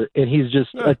lighter, and he's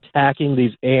just attacking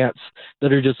these ants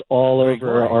that are just all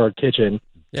over our kitchen.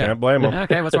 Yeah. Can't blame him.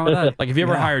 Okay, what's wrong with that? Like, if you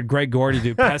ever hired Greg Gordy to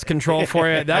do pest control for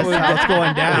you, that's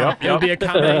going down. It would be a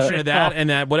combination of that and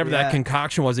that whatever that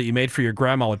concoction was that you made for your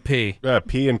grandma with pee.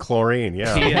 Pee and chlorine,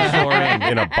 yeah. Pee and chlorine.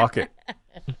 In a bucket.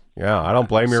 Yeah, I don't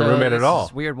blame your roommate at all. This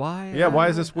is weird. Why? Yeah, why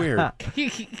is this weird?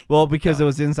 Well, because it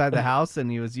was inside the house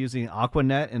and he was using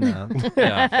Aquanet and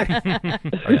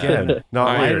Again, not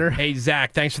All right. weird. Hey,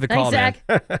 Zach, thanks for the Thanks, call, Zach.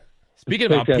 man. Speaking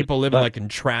about Okay. people living like in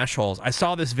trash holes, I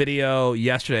saw this video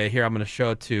yesterday. Here, I'm going to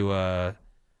show it to. I'm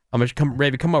going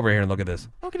to come over here and look at this.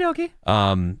 Okie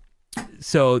dokie.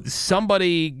 So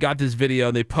somebody got this video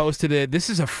and they posted it.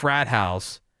 This is a frat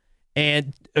house,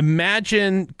 and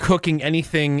imagine cooking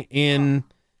anything in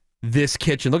this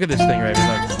kitchen. Look at this thing right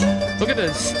here. Look at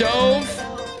the stove.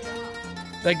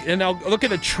 And now look at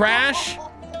the trash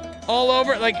all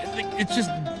over. Like it's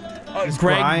just. Greg,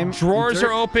 grime, drawers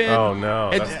dirt. are open. Oh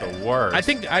no, that's the worst. I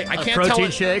think I can't protein tell.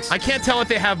 shakes. I can't tell what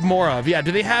they have more of. Yeah,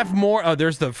 do they have more? Oh,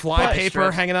 there's the fly paper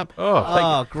strips. hanging up.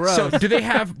 Oh, gross. So do they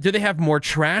have more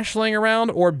trash laying around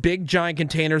or big giant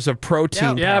containers of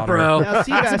protein? Yeah, powder? bro. Now,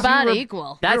 see, guys, It's about you were- equal. you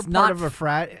were That's part not of a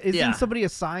frat. Isn't yeah. somebody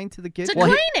assigned to the kitchen? To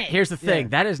clean it. Here's the thing.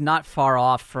 Yeah. That is not far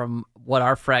off from what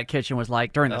our frat kitchen was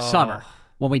like during the summer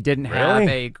when we didn't have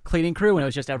Really? a cleaning crew and it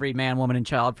was just every man, woman, and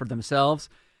child for themselves.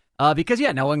 Because,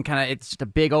 no one it's just a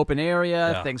big open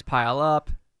area. Yeah. Things pile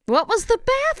up. What was the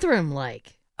bathroom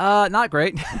like? Not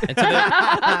great.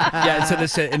 And so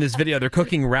this in this video they're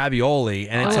cooking ravioli,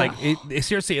 and it's like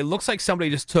seriously, it looks like somebody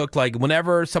just took like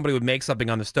whenever somebody would make something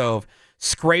on the stove,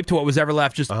 scraped what was ever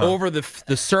left just over the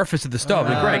surface of the stove.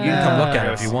 And Greg, you can come look at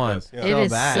it if you want. Yeah. It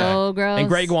is so gross. And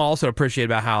Greg will also appreciate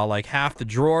about how like half the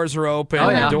drawers are open, Oh,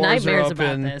 the yeah. doors are Nightmares open.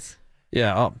 about this.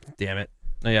 Yeah. Oh, damn it.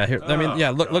 Oh, yeah. Here. I mean, yeah.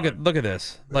 Look at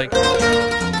this. Like.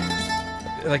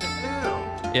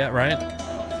 Yeah. Right.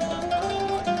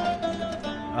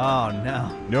 Oh,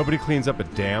 no. Nobody cleans up a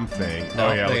damn thing. No,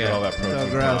 oh yeah, look they- at all that protein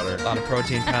gross. powder. A lot of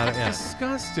protein powder. Yeah.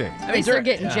 Disgusting. At least they're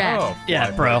getting jacked. Oh, Yeah,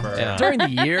 fly bro. paper. Yeah. During the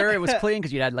year, it was clean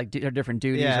because you had like different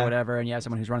duties Yeah. or whatever, and you have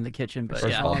someone who's running the kitchen. But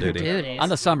First of all, duty. Duties. on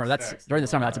the summer, during the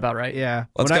summer, that's about right. Yeah.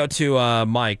 Let's When go to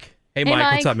Mike. Hey, Mike,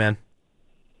 what's Mike. up, man?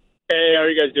 Hey, how are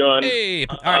you guys doing? Hey.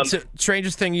 All right. So,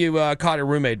 strangest thing you caught your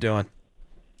roommate doing?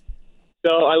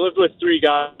 So I lived with 3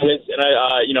 guys, and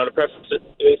to preface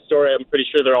this story, I'm pretty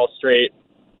sure they're all straight.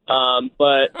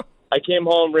 But I came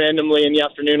home randomly in the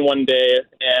afternoon one day,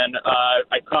 and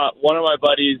I caught one of my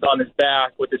buddies on his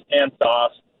back with his pants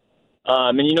off.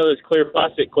 And those clear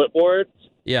plastic clipboards?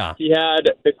 Yeah. He had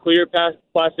the clear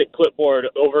plastic clipboard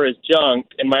over his junk,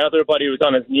 and my other buddy was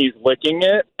on his knees licking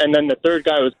it, and then the third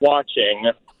guy was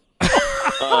watching.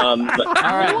 All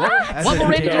right. What will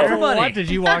Randy do for money? What did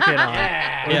you walk in on?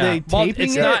 Were they Well, taping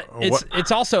it's it? not.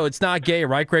 It's not gay,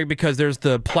 right, Greg? Because there's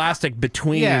the plastic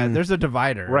between. Yeah, there's a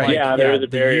divider. Right. Yeah, there was a the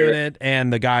barrier. unit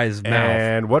and the guy's mouth.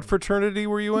 And what fraternity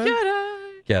were you in?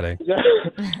 Getting.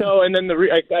 So, and then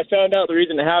I found out the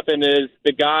reason it happened is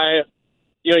the guy,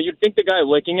 you'd think the guy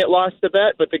licking it lost the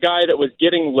bet, but the guy that was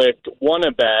getting licked won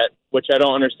a bet, which I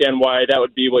don't understand why that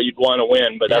would be what you'd want to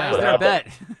win, but that's what Their happened.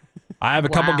 bet. I have a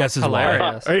couple guesses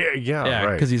Hilarious. why. Yeah,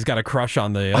 right. because he's got a crush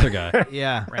on the other guy.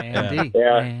 Yeah. Randy. Yeah.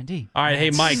 Randy. All right,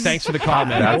 hey Mike, thanks for the call,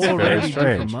 man. That's Oh, very Randy did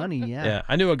strange. for money, yeah. Yeah,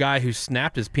 I knew a guy who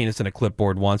snapped his penis in a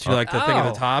clipboard once. You know, like the thing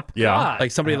at the top. Yeah. God. Like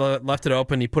somebody left it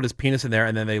open. He put his penis in there,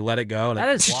 and then they let it go. And That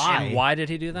it, is Why did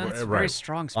he do that? That's a very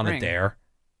strong spring. on a dare.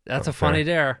 That's a funny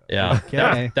dare. Yeah,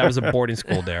 Okay. that was a boarding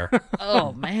school dare.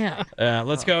 Oh, man.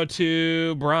 Let's go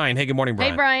to Brian. Hey, good morning,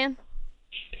 Brian. Hey, Brian.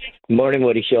 Morning,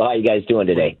 Woody Show. How you guys doing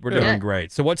today? We're doing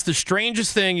great. So, what's the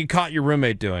strangest thing you caught your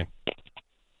roommate doing?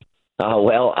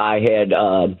 Well, I had,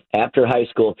 after high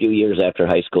school, a few years after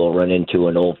high school, run into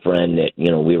an old friend that,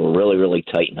 we were really, really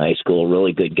tight in high school,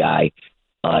 really good guy.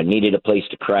 Needed a place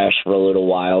to crash for a little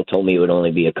while, told me it would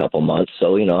only be a couple months.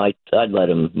 So, I'd let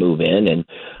him move in. And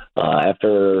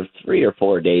after 3 or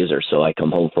 4 days or so, I come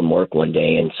home from work one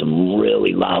day and some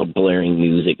really loud blaring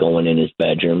music going in his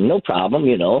bedroom. No problem,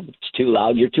 it's too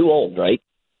loud. You're too old, right?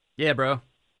 Yeah, bro.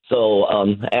 So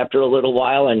after a little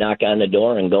while, I knock on the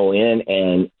door and go in,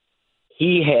 and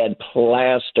he had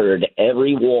plastered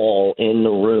every wall in the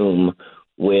room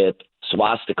with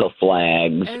swastika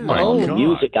flags. The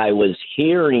music I was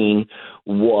hearing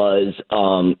was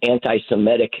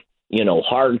anti-Semitic,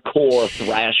 hardcore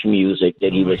thrash music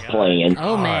that he was playing.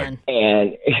 Oh, man.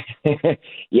 And,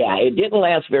 yeah, it didn't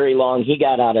last very long. He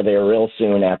got out of there real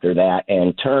soon after that,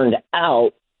 and turned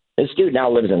out this dude now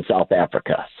lives in South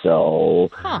Africa. So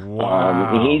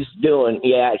he's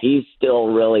still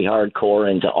really hardcore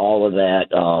into all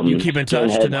the You keep in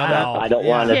touch to know that? I don't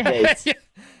want to say...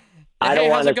 I don't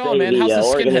want to say man? How's the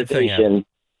skinhead thing organization.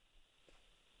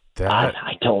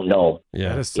 I don't know. Yeah,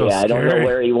 that is so I don't know scary.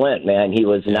 where he went, man. He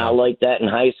was not like that in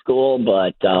high school,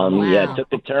 but it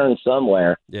took a turn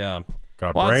somewhere. Yeah.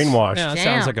 Got Well, brainwashed. Yeah, that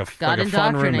Damn. sounds like Got a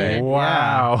fun indoctrinated. roommate.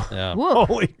 Wow. Yeah. Whoa.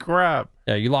 Holy crap.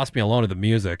 Yeah, you lost me alone to the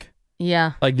music.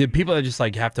 Yeah. Like the people that just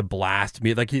like have to blast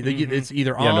me, like it's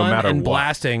either Yeah, no on matter and what.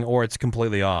 blasting or it's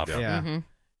completely off. Yeah. Mm-hmm.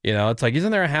 It's like,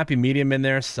 isn't there a happy medium in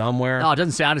there somewhere? No, it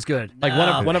doesn't sound as good. Like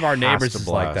one of our neighbors is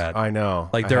like that. I know.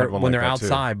 Like I they're had one when like they're that, too.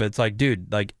 outside, but it's like,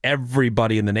 dude, like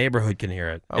everybody in the neighborhood can hear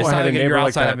it. Oh, It's I not had a like you're neighbor like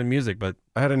outside that. having music, but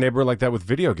I had a neighbor like that with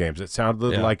video games. It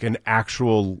sounded like an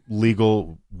actual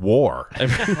legal war.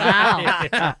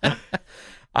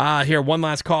 Wow. Here, one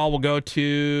last call. We'll go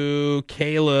to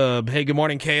Caleb. Hey, good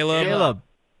morning, Caleb.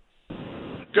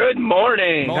 Good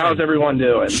morning. How's everyone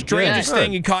doing? Strangest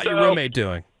thing you caught your roommate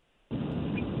doing?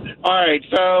 All right,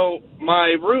 so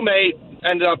my roommate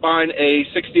ended up buying a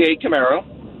 68 Camaro,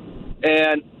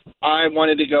 and I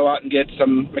wanted to go out and get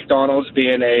some McDonald's,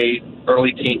 being a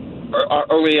early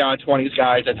 20s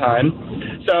guy at the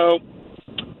time. So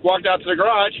walked out to the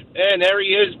garage, and there he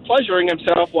is pleasuring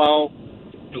himself while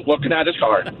looking at his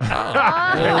car.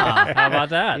 How about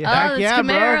that? Oh, it's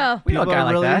Camaro. We know a guy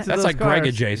like that. That's like Greg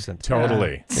adjacent.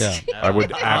 Totally. Yeah. I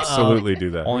would absolutely do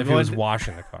that. Only if he was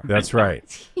washing the car. That's right.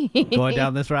 Going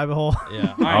down this rabbit hole.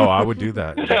 Yeah. Oh, I would do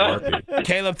that.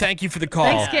 Caleb, thank you for the call.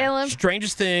 Thanks, Caleb.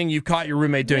 Strangest thing you caught your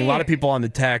roommate doing. A lot of people on the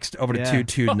text over to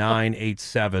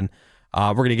 22987.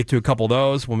 We're going to get to a couple of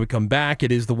those when we come back.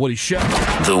 It is The Woody Show.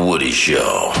 The Woody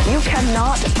Show. You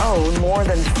cannot own more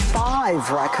than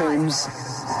 5 raccoons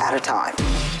at a time.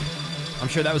 I'm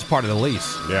sure that was part of the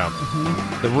lease. Yeah.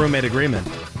 The roommate agreement.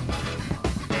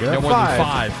 Yeah, No more than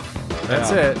 5. That's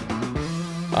Yeah.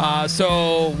 it.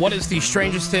 So, what is the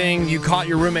strangest thing you caught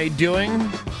your roommate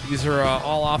doing? These are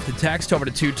all off the text over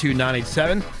to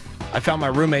 22987. I found my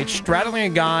roommate straddling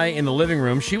a guy in the living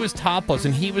room. She was topless,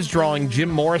 and he was drawing Jim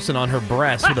Morrison on her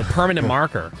breast with a permanent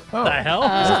marker. What the hell?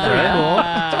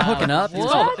 It's hooking up.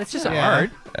 It's just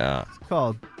art. Yeah. It's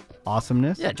called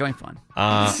awesomeness. Yeah, joint fun.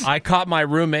 I caught my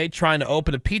roommate trying to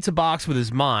open a pizza box with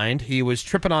his mind. He was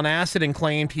tripping on acid and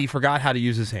claimed he forgot how to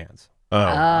use his hands. Oh. All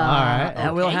right.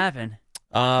 That will happen.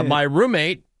 My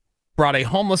roommate brought a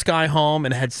homeless guy home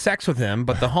and had sex with him,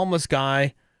 but the homeless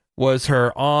guy was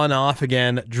her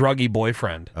on-off-again druggy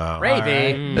boyfriend.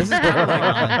 Gravy. This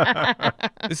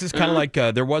is kind of like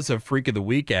there was a Freak of the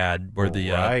Week ad where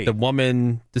the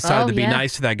woman decided to be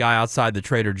nice to that guy outside the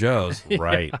Trader Joe's.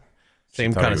 Right.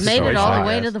 Same kind of Made situation. it all the I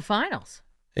way guess. to the finals.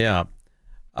 Yeah.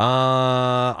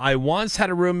 I once had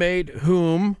a roommate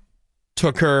whom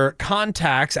took her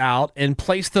contacts out and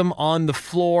placed them on the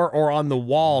floor or on the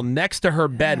wall next to her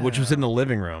bed, which was in the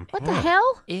living room. What the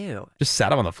hell? Ew. Just sat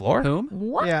them on the floor? Whom?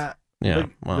 What? Yeah. Yeah. They're,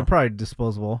 Well. they're probably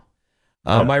disposable.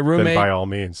 My Then roommate. by all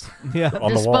means. Yeah.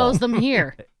 On the wall. Dispose them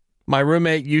here. My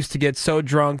roommate used to get so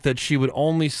drunk that she would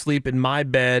only sleep in my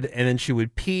bed, and then she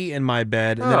would pee in my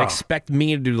bed, and then Oh. expect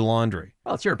me to do the laundry.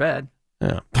 Well, it's your bed.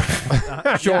 Yeah.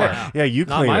 Sure. Yeah, you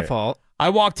Not clean my it. fault. I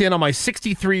walked in on my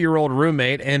 63-year-old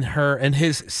roommate and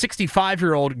his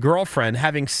 65-year-old girlfriend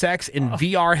having sex in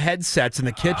VR headsets in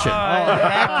the kitchen.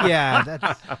 Heck yeah,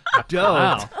 that's dope.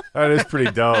 Wow. That is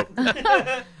pretty dope.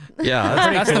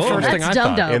 Yeah, that's the first thing I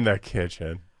thought. In the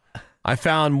kitchen. I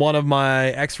found one of my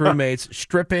ex-roommates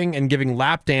stripping and giving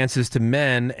lap dances to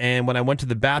men, and when I went to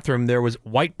the bathroom, there was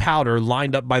white powder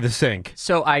lined up by the sink.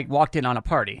 So I walked in on a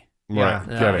party. Right.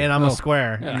 And I'm a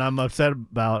square, and I'm upset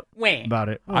about it.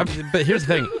 But here's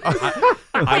the thing.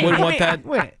 I wouldn't want that.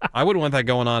 I wouldn't want that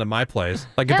going on in my place.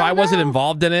 Like if I wasn't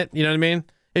involved in it, you know what I mean?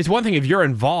 It's one thing if you're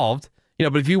involved,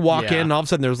 but if you walk in and all of a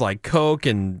sudden there's like Coke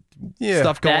and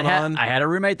stuff going on. I had a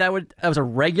roommate that was a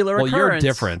regular occurrence. Well, you're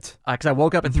different. Because I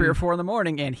woke up at 3 or 4 in the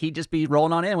morning, and he'd just be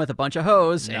rolling on in with a bunch of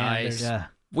hoes. Nice. And there's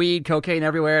weed, cocaine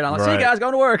everywhere. And I'm like, see you guys,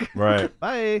 going to work. Right.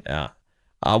 Bye. Yeah.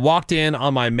 Walked in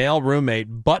on my male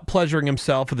roommate butt pleasuring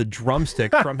himself with a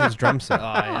drumstick from his drum set. Oh,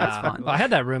 yeah. That's fun. I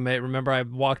had that roommate. Remember, I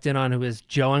walked in on who was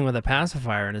joeing with a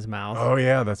pacifier in his mouth. Oh,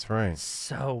 yeah, that's right.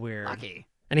 So weird. Lucky.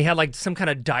 And he had like some kind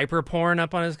of diaper porn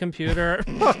up on his computer.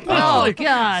 Oh,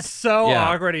 God. So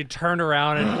awkward. He turned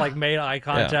around and like made eye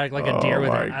contact like a deer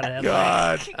with a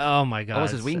headlight. Oh, my God. What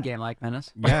was his wing game like,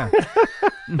 Menace? Yeah.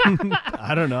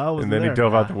 I don't know. And then he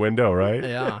dove out the window, right?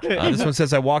 Yeah. This one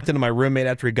says, I walked into my roommate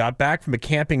after he got back from a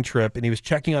camping trip, and he was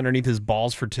checking underneath his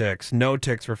balls for ticks. No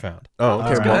ticks were found. Oh,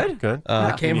 okay. That's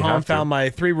good. Came home, found my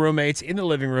 3 roommates in the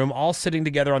living room, all sitting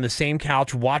together on the same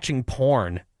couch watching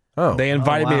porn. Oh. They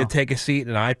invited me wow. to take a seat,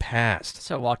 and I passed.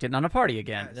 So walked in on a party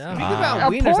again. Speaking about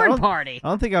A wieners, porn party. I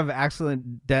don't think I've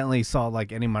accidentally saw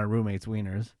like any of my roommates'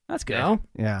 wieners. That's good. No?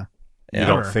 Yeah. You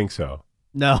don't think so?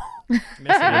 No. You're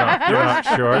not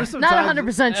sure? Not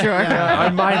 100% sure. I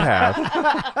might have.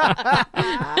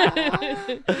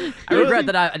 I regret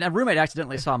that a roommate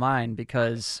accidentally saw mine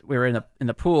because we were in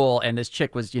the pool and this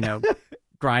chick was,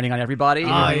 grinding on everybody.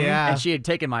 Oh, yeah. And she had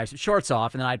taken my shorts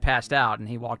off, and then I'd passed out, and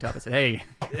he walked up and said, "Hey,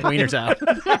 wiener's out."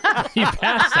 He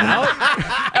passed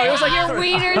out? It was like your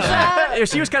wiener's out?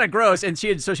 She was kind of gross, and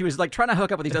she was like trying to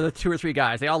hook up with these other 2 or 3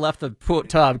 guys. They all left the pool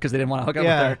tub because they didn't want to hook up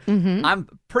with her. Mm-hmm. I'm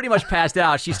pretty much passed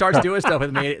out. She starts doing stuff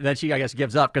with me, then she, I guess,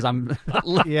 gives up because I'm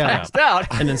passed out.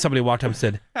 And then somebody walked up and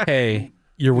said, hey,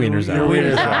 your wiener's out. Your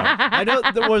wiener's out. I know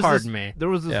there was Pardon me. There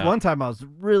was this one time I was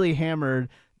really hammered.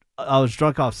 I was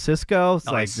drunk off Cisco,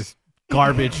 like just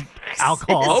garbage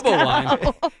alcohol. Boba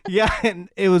wine. Yeah, and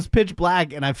it was pitch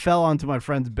black, and I fell onto my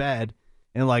friend's bed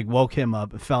and like woke him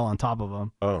up and fell on top of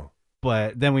him. Oh.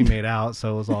 But then we made out,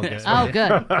 so it was all good. Oh,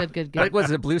 good. Like, was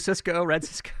it blue Cisco, red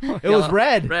Cisco? It was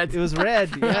red. Red. It was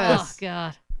red. Yes. Oh,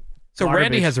 God. So Garbage.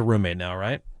 Randy has a roommate now,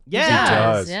 right?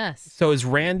 Yeah. Yes. So is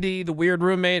Randy the weird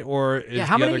roommate, or is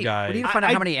the other guy? We need to find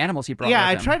out how many animals he brought Yeah,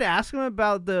 I with him. tried to ask him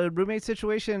about the roommate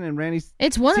situation, and Randy's.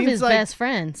 It's one of seems his like- best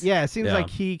friends. Yeah, it seems Yeah. like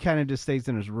he kind of just stays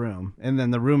in his room, and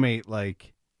then the roommate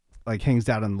like hangs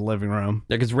out in the living room.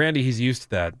 Yeah, because Randy, he's used to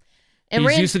that. And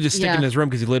He's used to just sticking in his room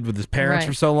because he lived with his parents Right.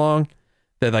 for so long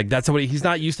that like that's what he's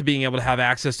not used to being able to have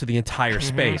access to the entire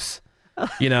space.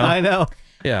 You know? I know.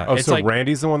 Yeah. Oh, it's so like,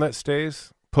 Randy's the one that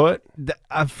stays put?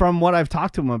 From what I've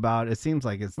talked to him about, it seems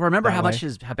like it's. Remember that how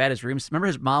way. how bad his room? Remember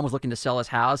his mom was looking to sell his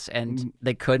house and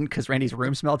they couldn't because Randy's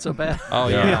room smelled so bad. Oh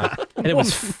yeah, and it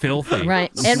was filthy.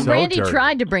 Right. And So Randy dirty.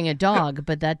 tried to bring a dog,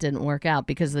 but that didn't work out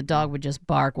because the dog would just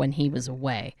bark when he was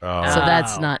away. Oh. So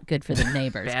that's not good for the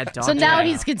neighbors. Bad dog so now day.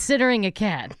 he's considering a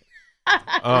cat. Oh,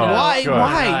 Why? good.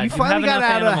 Why? You finally got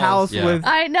out of the house Yeah. with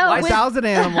I know. 1,000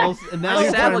 animals, and now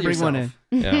you're trying to bring one in.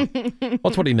 Yeah. Well,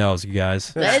 that's what he knows, you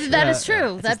guys. That is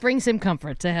true. That brings him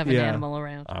comfort to have an Yeah. animal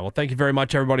around. Well, thank you very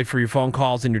much, everybody, for your phone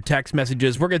calls and your text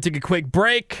messages. We're going to take a quick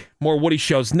break. More Woody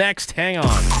Shows next. Hang on.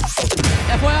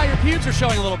 FYI, your pubes are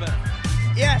showing a little bit.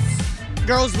 Yes.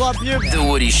 Girls love you. The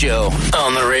Woody Show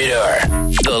on the radar.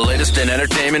 The latest in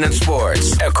entertainment and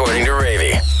sports, according to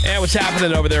Ravy. Yeah, what's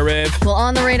happening over there, Riv? Well,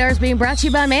 On the Radar is being brought to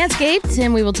you by Manscaped,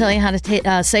 and we will tell you how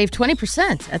to save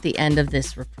 20% at the end of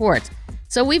this report.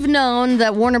 So we've known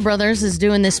that Warner Brothers is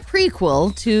doing this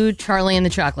prequel to Charlie and the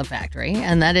Chocolate Factory,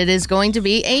 and that it is going to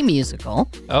be a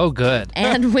musical. Oh, good.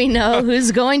 And we know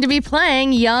who's going to be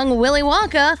playing young Willy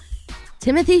Wonka.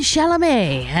 Timothy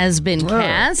Chalamet has been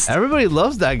cast. Everybody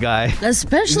loves that guy.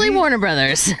 Especially Warner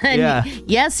Brothers. And Yeah.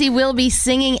 yes, he will be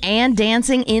singing and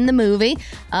dancing in the movie.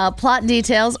 Plot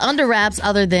details under wraps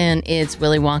other than it's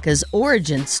Willy Wonka's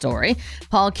origin story.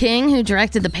 Paul King, who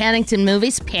directed the Paddington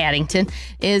movies, Paddington,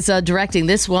 is directing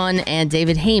this one. And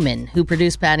David Heyman, who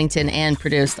produced Paddington and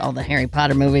produced all the Harry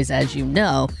Potter movies, as you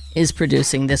know, is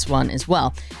producing this one as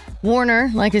well. Warner,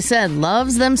 like I said,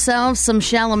 loves themselves some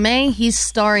Chalamet. He's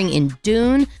starring in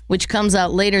Dune, which comes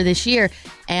out later this year.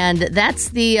 And that's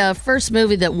the first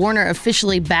movie that Warner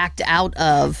officially backed out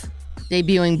of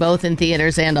debuting both in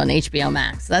theaters and on HBO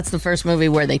Max. That's the first movie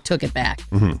where they took it back.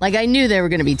 Mhm. Like, I knew they were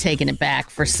going to be taking it back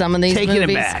for some of these Taking it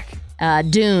movies. back.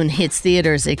 Dune hits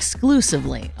theaters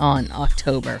exclusively on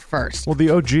October 1st. Well,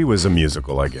 the OG was a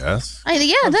musical, I guess. Yeah,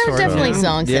 there were sort of. definitely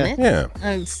songs in it.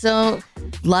 Yeah. So,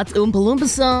 lots of Oompa Loompa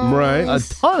songs. Right. A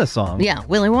ton of songs. Yeah,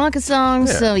 Willy Wonka songs.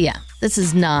 Yeah. So, yeah, this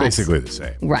is not... Basically the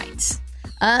same. Right.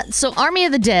 So Army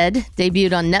of the Dead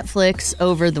debuted on Netflix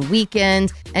over the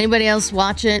weekend. Anybody else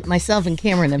watch it? Myself and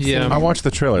Cameron have seen it. I watched the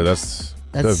trailer. That's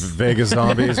the Vegas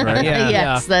zombies, right?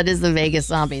 Yes, that is the Vegas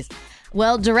zombies.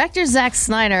 Well, director Zack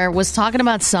Snyder was talking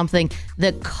about something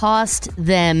that cost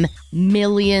them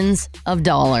millions of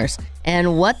dollars.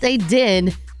 And what they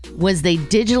did was they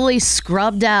digitally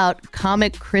scrubbed out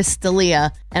comic Chris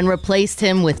D'Elia and replaced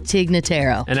him with Tig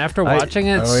Notaro. And after watching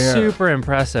it, super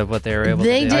impressive what they were able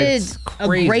They to do. did It's a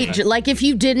crazy. great job. Like, if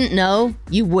you didn't know,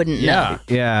 you wouldn't know.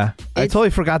 Yeah. I totally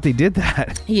forgot they did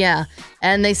that. Yeah.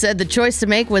 And they said the choice to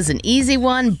make was an easy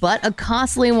one, but a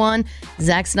costly one.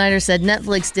 Zack Snyder said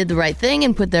Netflix did the right thing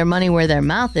and put their money where their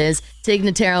mouth is. Tig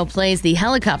Notaro plays the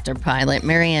helicopter pilot,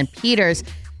 Marianne Peters.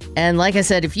 And like I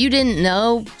said, if you didn't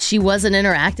know she wasn't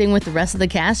interacting with the rest of the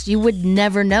cast, you would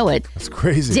never know it. That's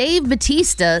crazy. Dave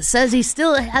Bautista says he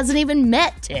still hasn't even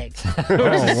met Tig.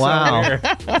 Oh, wow.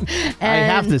 I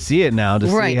have to see it now to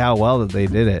see Right. how well that they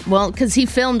did it. Well, because he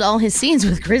filmed all his scenes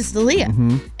with Chris D'Elia.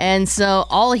 And so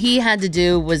all he had to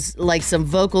do was like some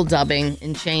vocal dubbing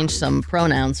and change some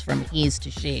pronouns from he's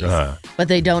to she's. But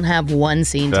they don't have one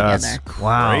scene That's together.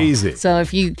 crazy. So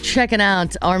if you checking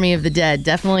out Army of the Dead,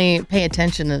 definitely pay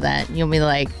attention to that. You'll be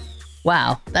like,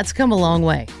 wow, that's come a long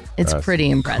way. It's That's pretty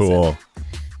impressive. Cool.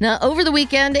 Now, over the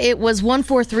weekend, it was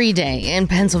 143 Day in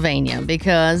Pennsylvania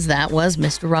because that was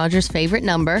Mr. Rogers' favorite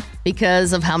number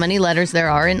because of how many letters there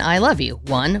are in I Love You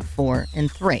 1, 4,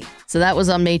 and 3. So that was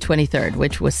on May 23rd,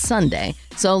 which was Sunday.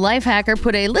 So Lifehacker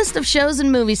put a list of shows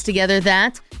and movies together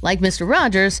that, like Mr.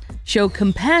 Rogers, show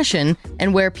compassion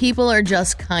and where people are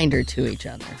just kinder to each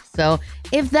other. So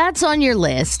if that's on your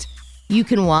list, you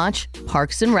can watch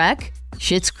Parks and Rec,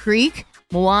 Schitt's Creek,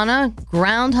 Moana,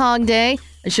 Groundhog Day,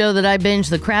 a show that I binged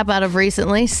the crap out of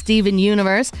recently, Steven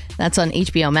Universe, that's on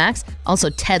HBO Max. Also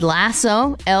Ted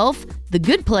Lasso, Elf, The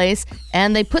Good Place,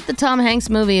 and they put the Tom Hanks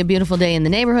movie A Beautiful Day in the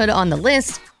Neighborhood on the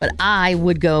list, but I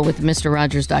would go with the Mr.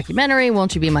 Rogers documentary,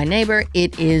 Won't You Be My Neighbor?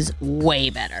 It is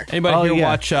way better. Anybody here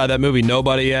watch that movie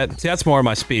Nobody yet? See, that's more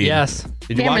my speed. Yes.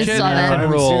 Did you Cameron watch it? saw that. I haven't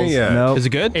Rules. seen it yet. Nope. Is it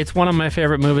good? It's one of my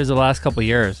favorite movies of the last couple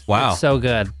years. Wow. It's so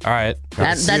good. All right.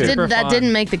 That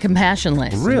didn't make the compassion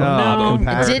list. Really? No,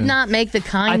 It did not make the I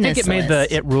kindness think it made list.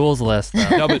 the It Rules list,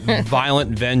 though. No, but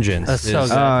Violent Vengeance That's is so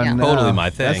good. Yeah. totally my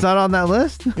thing. That's not on that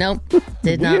list? Nope,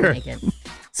 did not Weird. make it.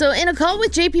 So, in a call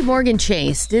with JP Morgan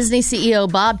Chase, Disney CEO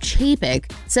Bob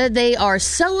Chapek said they are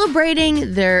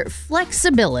celebrating their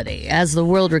flexibility as the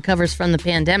world recovers from the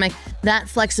pandemic. That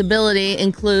flexibility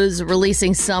includes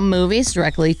releasing some movies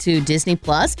directly to Disney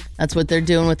Plus. That's what they're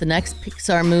doing with the next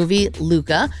Pixar movie,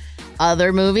 Luca.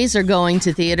 Other movies are going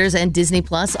to theaters and Disney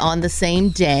Plus on the same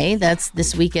day. That's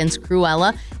this weekend's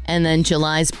Cruella and then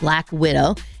July's Black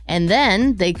Widow. And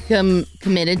then they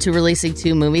committed to releasing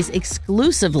 2 movies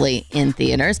exclusively in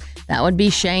theaters. That would be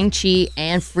Shang-Chi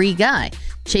and Free Guy.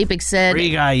 Chapek said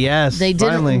Free Guy, yes. they didn't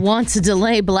finally. want to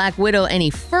delay Black Widow any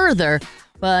further,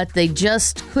 but they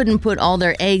just couldn't put all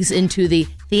their eggs into the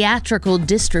theatrical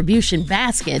distribution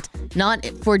basket. Not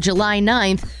for July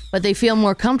 9th, but they feel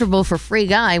more comfortable for Free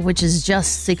Guy, which is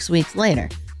just 6 weeks later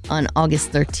on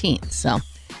August 13th. So,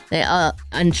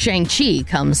 and Shang-Chi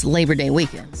comes Labor Day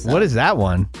weekend. So. What is that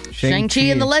one? Shang-Chi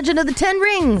and the Legend of the Ten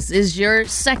Rings is your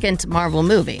second Marvel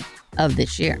movie of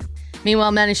this year.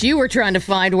 Meanwhile, Manish, you were trying to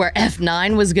find where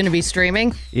F9 was going to be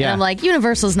streaming. Yeah. And I'm like,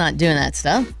 Universal's not doing that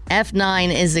stuff.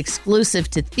 F9 is exclusive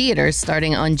to theaters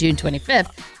starting on June 25th.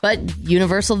 But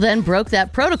Universal then broke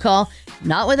that protocol,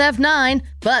 not with F9,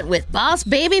 but with Boss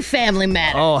Baby Family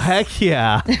Matters. Oh, heck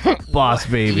yeah. Boss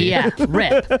Baby. Yeah,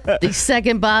 rip. The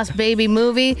second Boss Baby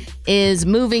movie is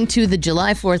moving to the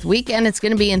July 4th weekend. It's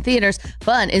going to be in theaters,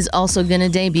 but is also going to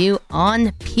debut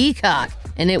on Peacock.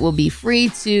 And it will be free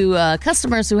to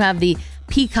customers who have the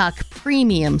Peacock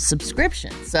Premium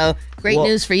subscription. So great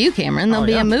news for you, Cameron. There'll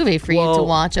be a movie for you to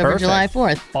watch over July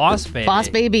 4th. Boss Baby. Boss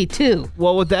Baby 2.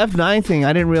 Well, with the F9 thing,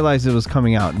 I didn't realize it was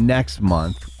coming out next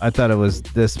month. I thought it was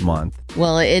this month.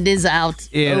 Well, it is out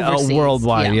overseas.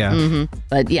 Worldwide, yeah. Mm-hmm.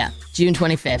 But yeah, June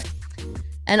 25th.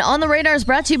 And On the Radar is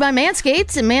brought to you by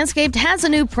Manscaped. And Manscaped has a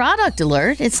new product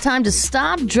alert. It's time to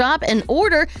stop, drop, and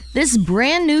order this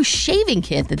brand new shaving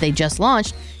kit that they just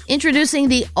launched. Introducing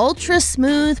the Ultra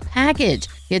Smooth Package.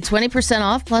 Get 20%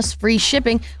 off plus free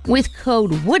shipping with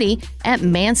code Woody at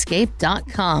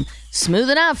manscaped.com. Smooth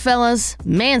it out, fellas.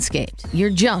 Manscaped. Your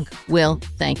junk will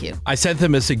thank you. I sent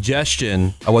them a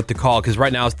suggestion of what to call, because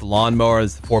right now it's the lawnmower,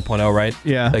 it's the 4.0, right?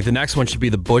 Yeah. Like the next one should be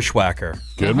the bushwhacker.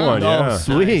 Good one, yeah. Oh,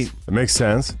 sweet. That makes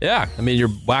sense. Yeah. I mean, you're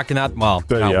whacking out, well,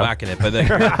 not whacking it, but then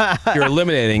you're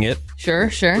eliminating it.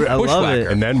 Sure. I love it.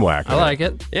 And then whack I like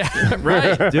it. Yeah,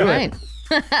 right. Do Right.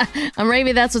 I'm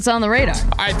Ravy. That's what's on the radar. All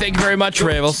right, thank you very much,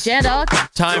 Ravels. Yeah, dog.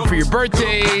 Time for your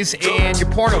birthdays and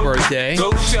your porno birthday.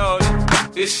 Go shorty,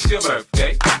 it's your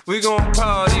birthday. We gon'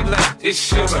 party like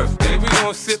it's your birthday. We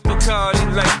gon' sip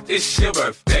Bacardi like it's your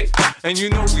birthday. And you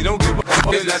know we don't give a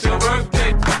fuck, that's your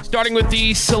birthday. Starting with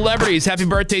the celebrities, happy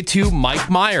birthday to Mike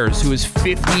Myers, who is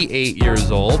 58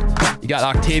 years old. You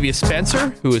got Octavia Spencer,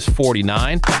 who is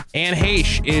 49. Anne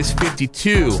Heche is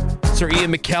 52. Sir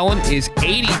Ian McKellen is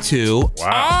 82.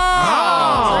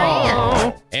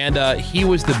 Wow. Oh! And he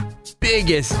was the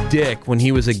biggest dick when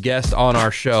he was a guest on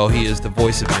our show. He is the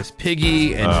voice of Miss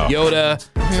Piggy and Yoda.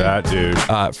 That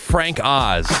dude. Frank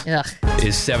Oz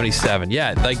is 77.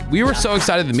 Yeah, like we were so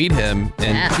excited to meet him,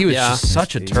 and he was just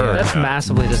such a turd. That's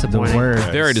massively disappointing.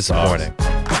 Very disappointing.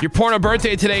 Your porno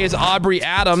birthday today is Aubrey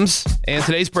Adams, and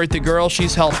today's birthday girl,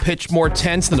 she's helped pitch more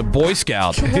tents than a Boy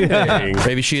Scout.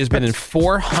 Maybe she has been in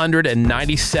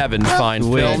 497 fine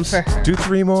films. Do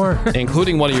 3 more.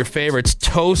 Including one of your favorites,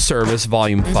 Tow Service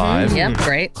Volume 5. Yep,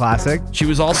 great. Classic. She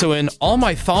was also in All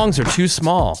My Thongs Are Too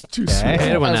Small. Too small. I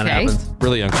hate it when that happens.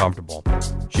 Really uncomfortable.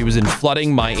 She was in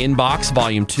Flooding My Inbox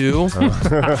Volume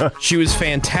 2. She was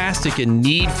fantastic in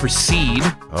Need for Seed.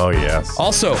 Oh, yes.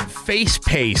 Also, Face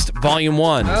Paste Volume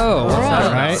 1. Oh, what's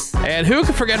that, right? And who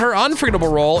can forget her unforgettable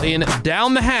role in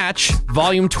Down the Hatch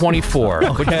Volume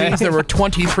 24, which means there were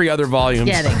 23 other volumes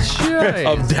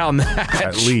of Down the Hatch.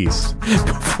 At least.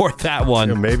 Before that one.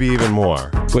 Yeah, maybe even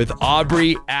more. With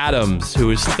Aubrey Adams,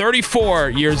 who is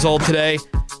 34 years old today.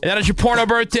 And that is your porno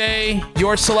birthday,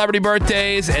 your celebrity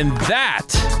birthdays, and that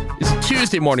is a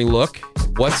Tuesday morning look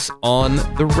at what's on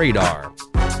the radar.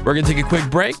 We're going to take a quick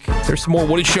break. There's some more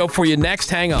Woody Show for you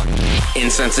next. Hang on.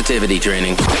 Insensitivity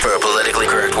training for a politically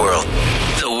correct world.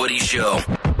 The Woody Show.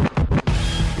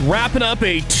 Wrapping up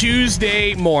a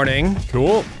Tuesday morning.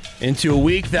 Cool. Into a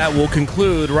week that will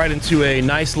conclude right into a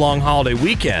nice long holiday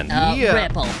weekend.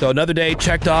 Ripple. So another day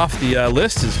checked off the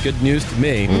list is good news to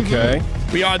me. Okay.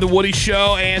 We are The Woody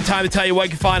Show, and time to tell you what you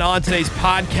can find on today's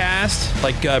podcast.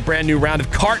 Like a brand new round of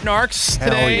cart narcs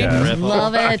today. Yeah.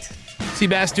 Love it.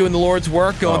 Seabass doing the Lord's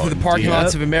work, going through the parking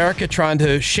lots of America, trying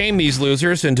to shame these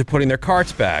losers into putting their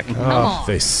carts back. Oh,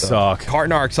 they suck. Cart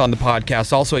narcs on the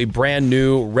podcast. Also a brand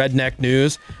new Redneck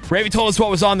News. Ravy told us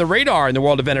what was on the radar in the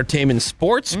world of entertainment and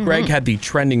sports. Greg had the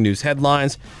trending news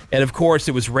headlines. And of course,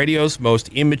 it was radio's most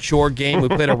immature game. We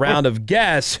played a round of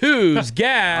Guess Who's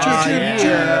Gas.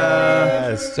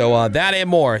 Yes. So that and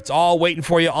more. It's all waiting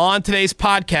for you on today's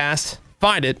podcast.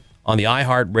 Find it on the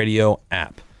iHeartRadio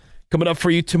app. Coming up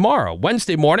for you tomorrow,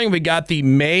 Wednesday morning, we got the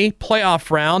May playoff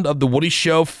round of the Woody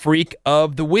Show Freak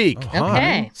of the Week.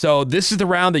 Okay. So this is the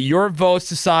round that your votes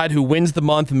decide who wins the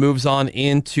month and moves on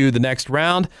into the next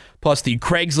round. Plus the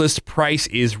Craigslist Price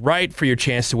is Right for your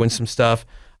chance to win some stuff.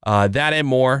 That and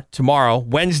more tomorrow,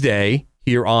 Wednesday,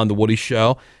 here on the Woody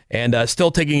Show. And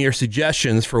still taking your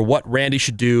suggestions for what Randy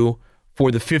should do for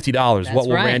the $50. What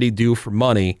will Randy do for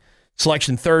money?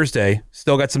 Selection Thursday.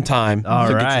 Still got some time. All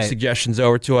so right. get your suggestions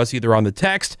over to us either on the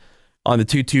text, on the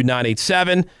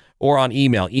 22987, or on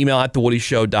email. Email at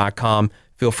thewoodyshow.com.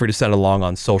 Feel free to send it along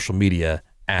on social media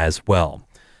as well.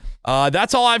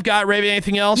 That's all I've got. Ravy,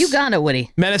 anything else? You got it, Woody.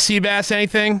 Menace Seabass,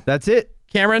 anything? That's it.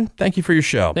 Cameron, thank you for your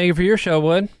show. Thank you for your show,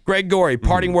 Wood. Greg Gorey,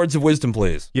 parting words of wisdom,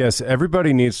 please. Yes,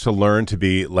 everybody needs to learn to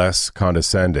be less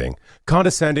condescending.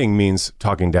 Condescending means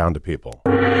talking down to people.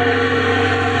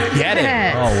 Get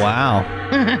it. Oh, wow.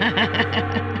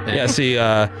 Yeah, see,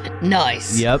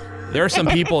 Nice. Yep. there are some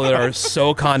people that are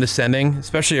so condescending,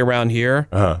 especially around here,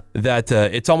 that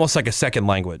it's almost like a second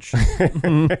language.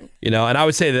 You know, and I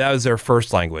would say that was their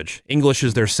first language. English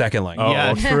is their second language. Oh,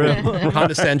 yeah, true.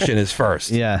 Condescension is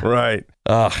first. Yeah. Right.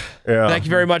 Yeah. Thank you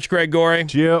very much, Greg Gorey.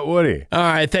 Gia Woody. All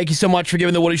right. Thank you so much for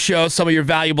giving the Woody Show some of your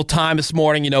valuable time this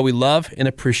morning. You know, we love and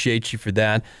appreciate you for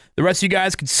that. The rest of you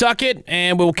guys can suck it,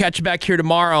 and we will catch you back here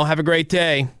tomorrow. Have a great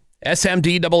day.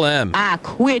 SMDMM. I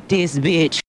quit this bitch.